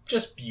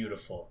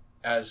beautiful,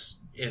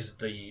 as is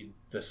the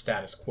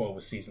status quo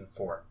with Season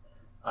 4.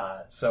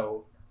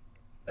 So,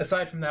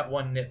 aside from that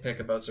one nitpick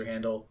about Sir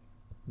Handel,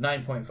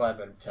 9.5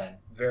 out of 10.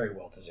 Very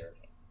well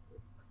deserved.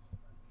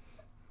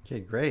 Okay,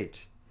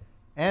 great.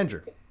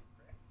 Andrew.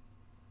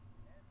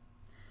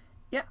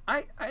 Yeah,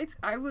 I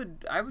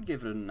would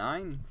give it a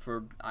 9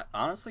 for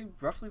honestly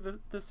roughly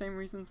the same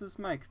reasons as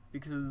Mike,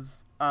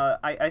 because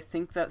I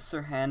think that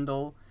Sir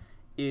Handel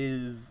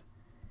is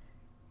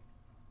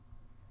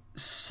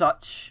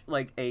such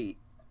a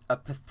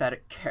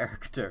pathetic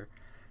character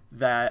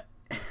that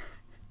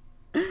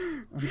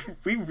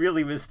we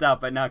really missed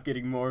out by not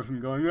getting more of him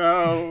going,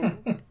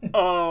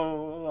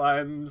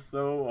 I'm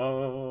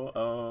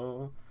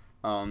so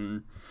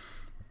and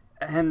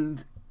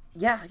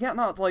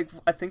no, like,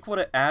 I think what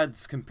it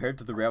adds compared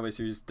to the Railway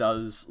series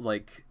does,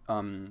 like,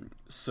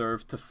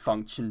 serve to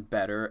function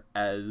better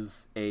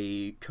as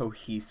a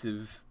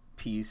cohesive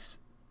piece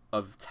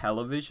of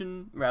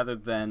television rather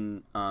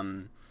than,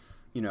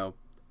 you know,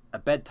 a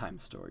bedtime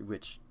story,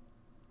 which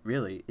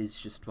really is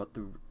just what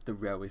the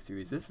Railway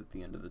series is at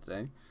the end of the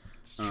day.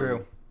 It's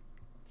true.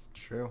 It's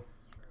true.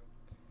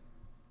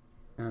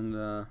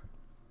 And,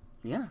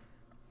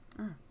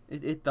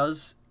 it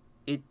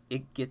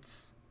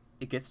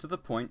gets to the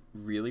point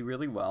really,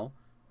 really well.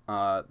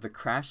 The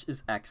crash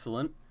is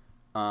excellent.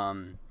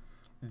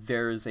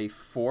 There's a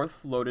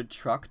fourth loaded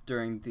truck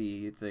during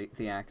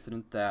the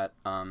accident that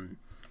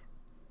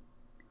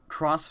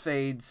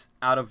crossfades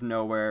out of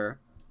nowhere.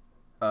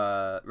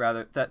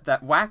 That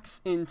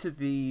whacks into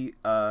the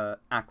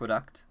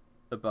aqueduct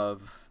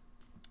above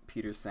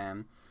Peter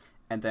Sam,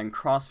 and then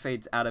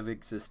crossfades out of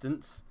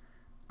existence.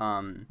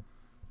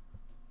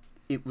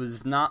 It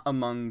was not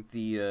among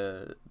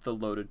the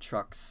loaded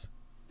trucks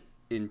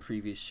in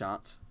previous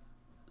shots,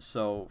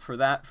 so for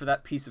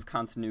that piece of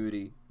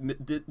continuity,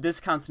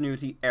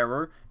 discontinuity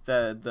error,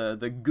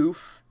 the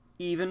goof,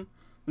 even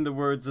in the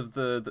words of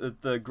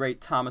the great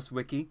Thomas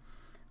Wiki,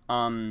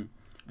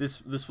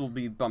 this will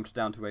be bumped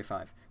down to a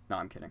 5. No,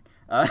 I'm kidding.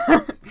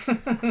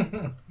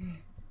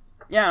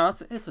 Yeah, no,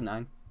 it's a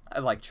 9. I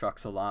like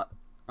trucks a lot.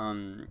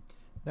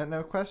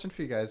 Now, question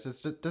for you guys: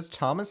 does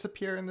Thomas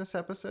appear in this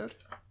episode?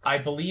 I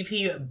believe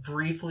he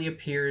briefly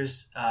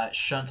appears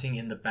shunting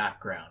in the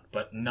background,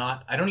 but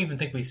not... I don't even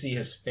think we see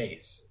his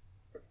face.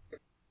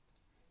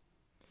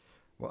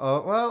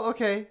 Well,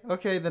 okay,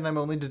 then I'm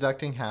only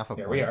deducting half a point.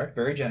 There we are.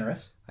 Very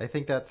generous. I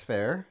think that's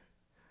fair.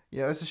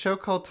 You know, it's a show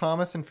called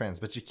Thomas and Friends,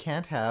 but you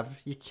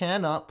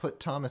cannot put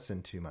Thomas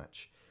in too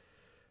much.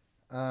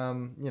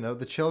 You know,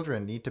 the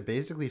children need to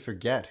basically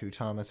forget who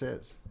Thomas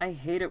is. I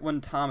hate it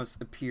when Thomas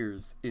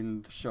appears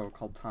in the show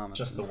called Thomas.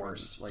 Just the Friends.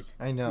 worst. Like,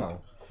 I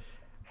know.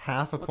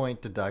 Half a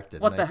point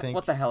deducted. What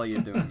the hell are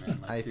you doing, man?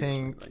 Like, I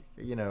think,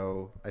 you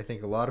know, I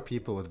think a lot of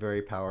people with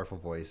very powerful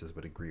voices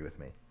would agree with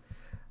me.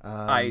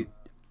 I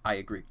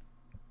agree.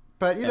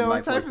 But, you know,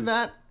 aside from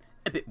that...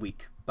 a bit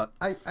weak, but...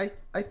 I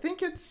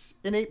think it's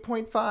an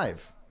 8.5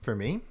 for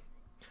me.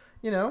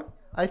 You know,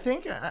 I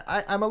think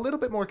I'm a little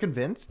bit more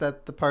convinced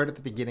that the part at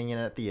the beginning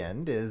and at the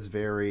end is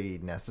very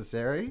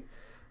necessary.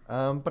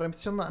 But I'm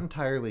still not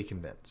entirely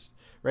convinced.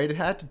 Right? It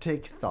had to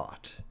take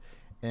thought.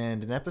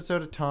 And an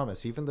episode of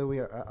Thomas, even though we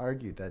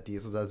argued that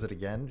Diesel Does It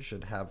Again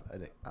should have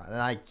an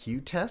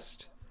IQ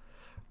test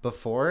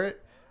before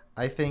it,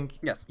 I think,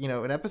 yes. You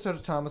know, an episode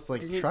of Thomas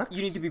Likes Trucks...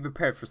 You need to be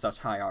prepared for such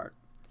high art.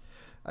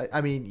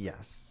 I mean,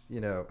 yes. You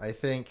know, I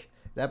think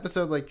an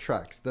episode like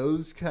Trucks,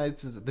 those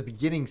kinds of... The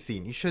beginning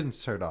scene, you shouldn't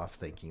start off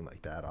thinking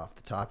like that off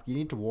the top. You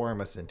need to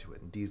warm us into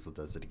it, and Diesel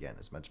Does It Again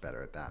is much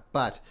better at that.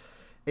 But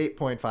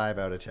 8.5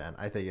 out of 10,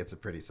 I think it's a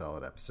pretty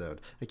solid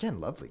episode. Again,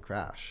 lovely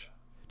crash.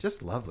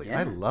 Just lovely. Yeah.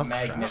 I love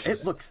Crash.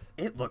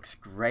 It looks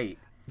great.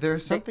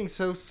 There's something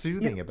so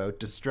soothing about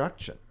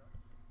destruction.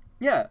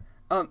 Yeah.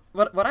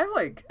 What I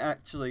like,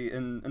 actually,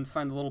 and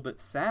find a little bit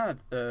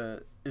sad,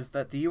 is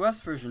that the US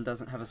version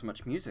doesn't have as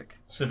much music.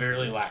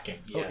 Severely lacking,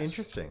 yes. Oh,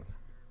 interesting.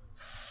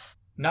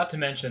 Not to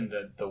mention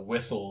that the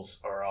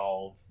whistles are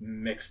all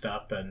mixed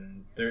up,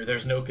 and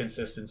there's no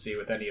consistency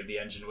with any of the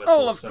engine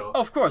whistles.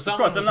 Of course.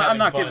 I'm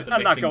not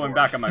going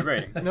back on my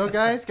rating. No,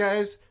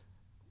 guys.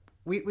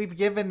 We've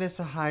given this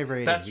a high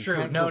rating. That's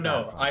true.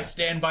 No. I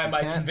stand by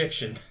my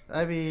conviction.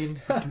 I mean...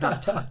 We do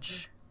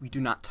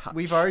not touch.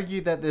 We've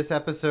argued that this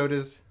episode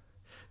is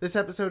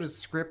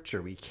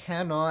scripture. We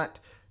cannot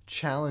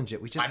challenge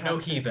it. We just I'm no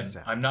heathen.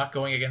 I'm not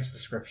going against the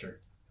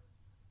scripture.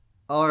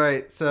 All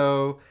right,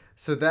 so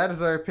that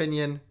is our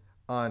opinion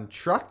on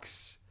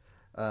Trucks,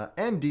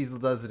 and Diesel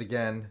Does It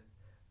Again.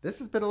 This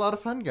has been a lot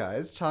of fun,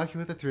 guys, talking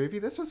with the three of you.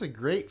 This was a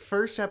great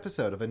first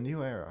episode of a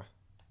new era.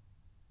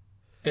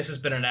 This has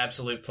been an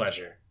absolute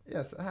pleasure.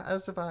 Yes,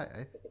 as have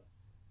I.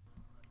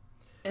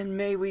 And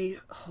may we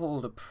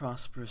hold a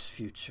prosperous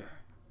future.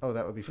 Oh,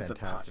 that would be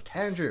fantastic.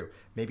 Andrew,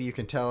 maybe you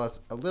can tell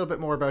us a little bit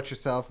more about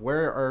yourself,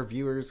 where our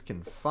viewers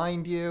can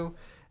find you,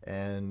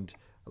 and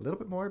a little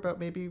bit more about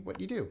maybe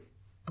what you do.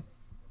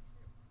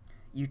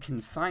 You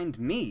can find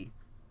me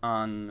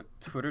on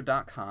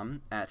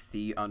twitter.com at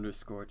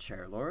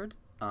 @the_chairlord,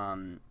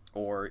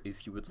 or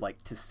if you would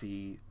like to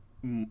see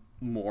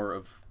more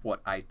of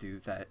what I do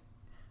that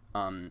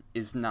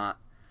is not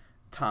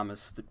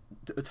Thomas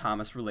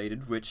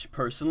related, which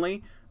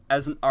personally,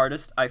 as an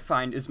artist, I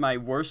find is my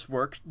worst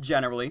work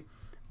generally.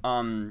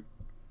 It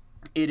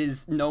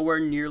is nowhere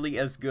nearly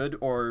as good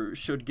or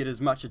should get as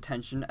much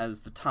attention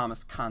as the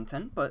Thomas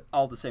content, but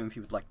all the same, if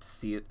you would like to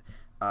see it,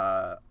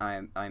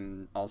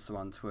 I'm also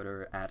on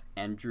Twitter at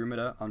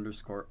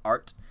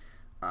Andromeda_art.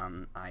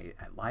 I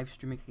live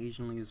stream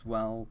occasionally as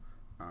well.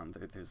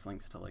 There's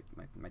links to like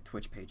my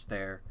Twitch page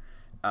there.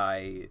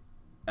 I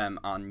am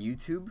on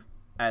YouTube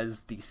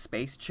as the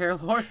Space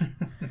Chairlord.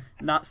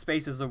 Not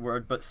space as a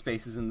word, but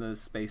space is in the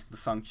space, the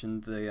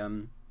function,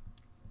 the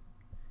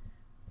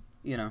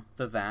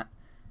that.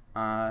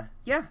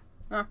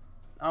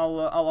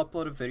 I'll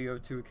upload a video or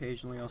two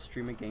occasionally. I'll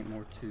stream a game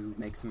or two,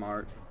 make some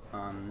art,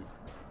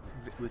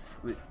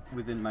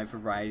 within my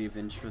variety of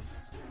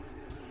interests.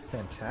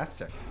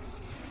 Fantastic.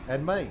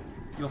 And Mike,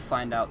 you'll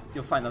find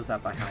those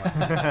out by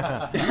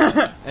now.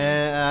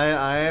 And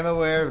I am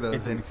aware of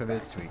those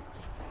infamous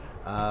tweets.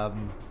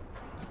 I'm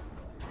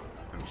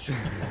sure.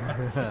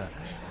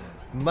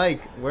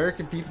 Mike, where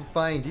can people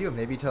find you?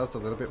 Maybe tell us a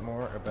little bit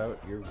more about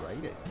your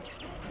writing.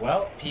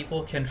 Well,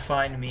 people can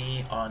find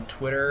me on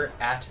Twitter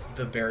at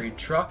The Buried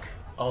Truck,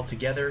 all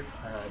together.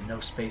 No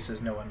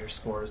spaces, no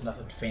underscores,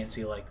 nothing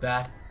fancy like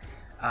that.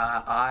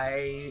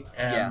 I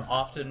am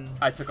often...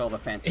 I took all the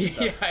fancy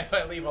stuff. Yeah,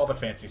 I leave all the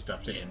fancy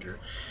stuff to Andrew.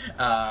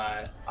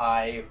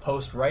 I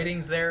post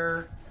writings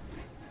there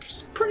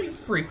pretty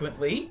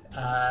frequently.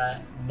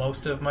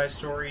 Most of my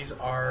stories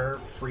are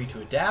free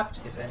to adapt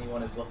if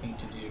anyone is looking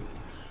to do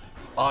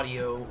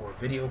audio or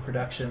video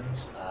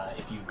productions.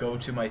 If you go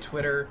to my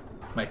Twitter,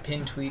 my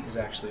pinned tweet is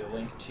actually a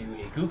link to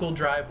a Google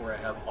Drive where I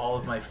have all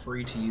of my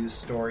free-to-use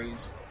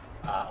stories,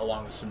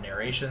 along with some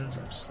narrations.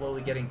 I'm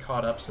slowly getting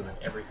caught up so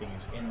that everything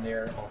is in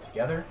there all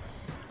together.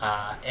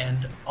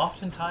 And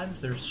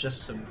oftentimes there's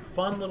just some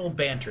fun little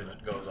banter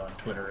that goes on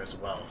Twitter as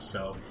well.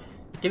 So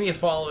give me a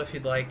follow if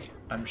you'd like.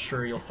 I'm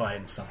sure you'll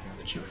find something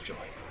that you enjoy.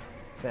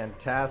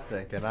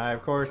 Fantastic. And I,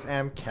 of course,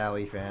 am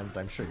CaliFan.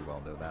 I'm sure you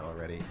all know that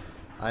already.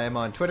 I am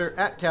on Twitter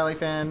at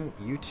CaliFan,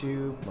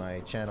 YouTube.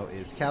 My channel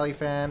is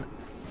CaliFan.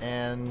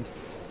 And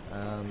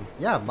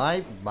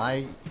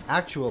my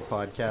actual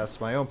podcast,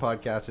 my own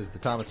podcast, is the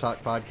Thomas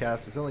Talk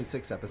Podcast. There's only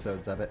 6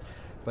 episodes of it,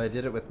 but I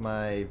did it with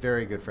my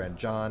very good friend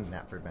John,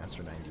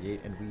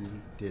 Knapford-Master98, and we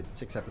did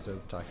 6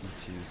 episodes talking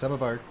to some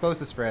of our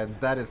closest friends.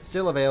 That is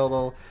still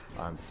available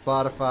on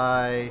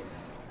Spotify,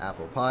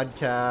 Apple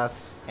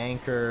Podcasts,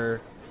 Anchor,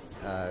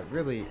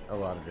 really a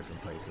lot of different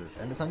places,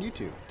 and it's on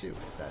YouTube too,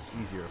 if that's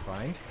easier to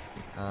find.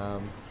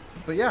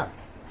 But yeah,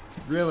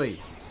 really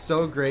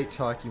so great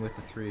talking with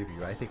the three of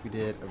you. I think we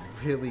did a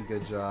really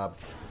good job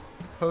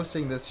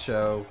hosting this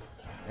show,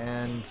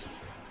 and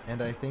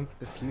I think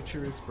the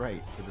future is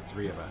bright for the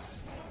three of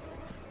us.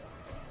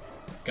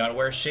 Gotta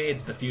wear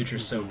shades, the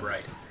future's so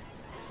bright.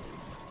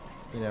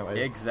 You know,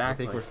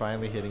 exactly. I think we're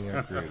finally hitting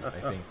our groove. I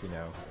think,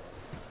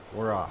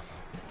 we're off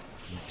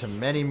to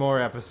many more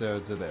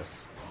episodes of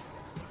this.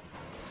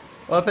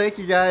 Well, thank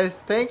you guys.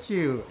 Thank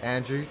you,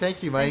 Andrew.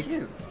 Thank you, Mike.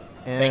 Thank you.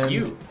 And Thank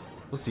you.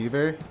 We'll see you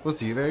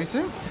very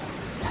soon.